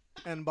know.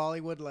 And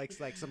Bollywood likes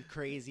like some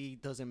crazy,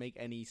 doesn't make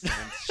any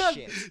sense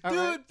shit. Dude, All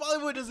right?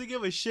 Bollywood doesn't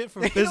give a shit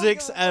for They don't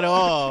physics give a at fuck.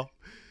 all.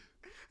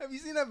 Have you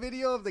seen that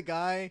video of the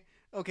guy?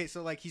 Okay,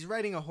 so like he's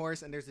riding a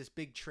horse and there's this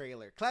big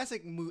trailer,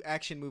 classic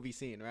action movie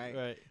scene, right?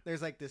 Right.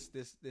 There's like this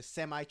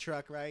semi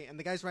truck, right? And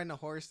the guy's riding a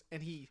horse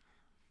and he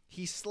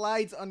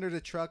slides under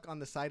the truck on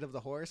the side of the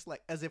horse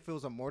like as if it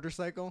was a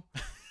motorcycle.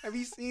 Have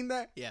you seen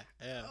that? Yeah.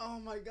 Oh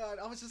my god!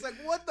 I was just like,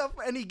 what the?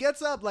 And he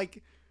gets up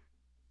like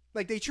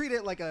they treat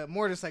it like a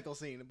motorcycle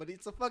scene, but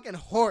it's a fucking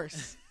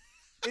horse.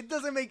 It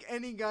doesn't make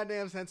any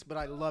goddamn sense, but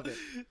I love it.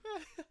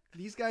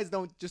 These guys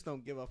don't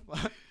give a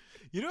fuck.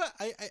 You know what?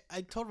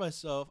 I tell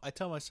myself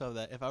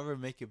that if I ever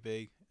make it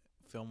big,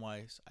 film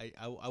wise,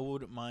 I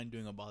wouldn't mind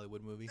doing a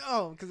Bollywood movie.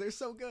 No, because they're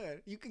so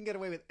good. You can get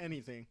away with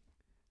anything.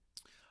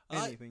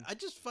 Anything. I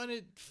just find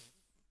it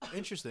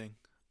interesting.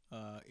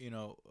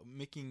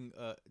 Making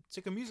it's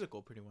like a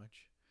musical pretty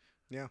much.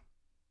 Yeah.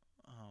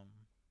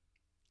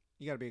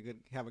 You gotta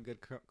have a good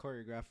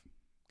choreograph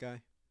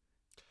guy.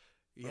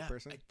 Yeah,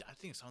 person. I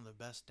think some of the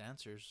best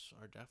dancers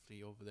are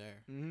definitely over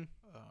there. Mm-hmm.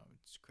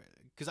 It's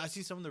crazy because I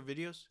see some of their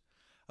videos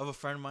of a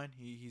friend of mine.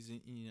 He's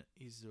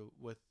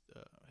with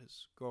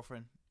his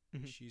girlfriend.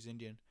 Mhm. She's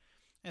Indian,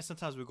 and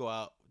sometimes we go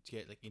out to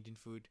get like Indian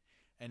food.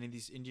 And in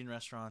these Indian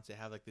restaurants, they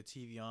have like the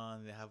TV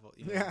on. They have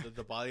Yeah.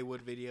 the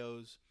Bollywood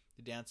videos,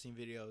 the dancing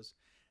videos,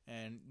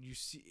 and you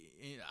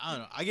see. I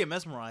don't know. I get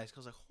mesmerized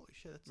because like, holy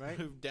shit, that's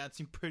Right?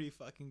 dancing pretty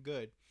fucking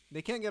good.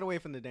 They can't get away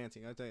from the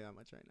dancing. I'll tell you that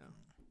much right now.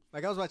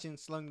 Like I was watching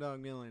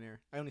Slumdog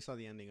Millionaire. I only saw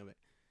the ending of it,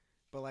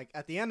 but like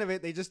at the end of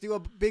it, they just do a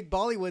big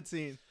Bollywood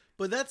scene.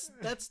 But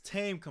that's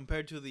tame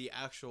compared to the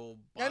actual.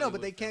 I know, but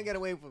Bollywood they can't film. get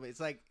away from it. It's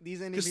like these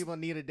Indian 'Cause- people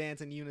need to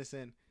dance in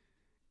unison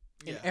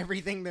in Yeah.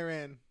 everything they're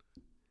in.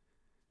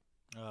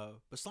 But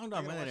I Slumdog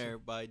gotta watch Millionaire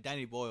by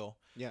Danny Boyle.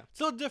 Yeah. It's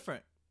a little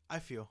different, I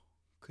feel.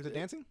 The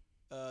dancing?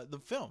 The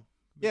film.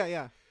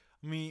 Yeah.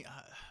 I mean,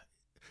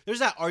 there's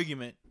that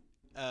argument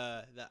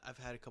that I've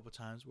had a couple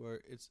times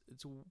where it's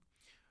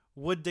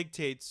what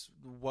dictates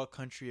what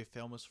country a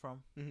film is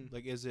from. Mhm.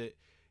 Like, is it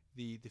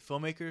the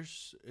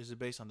filmmakers, is it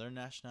based on their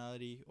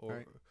nationality, or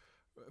Right.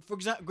 for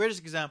example, greatest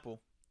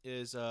example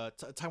is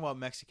talking about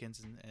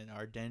Mexicans and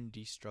our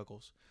identity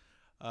struggles,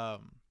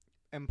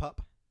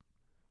 M-Pop.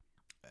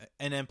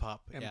 and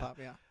M-Pop. M-Pop,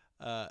 yeah.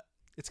 Uh,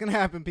 It's going to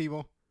happen,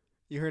 people.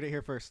 You heard it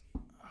here first.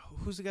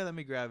 who's the guy that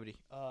made Gravity?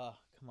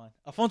 Come on,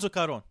 Alfonso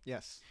Cuarón.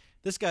 Yes.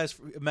 This guy's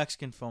a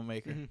Mexican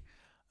filmmaker, Mhm.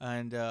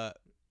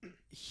 and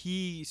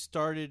he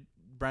started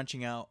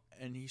branching out,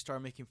 and he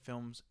started making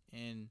films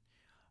in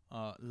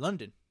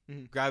London.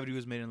 Mhm. Gravity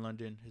was made in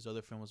London. His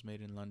other film was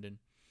made in London.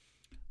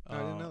 I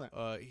didn't know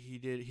that. He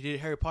did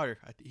Harry Potter.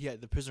 He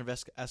had The Prisoner of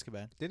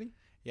Azkaban. Did he?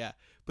 Yeah,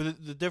 but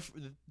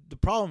the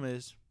problem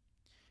is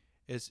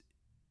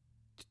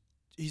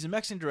he's a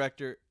Mexican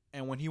director,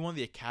 and when he won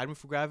the Academy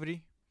for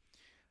Gravity,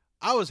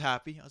 I was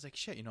happy. I was like,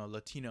 shit,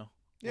 Latino.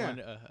 Yeah.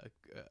 Won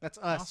That's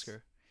an us.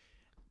 Oscar.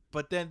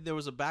 But then there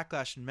was a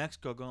backlash in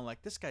Mexico going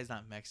like, this guy's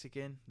not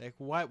Mexican. Like,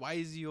 why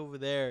is he over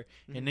there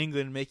in Mhm.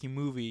 England making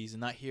movies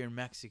and not here in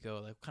Mexico?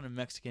 Like, what kind of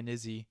Mexican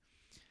is he?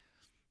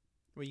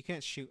 Well, you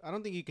can't shoot. I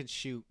don't think you can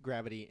shoot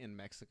Gravity in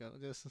Mexico.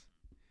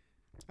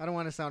 I don't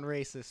want to sound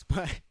racist,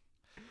 but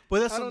But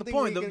that's I not don't the think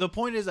point. we The, can- the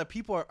point is that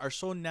people are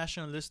so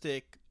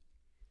nationalistic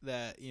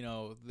that,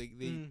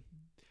 Mm.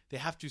 they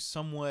have to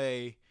some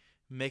way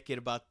make it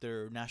about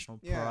their national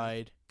Yeah.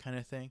 pride kind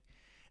of thing.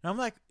 And I'm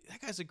like,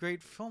 that guy's a great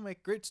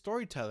filmmaker, great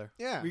storyteller,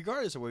 yeah,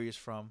 regardless of where he's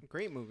from.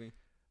 great movie.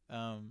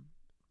 And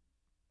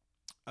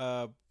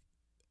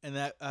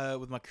that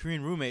with my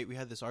Korean roommate, we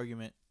had this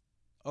argument.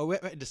 Oh, we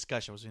had a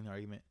discussion. I was in the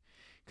argument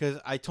because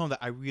I told him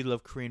that I really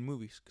love Korean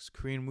movies, because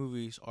Korean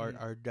movies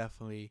are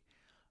definitely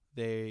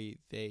they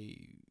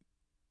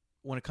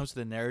when it comes to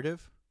the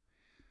narrative,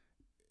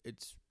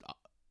 it's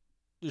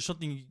there's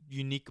something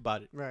unique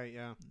about it. Right,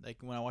 yeah. Like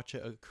when I watch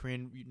a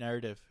Korean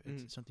narrative,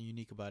 it's something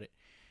unique about it.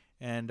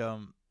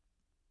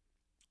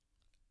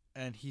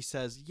 And he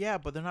says, yeah,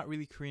 but they're not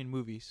really Korean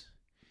movies.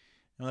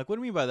 And I'm like, what do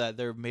you mean by that?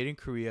 They're made in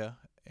Korea,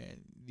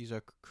 and these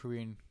are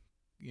Korean,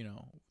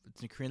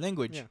 it's in Korean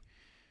language. Yeah.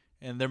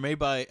 And they're made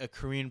by a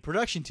Korean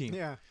production team.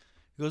 Yeah.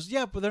 He goes,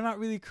 yeah, but they're not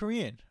really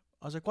Korean.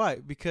 I was like, why?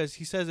 Because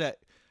he says that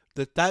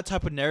that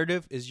type of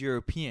narrative is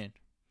European.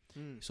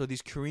 Mm. So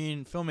these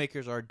Korean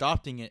filmmakers are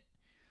adopting it.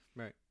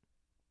 Right.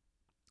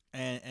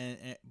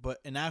 And but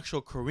an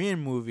actual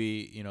Korean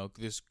movie,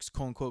 this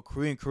quote unquote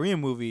Korean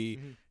movie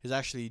Mhm. is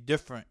actually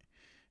different,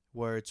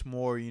 where it's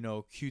more,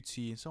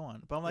 cutesy and so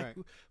on. But I'm like,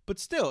 Right. but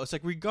still, it's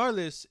like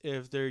regardless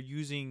if they're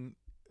using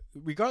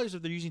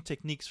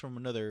techniques from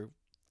another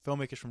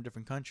filmmakers from a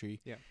different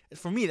country, Yeah.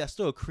 for me that's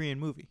still a Korean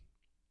movie.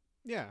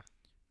 Yeah.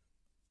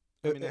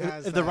 I mean, it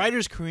has If the that-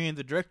 writer's Korean,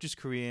 the director's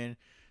Korean,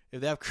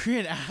 if they have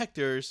Korean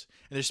actors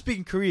and they're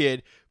speaking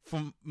Korean,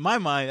 from my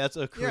mind, that's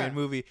a Korean Yeah.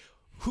 movie.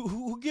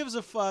 Who gives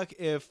a fuck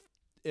if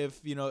it's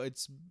a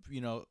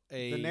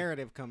the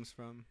narrative comes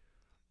from.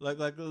 like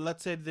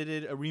let's say they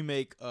did a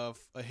remake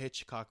of a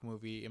Hitchcock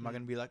movie. Am I Mhm.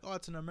 gonna be like, oh,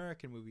 it's an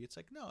American movie? It's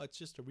like, no, it's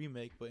just a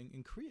remake, but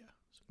in Korea.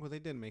 Well, they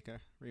did make a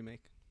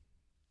remake.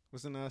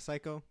 Wasn't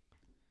Psycho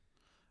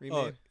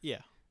remade? Oh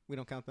yeah, We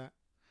don't count that.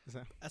 Is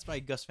that that's by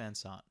Gus Van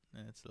Sant,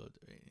 and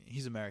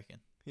he's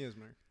American. he is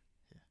American?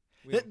 Yeah.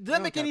 We Did don't- we that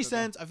don't make count any that, though.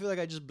 sense? I feel like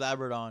I just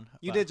blabbered on.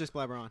 You but- did just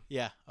blabber on.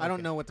 Yeah. I don't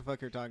okay. know what the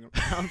fuck you're talking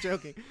about. I'm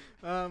joking.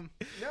 No,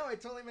 it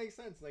totally makes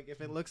sense. Like,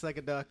 if it looks like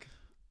a duck,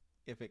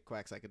 if it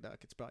quacks like a duck,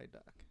 it's probably a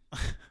duck.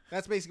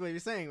 That's basically what you're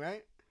saying,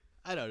 right?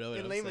 I don't know what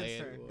In I'm layman's saying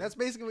terms. anymore. That's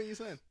basically what you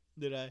said.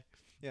 Did I?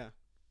 Yeah.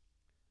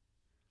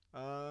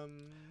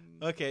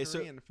 Okay, so-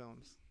 Korean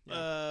films.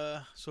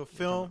 Yeah. So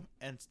film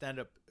and stand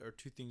up are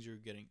two things you're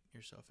getting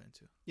yourself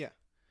into.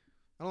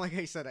 I don't like how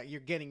you said that.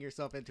 You're getting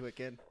yourself into it,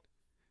 kid.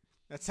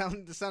 That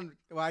sound.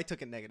 Well, I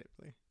took it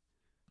negatively,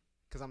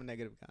 because I'm a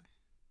negative guy.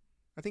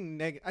 I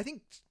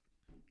think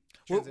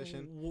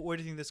transition. Where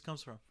do you think this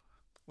comes from?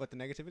 What, the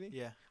negativity?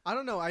 Yeah. I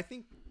don't know. I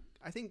think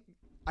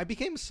I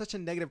became such a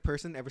negative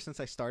person ever since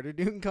I started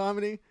doing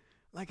comedy.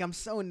 Like, I'm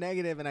so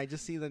negative, and I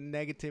just see the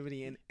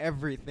negativity in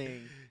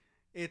everything.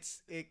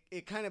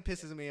 It kind of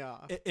pisses me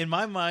off. In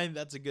my mind,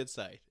 that's a good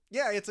sign.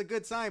 Yeah, it's a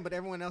good sign, but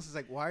everyone else is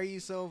like, "Why are you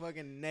so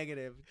fucking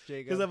negative,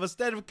 Jacob?" Because I'm a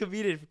stand-up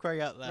comedian, for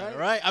crying out loud, Right?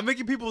 right? I'm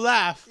making people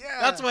laugh. Yeah.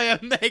 That's why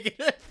I'm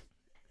negative.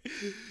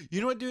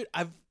 You know what, dude?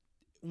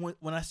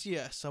 When I see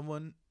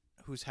someone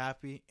who's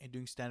happy and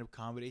doing stand-up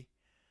comedy,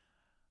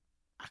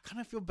 I kind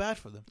of feel bad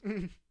for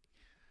them.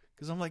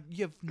 Because I'm like,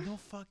 you have no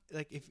fuck.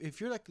 Like, if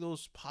you're like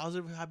those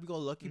positive,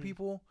 happy-go-lucky Mhm.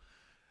 people,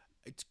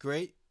 it's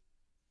great.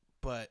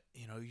 But,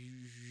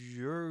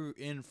 you're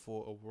in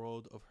for a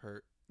world of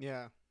hurt.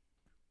 Yeah.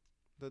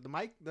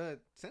 The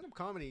stand-up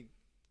comedy,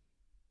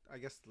 I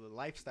guess the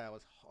lifestyle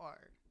is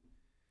hard.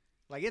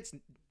 Like, it's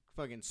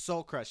fucking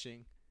soul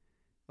crushing.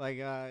 Like,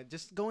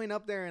 just going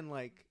up there and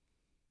like,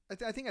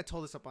 I think I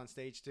told this up on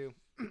stage too,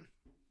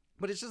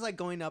 but it's just like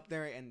going up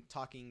there and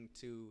talking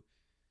to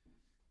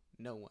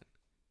no one.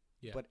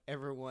 Yeah. But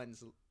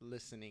everyone's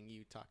listening.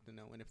 You talk to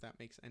no one, if that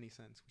makes any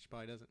sense, which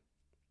probably doesn't.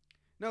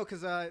 No,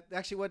 because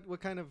actually, what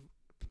kind of,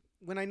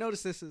 when I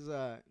noticed this is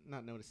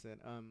not noticed it.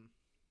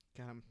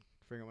 God, I'm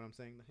figuring out what I'm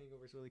saying. The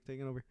hangover's really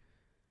taking over.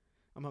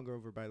 I'm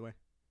hungover, by the way.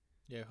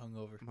 Yeah,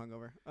 hungover. I'm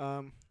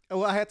hungover.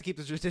 Well, I have to keep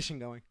the tradition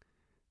going,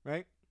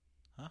 right?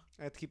 Huh?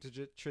 I have to keep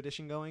the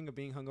tradition going of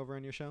being hungover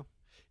on your show.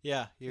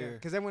 Yeah,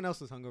 Because everyone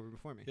else was hungover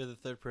before me. you're the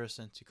third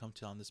person to come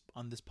to on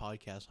this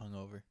podcast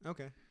hungover.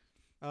 Okay.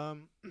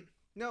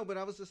 No, but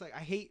I was just like,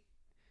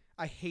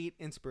 I hate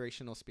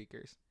inspirational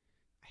speakers.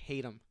 I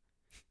hate them.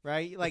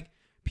 Right? Like,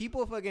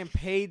 people fucking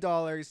pay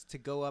dollars to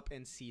go up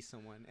and see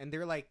someone, and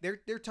they're like,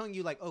 they're telling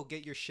you like, oh,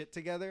 get your shit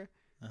together.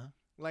 Uh-huh.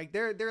 Like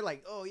they're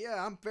like, oh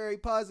yeah, I'm very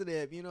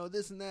positive, you know,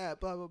 this and that,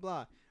 blah blah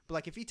blah. But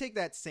like, if you take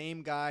that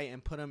same guy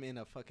and put him in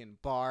a fucking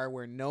bar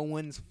where no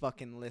one's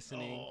fucking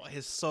listening, Oh,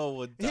 his soul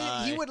would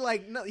die. he would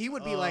like, no, he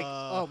would be like,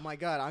 oh my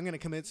god, I'm gonna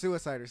commit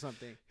suicide or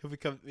something. He'll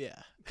become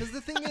Because the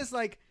thing is,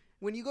 like,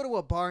 when you go to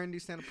a bar and do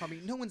stand up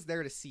comedy, no one's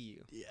there to see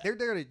you. Yeah. They're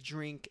there to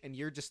drink, and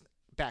you're just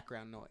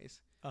background noise.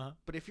 Uh-huh.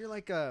 But if you're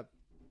like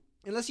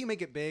unless you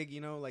make it big,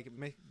 you know, like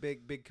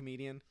big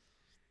comedian,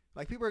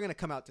 like people are gonna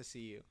come out to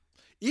see you.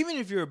 Even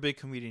if you're a big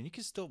comedian, you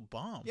can still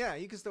bomb. Yeah,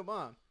 you can still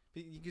bomb.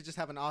 You could just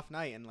have an off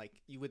night, and like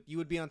you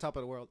would be on top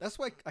of the world. That's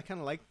why I kind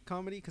of like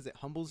comedy, because it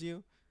humbles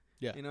you.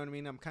 Yeah. You know what I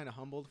mean? I'm kind of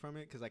humbled from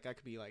it, because like I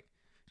could be like,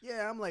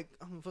 yeah,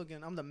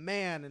 I'm the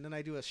man, and then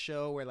I do a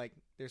show where like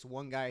there's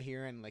one guy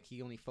here and like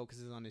he only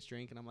focuses on his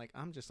drink, and I'm like,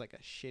 I'm just like a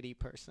shitty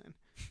person.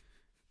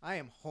 I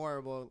am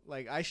horrible.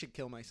 Like, I should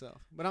kill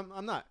myself, but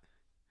I'm not.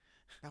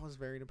 That was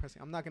very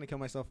depressing. I'm not gonna kill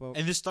myself. And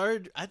this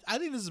started. I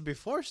think this is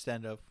before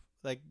stand up.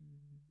 Like,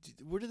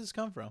 where did this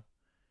come from?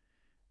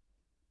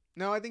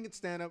 No, I think it's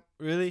stand up,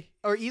 Really?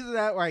 or either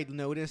that, or I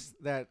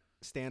noticed that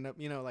stand up.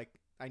 You know, like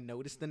I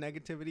noticed the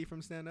negativity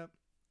from stand up,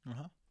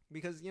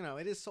 because you know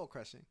it is soul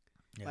crushing.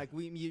 Yeah. Like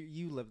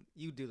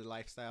you do the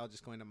lifestyle,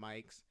 just going to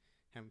mics,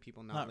 having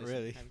people not listen.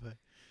 Really. But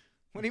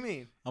What do you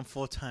mean? I'm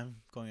full time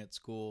going at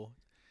school.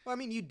 Well, I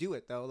mean, you do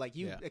it though. Like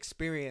you Yeah.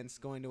 experience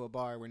going to a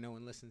bar where no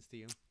one listens to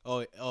you. Oh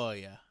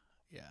yeah,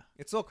 yeah.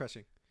 It's soul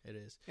crushing It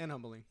is. and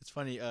humbling. It's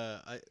funny.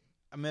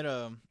 I met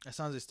at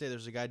San Jose State.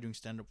 There's a guy doing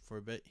stand up for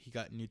a bit. He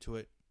got new to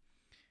it.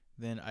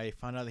 Then I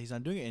found out that he's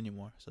not doing it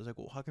anymore. So I was like,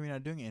 well, how come you're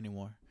not doing it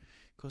anymore?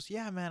 He goes,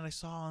 yeah, man, I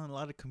saw a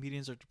lot of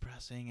comedians are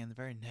depressing and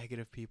very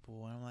negative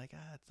people. And I'm like,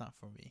 it's not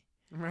for me.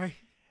 Right.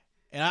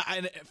 And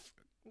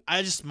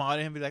I just smiled at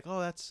him and be like, oh,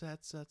 that's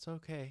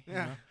okay. You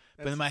Yeah. know?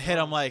 But in my head,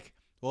 I'm like,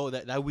 whoa,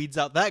 that weeds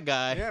out that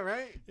guy. Yeah,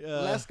 right.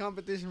 Less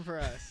competition for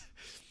us.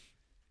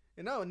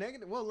 You know,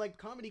 negative. Well, like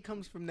comedy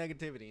comes from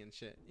negativity and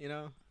shit. You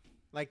know,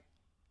 like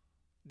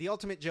the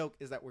ultimate joke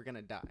is that we're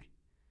gonna die.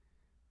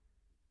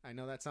 I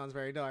know that sounds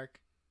very dark,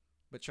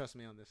 but trust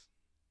me on this.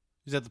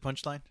 Is that the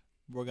punchline?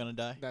 We're gonna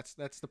die. That's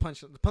the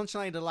punch. The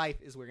punchline to life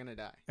is we're gonna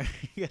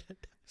die.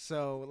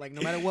 So like,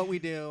 no matter what we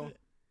do,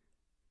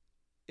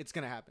 it's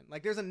gonna happen.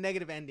 Like, there's a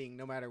negative ending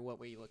no matter what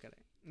way you look at it.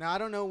 Now, I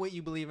don't know what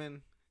you believe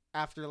in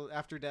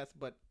after death,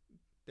 but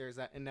there's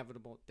that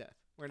inevitable death.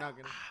 We're not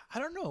gonna. I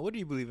don't know. What do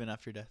you believe in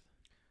after death?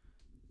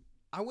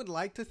 I would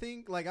like to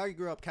think, like, I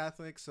grew up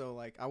Catholic, so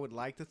like I would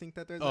like to think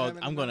that there's. Oh,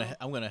 I'm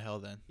gonna hell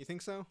then. You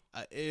think so?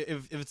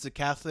 If it's a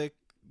Catholic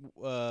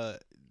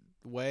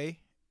way,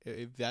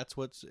 if that's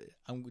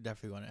I'm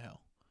definitely going to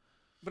hell.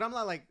 But I'm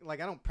not like I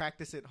don't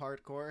practice it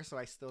hardcore, so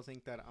I still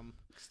think that I'm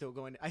still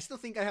going. I still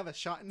think I have a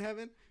shot in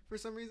heaven for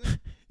some reason.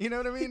 You know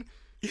what I mean?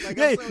 Like,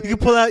 Hey, you can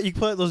pull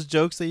out those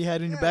jokes that you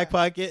had in your back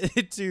pocket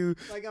to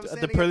like I'm the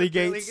standing pearly at the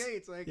pearly gates.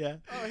 gates. Like, Yeah.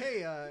 oh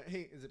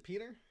hey, is it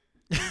Peter?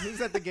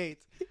 Who's at the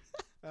gates?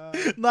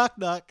 Knock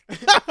knock.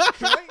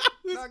 Right?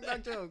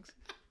 Knock jokes.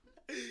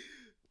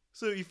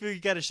 So you feel you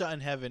got a shot in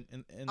heaven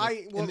in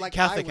like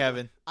Catholic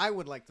heaven? I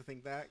would like to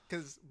think that,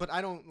 but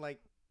I don't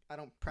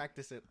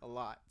practice it a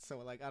lot, so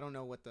like I don't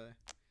know what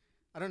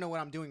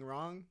I'm doing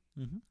wrong.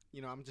 Mm-hmm.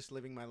 You know, I'm just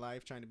living my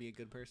life trying to be a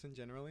good person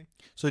generally.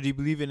 So do you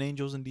believe in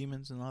angels and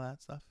demons and all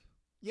that stuff?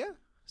 Yeah.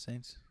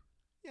 Saints.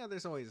 Yeah,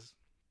 there's always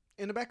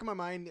in the back of my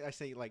mind I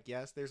say like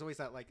yes. There's always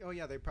that like, oh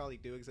yeah, they probably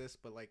do exist,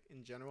 but like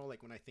in general,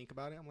 like when I think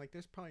about it, I'm like,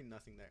 there's probably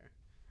nothing there.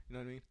 You know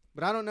what I mean?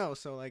 But I don't know,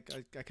 so like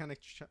I kind of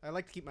I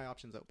like to keep my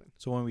options open.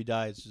 So when we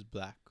die, it's just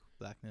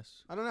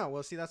blackness. I don't know.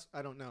 Well, see,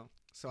 I don't know.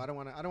 So I don't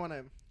want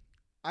to.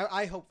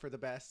 I hope for the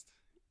best.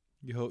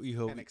 You hope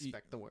and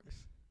expect the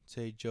worst.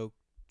 Say joke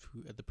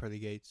at the pearly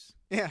gates.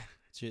 Yeah.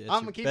 It's your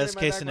I'm gonna keep it in best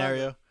my case back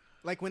scenario. pocket.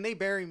 Like when they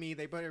bury me,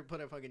 they better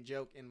put a fucking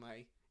joke in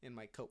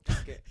my coat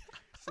pocket.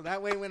 So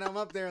that way when I'm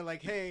up there,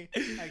 like, hey,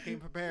 I came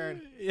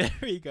prepared. Yeah,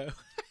 there you go.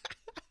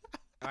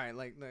 All right,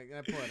 like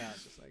I pull it out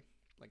just like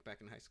back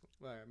in high school,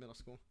 middle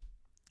school.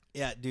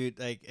 Yeah, dude.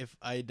 Like if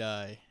I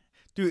die,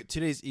 dude.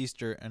 Today's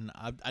Easter, and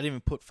I didn't even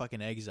put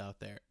fucking eggs out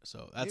there.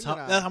 So that's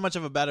how much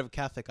of a bad of a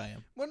Catholic I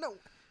am. Well, no,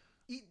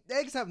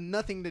 eggs have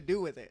nothing to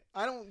do with it.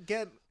 I don't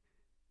get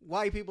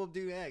why people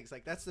do eggs.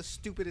 Like, that's the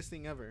stupidest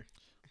thing ever.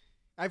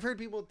 I've heard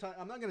people talk.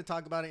 I'm not going to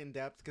talk about it in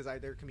depth because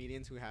there are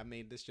comedians who have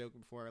made this joke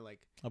before. Like,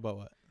 about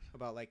what?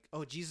 About like,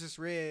 oh, Jesus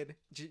read.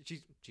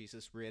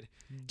 Jesus read.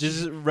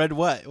 Jesus read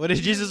what? What did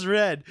Jesus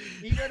read?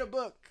 He read a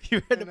book. He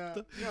read a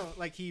book. No,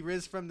 like he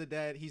rose from the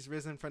dead. He's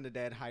risen from the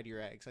dead. Hide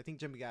your eggs. I think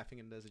Jim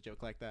Gaffigan does a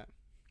joke like that.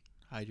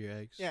 Hide your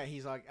eggs. Yeah,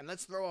 he's like, and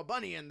let's throw a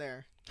bunny in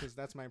there because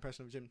that's my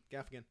impression of Jim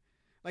Gaffigan.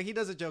 Like he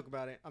does a joke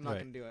about it. I'm not Right.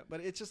 gonna do it.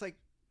 But it's just like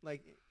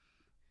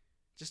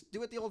just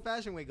do it the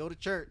old-fashioned way. Go to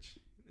church,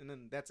 and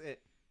then that's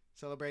it.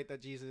 Celebrate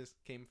that Jesus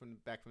came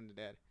back from the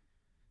dead.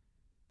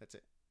 That's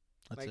it.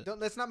 That's it.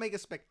 Let's not make a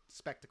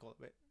spectacle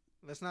of it.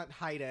 Let's not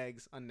hide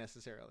eggs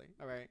unnecessarily.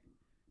 All right.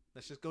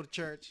 Let's just go to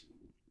church,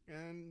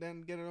 and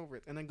then get it over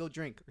it, and then go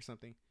drink or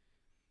something.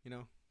 You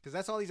know, because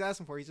that's all he's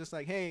asking for. He's just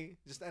like, hey,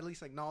 just at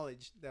least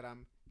acknowledge that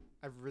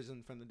I've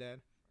risen from the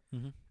dead.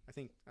 Mm-hmm.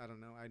 I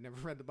don't know. I never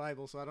read the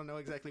Bible, so I don't know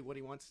exactly what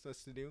he wants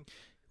us to do.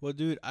 Well,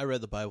 dude, I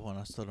read the Bible and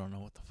I still don't know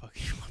what the fuck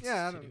he wants.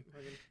 Yeah, I to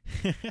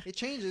don't. do. It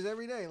changes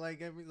every day.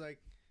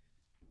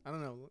 I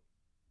don't know.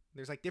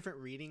 There's like different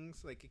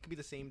readings. Like it could be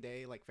the same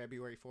day, like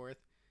February 4th,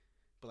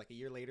 but like a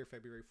year later,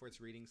 February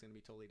 4th's reading's gonna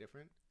be totally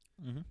different.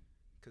 Mm-hmm.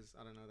 Because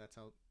I don't know. That's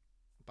how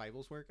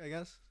Bibles work, I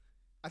guess.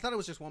 I thought it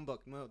was just one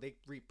book. No, they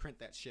reprint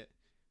that shit.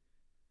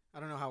 I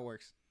don't know how it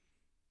works.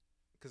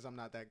 Because I'm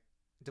not that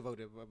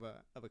devoted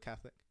of a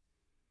Catholic.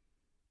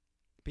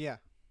 But yeah,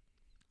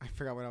 I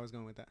forgot what I was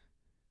going with that.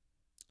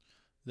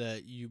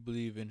 That you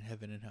believe in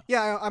heaven and hell.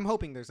 Yeah, I'm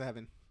hoping there's a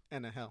heaven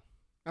and a hell.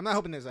 I'm not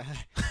hoping there's a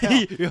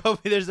hell. You're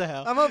hoping there's a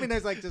hell. I'm hoping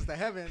there's like just a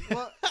heaven.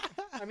 Well,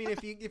 I mean,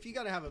 if you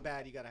gotta have a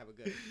bad, you gotta have a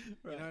good.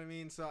 Right. You know what I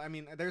mean? So I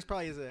mean, there's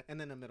probably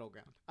and then a middle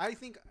ground. I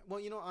think.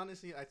 Well,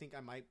 honestly, I think I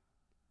might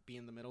be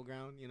in the middle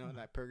ground.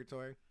 That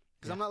purgatory.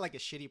 Because Yeah. I'm not like a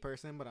shitty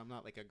person, but I'm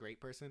not like a great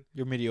person.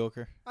 You're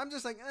mediocre. I'm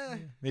just like,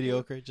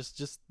 Mediocre.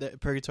 Just the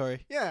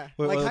purgatory. Yeah,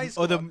 Or- like or- high or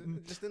school.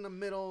 the- Just in the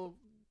middle.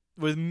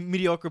 With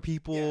mediocre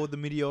people, Yeah. the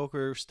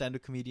mediocre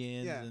stand-up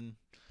comedians, Yeah. and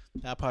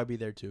I'll probably be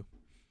there too.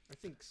 I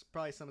think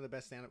probably some of the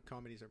best stand-up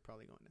comedies are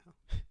probably going to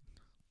hell.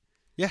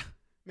 Yeah.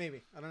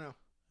 Maybe. I don't know.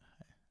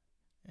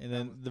 And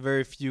then the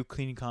very few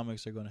clean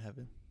comics are going to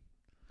heaven.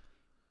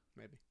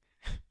 Maybe.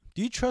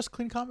 Do you trust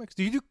clean comics?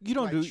 Do you do? You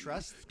don't Do I do.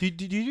 trust? Do you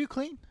do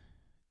clean?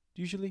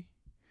 Usually.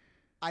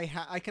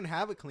 I can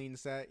have a clean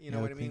set. You know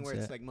Yeah, what a I mean? clean Where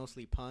it's set. like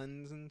mostly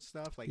puns and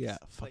stuff. Like Yeah,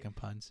 like, fucking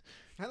puns.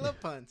 I love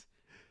puns.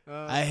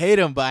 I hate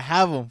them, but I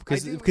have them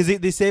because do.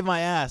 they save my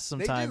ass They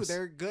do. sometimes.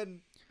 They're good.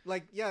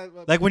 Like yeah.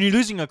 Like when you're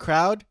losing a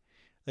crowd,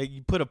 like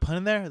you put a pun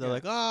in there, they're Yeah.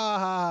 like,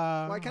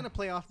 ah. Well, I kind of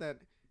play off that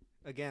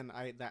again.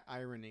 That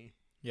irony.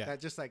 Yeah. That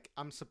just like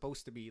I'm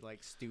supposed to be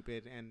like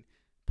stupid and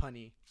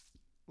punny,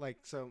 like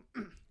so.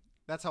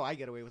 That's how I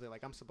get away with it.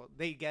 Like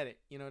they get it.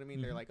 You know what I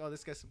mean? They're Mhm. like, oh,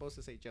 this guy's supposed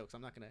to say jokes.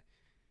 I'm not gonna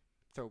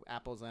throw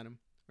apples at him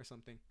or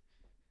something.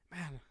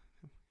 Man,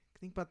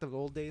 think about the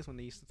old days when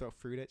they used to throw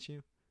fruit at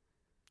you.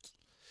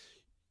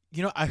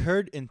 You know, I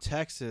heard in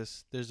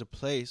Texas there's a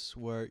place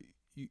where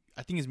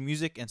I think it's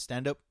music and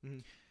stand up.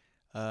 Mhm.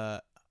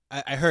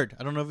 I heard.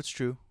 I don't know if it's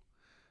true.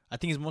 I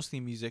think it's mostly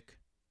music.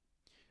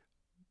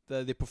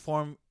 They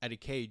perform at a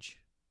cage,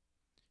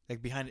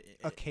 like behind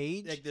A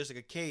cage? Like there's like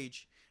a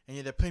cage, and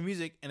they're playing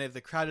music. And if the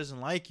crowd doesn't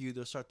like you,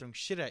 they'll start throwing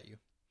shit at you.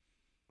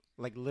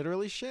 Like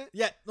literally shit?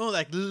 Yeah, no,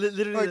 like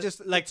literally, Or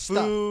just like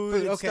stuff.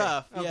 food and Okay,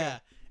 stuff. okay. Yeah,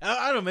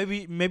 I don't know.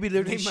 Maybe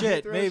literally They might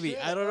shit. throw Maybe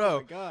shit? I don't Oh know.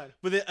 my God.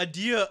 But the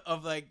idea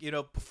of like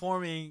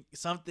performing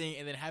something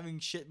and then having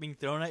shit being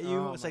thrown at you,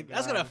 Oh it's my like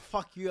that's gonna God.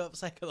 fuck you up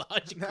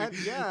psychologically.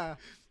 Yeah.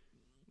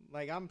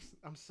 Like I'm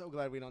so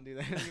glad we don't do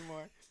that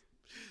anymore.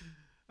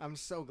 I'm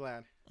so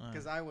glad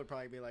because I would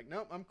probably be like,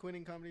 nope, I'm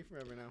quitting comedy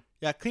forever now.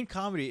 Yeah, clean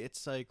comedy.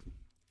 It's like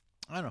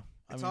I don't know.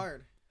 It's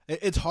hard.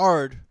 It's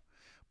hard,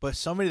 but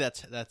somebody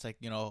that's like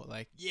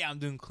like yeah, I'm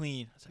doing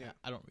clean. It's like, Yeah.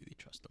 I don't really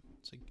trust them.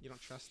 It's like You don't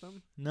trust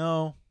them?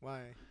 no,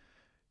 Why?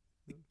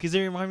 because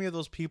they remind me of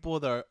those people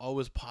that are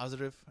always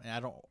positive, and I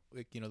don't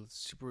like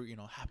super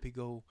happy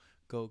go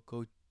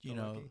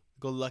lucky.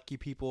 go lucky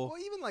people. Well,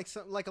 even like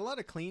like a lot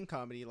of clean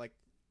comedy, like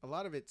a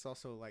lot of it's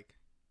also like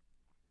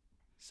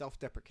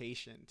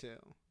self-deprecation too.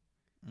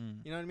 Mm.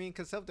 You know what I mean?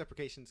 Because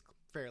self-deprecation's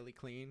fairly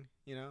clean.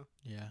 You know?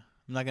 Yeah,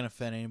 I'm not gonna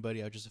offend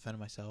anybody. I'll just offend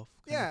myself.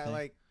 kind of Yeah, thing.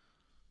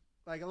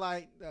 like a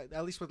lot.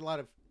 At least with a lot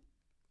of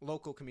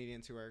local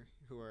comedians who are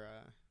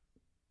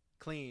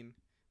clean,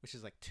 which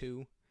is like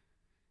 2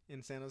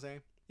 in San Jose.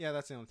 Yeah,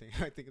 that's the only thing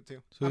I think of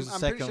too. So who's the I'm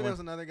pretty second sure there one? was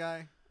another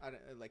guy,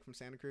 like from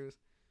Santa Cruz,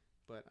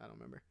 but I don't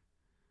remember.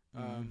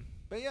 Mm.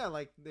 But yeah,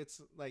 like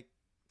it's like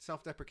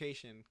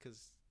self-deprecation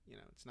because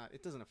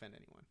it doesn't offend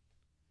anyone.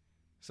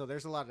 So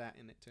there's a lot of that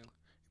in it too,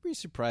 You'd be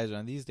surprised,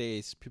 man. These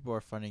days, people are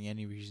finding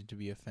any reason to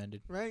be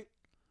offended. right?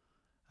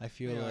 I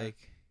feel They are.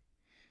 like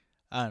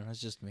I don't know.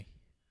 It's just me.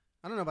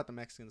 I don't know about the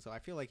Mexicans though. I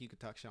feel like you could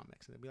talk shit on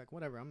Mexicans. They'd be like,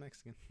 whatever, I'm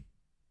Mexican.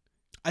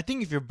 I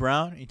think if you're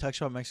brown and you talk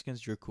shit about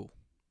Mexicans, you're cool.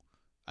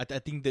 I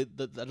think that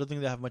I don't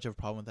think they have much of a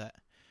problem with that.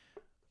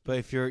 But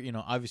if you're,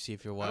 obviously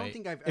if you're white, I don't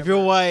think if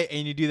you're white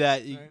and you do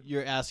that, Right.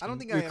 you're asking. I don't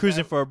think you're I've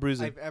cruising ever- for a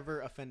bruising. I've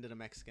ever offended a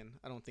Mexican.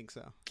 I don't think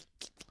so.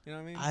 You know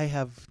what I mean? I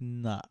have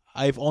not.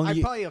 I've I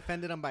only, probably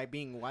offended them by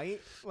being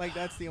white. Like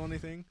that's the only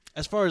thing.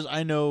 as far as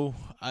I know,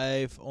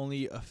 I've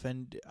only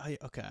offended. I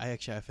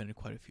actually offended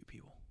quite a few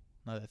people.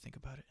 Now that I think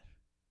about it.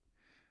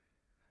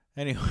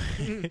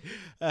 Anyway,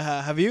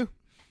 have you?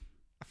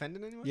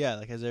 Offended anyone? Yeah,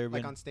 like has there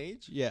Like been? on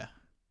stage? Yeah.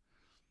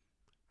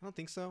 I don't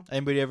think so.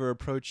 Anybody ever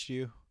approached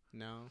you?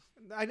 No,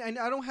 I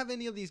don't have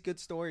any of these good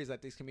stories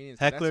that these comedians.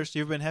 That's- Hecklers,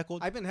 you've been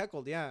heckled? I've been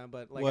heckled, yeah,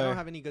 but like I Where? don't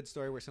have any good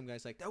story where some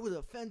guy's like that was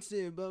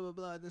offensive, blah blah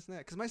blah, this and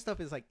that. Because my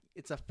stuff is like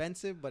it's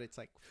offensive, but it's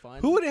like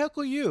fun. Who would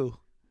heckle you?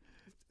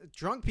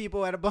 Drunk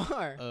people at a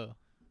bar? Oh.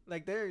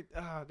 Like they're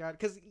oh god,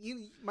 because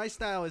my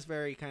style is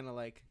very kind of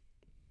like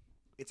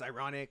it's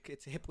ironic,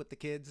 it's hip with the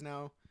kids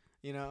now,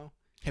 you know.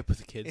 Hip with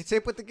the kids. It's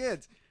hip with the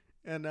kids,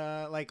 and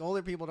like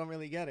older people don't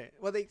really get it.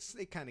 Well, they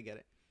kind of get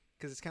it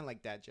because it's kind of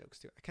like dad jokes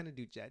too. I kind of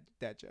do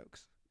dad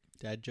jokes.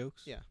 Dad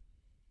jokes? Yeah.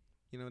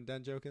 You know what a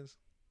dad joke is?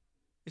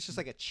 It's just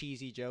like a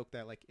cheesy joke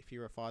that like if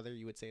you're a father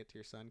you would say it to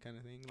your son kind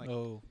of thing. Like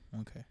Oh,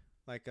 okay.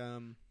 like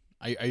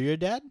Are you a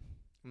dad?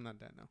 I'm not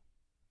dad now.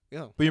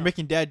 Yo, But you're no.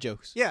 making dad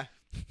jokes. Yeah.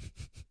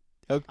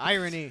 Okay.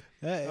 Irony.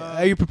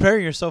 Are you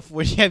preparing yourself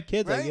when you have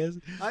kids, I Right? guess?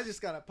 I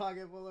just got a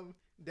pocket full of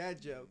dad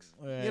jokes.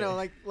 Right. You know,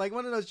 like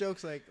one of those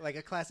jokes like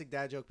a classic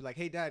dad joke like,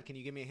 "Hey dad, can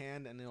you give me a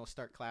hand?" and then it'll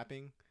start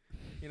clapping.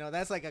 You know,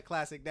 that's like a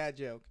classic dad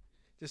joke.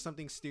 Just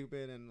something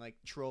stupid and like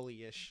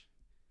trolly-ish.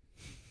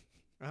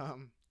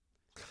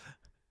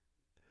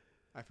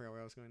 I forgot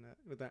where I was going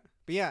with that.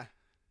 But yeah,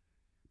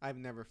 I've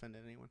never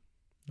offended anyone.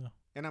 No.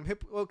 And I'm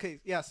hip. Okay,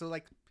 yeah. So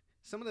like,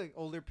 some of the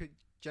older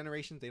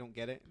generations, they don't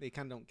get it. They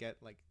kind of don't get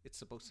like it's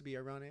supposed to be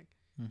ironic.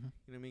 Mm-hmm. You know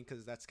what I mean?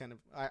 Because that's kind of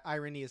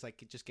irony is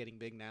like just getting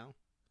big now.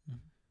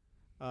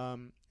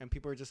 Mm-hmm. And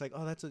people are just like,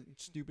 oh, that's a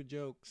stupid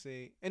joke.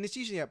 Say, and it's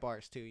usually at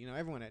bars too. You know,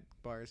 everyone at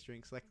bars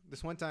drinks. Like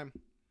this one time,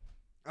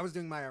 I was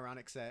doing my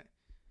ironic set.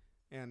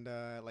 And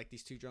like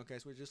these two drunk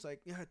guys were just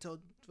like, yeah, tell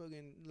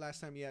fucking last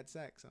time you had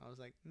sex. And I was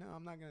like, no,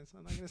 I'm not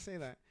gonna say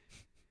that.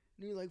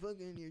 And you're like,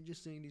 fucking, you're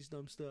just saying these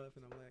dumb stuff.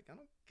 And I'm like, I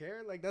don't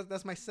care. Like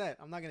that's my set.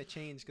 I'm not gonna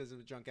change because of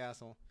a drunk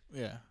asshole.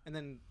 Yeah. And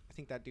then I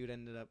think that dude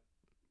ended up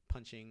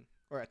punching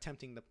or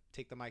attempting to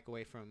take the mic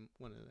away from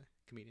one of the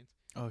comedians.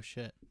 Oh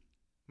shit.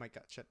 Mic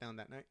got shut down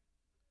that night.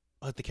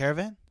 Oh, at the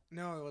caravan?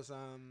 No, it was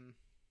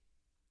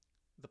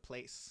the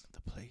place.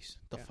 The place.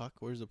 The Yeah. fuck?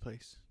 Where's the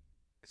place?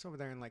 It's over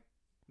there in like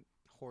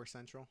Whore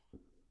Central.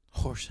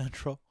 Horse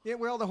Central. Yeah,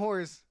 where all the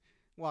whores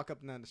walk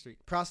up and down the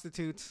street.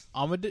 Prostitutes.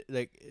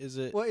 Like, is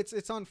it? Well,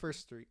 it's on First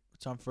Street.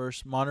 It's on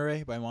First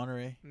Monterey by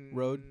Monterey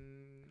Road.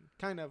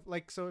 Kind of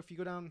like so. If you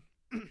go down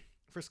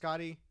for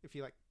Scotty, if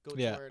you like go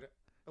Yeah. toward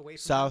away from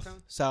South,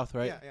 downtown, south,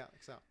 right? Yeah,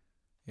 like south.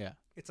 Yeah.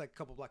 It's like a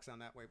couple blocks down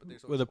that way, but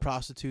there's With the always-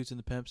 prostitutes and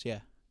the pimps. Yeah.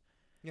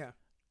 Yeah,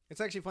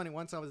 it's actually funny.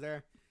 Once I was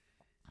there,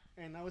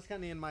 and I was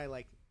kind of in my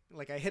like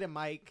I hit a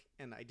mic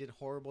and I did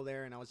horrible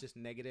there, and I was just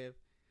negative.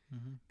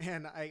 Mm-hmm.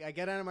 And I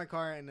get out of my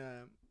car and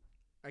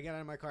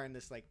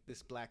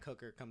this black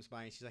hooker comes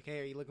by and she's like, "Hey,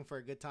 are you looking for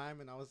a good time?"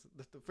 And I was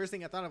the first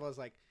thing I thought of was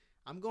like,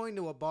 I'm going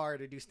to a bar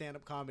to do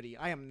stand-up comedy.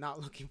 I am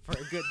not looking for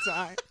a good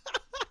time.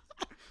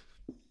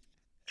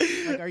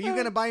 Like, are you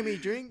gonna buy me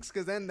drinks?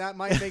 Because then that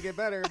might make it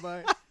better.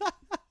 But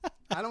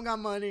I don't got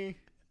money.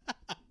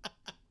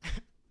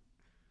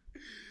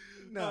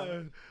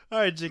 No. All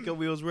right, Jacob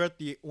Wheels. We're at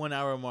the 1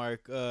 hour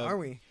mark. Are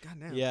we? God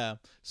damn. Yeah.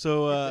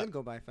 So, It did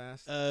go by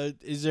fast.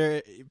 is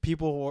there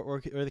people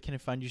where they can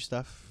find your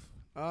stuff?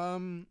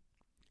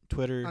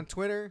 Twitter. On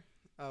Twitter,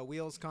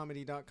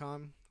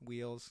 wheelscomedy.com.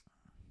 Wheels,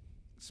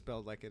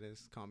 spelled like it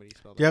is. Comedy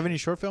spelled. Do you have like any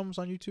short films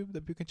on YouTube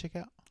that people can check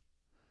out?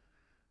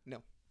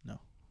 No.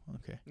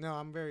 Okay. No,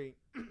 I'm very.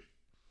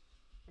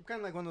 I'm kind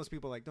of like one of those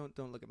people. Like, don't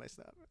look at my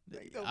stuff.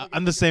 Like, don't look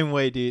I'm at the same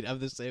way, dude. I'm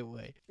the same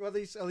way. Well,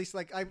 at least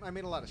like I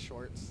made a lot of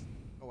shorts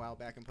a while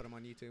back and put them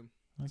on YouTube.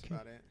 That's Okay.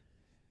 about it.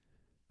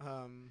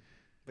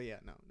 But yeah,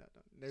 no.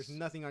 There's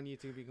nothing on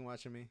YouTube you can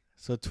watch of me.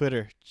 So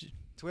Twitter.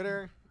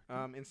 Twitter,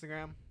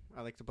 Instagram.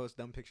 I like to post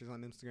dumb pictures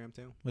on Instagram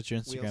too. What's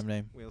your Instagram Wheels-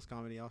 name? Wheels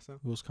Comedy also.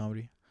 Wheels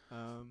Comedy.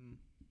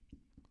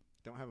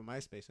 Don't have a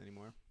MySpace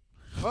anymore.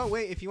 Oh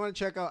wait, if you want to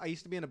check out, I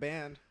used to be in a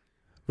band,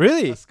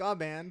 Really? a ska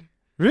band.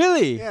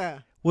 Really? Yeah,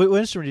 What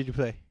instrument did you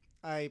play?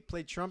 I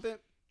played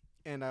trumpet,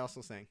 and I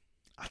also sang.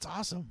 That's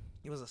awesome.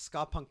 It was a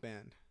ska punk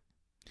band.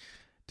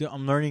 Dude,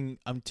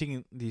 I'm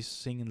taking these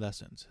singing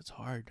lessons. It's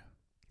hard.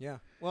 Yeah.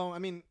 Well, I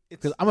mean,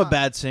 it's Because I'm a not-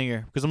 bad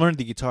singer. Because I'm learning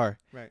the guitar.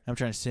 Right. I'm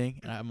trying to sing,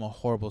 and I'm a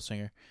horrible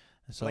singer.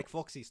 And so, like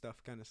folksy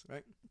stuff, kind of,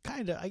 right?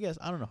 kind of, I guess.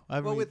 I don't know. I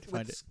haven't Well, really with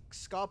defined it.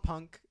 ska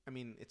punk, I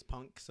mean, it's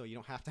punk, so you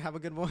don't have to have a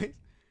good voice.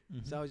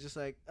 Mhm. So I was just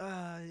like,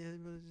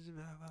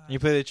 You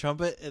play the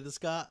trumpet at the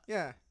ska?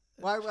 yeah.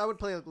 Well, I would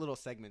play like, little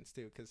segments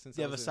too, because since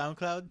Do you I have a was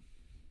SoundCloud?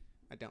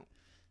 I don't.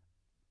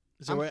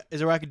 Is there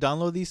where I could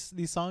download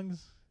these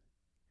songs?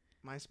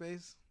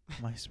 MySpace.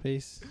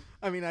 MySpace.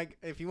 I mean,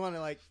 if you want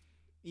to like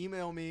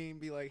email me and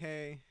be like,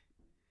 hey,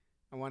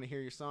 I want to hear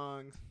your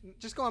songs,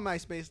 just go on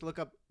MySpace,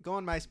 go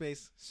on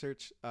MySpace,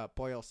 search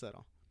Pollo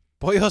Cero.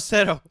 Pollo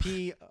Cero.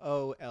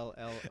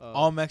 POLLO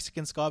All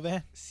Mexican ska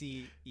band.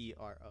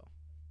 CERO.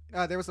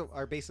 Our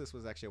bassist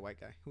was actually a white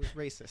guy who was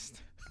racist.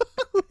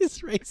 Who is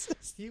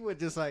racist? He would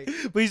just like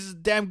But he's a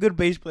damn good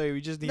bass player.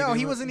 We just need. no,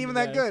 he wasn't even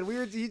that good.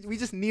 We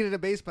just needed a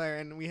bass player,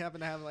 and we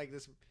happened to have like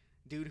this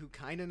dude who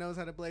kind of knows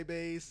how to play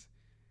bass,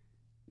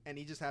 and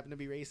he just happened to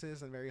be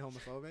racist and very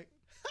homophobic.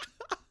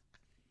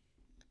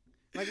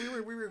 Like we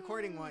were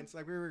recording once,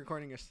 like we were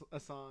recording a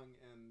song,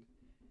 and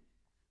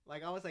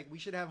Like, I was like, we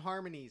should have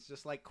harmonies,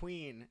 just like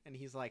Queen. And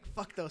he's like,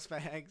 fuck those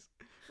fags.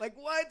 Like,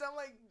 what? I'm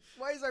like,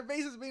 why is our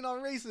bassist being all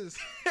racist?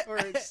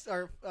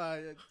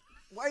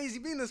 Why is he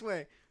being this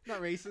way?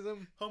 Not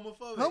racism.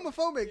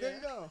 Homophobic. Yeah. There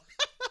you go.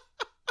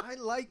 I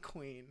like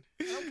Queen.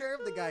 I don't care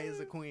if the guy is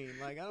a queen.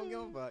 Like, I don't give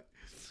a fuck.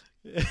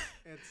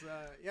 It's,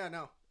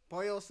 no.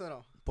 Pollo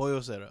Cero.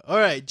 Pollo Cero. All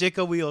right,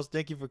 Jacob Wheels,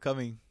 thank you for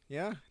coming.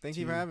 Yeah, thank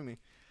you for having me.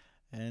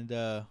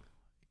 And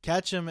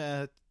catch him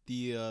at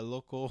the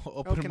local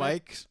open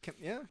mics.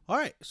 Yeah. All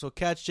right, so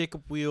catch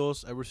Jacob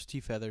Wheels at Rooster T.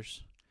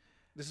 Feathers.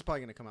 This is probably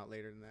going to come out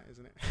later than that,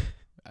 isn't it?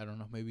 I don't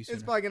know, maybe sooner.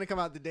 It's probably going to come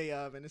out the day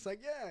of, and it's like,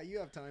 yeah, you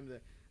have time to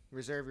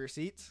reserve your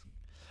seats.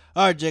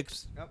 All right,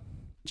 Jakes. Yep.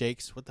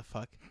 Jakes, what the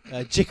fuck?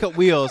 Jacob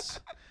Wheels,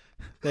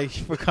 thank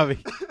you for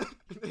coming.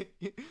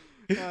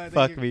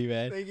 Fuck me,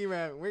 man. Thank you,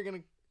 man. We're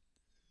going to...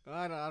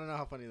 I don't know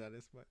how funny that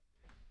is, but...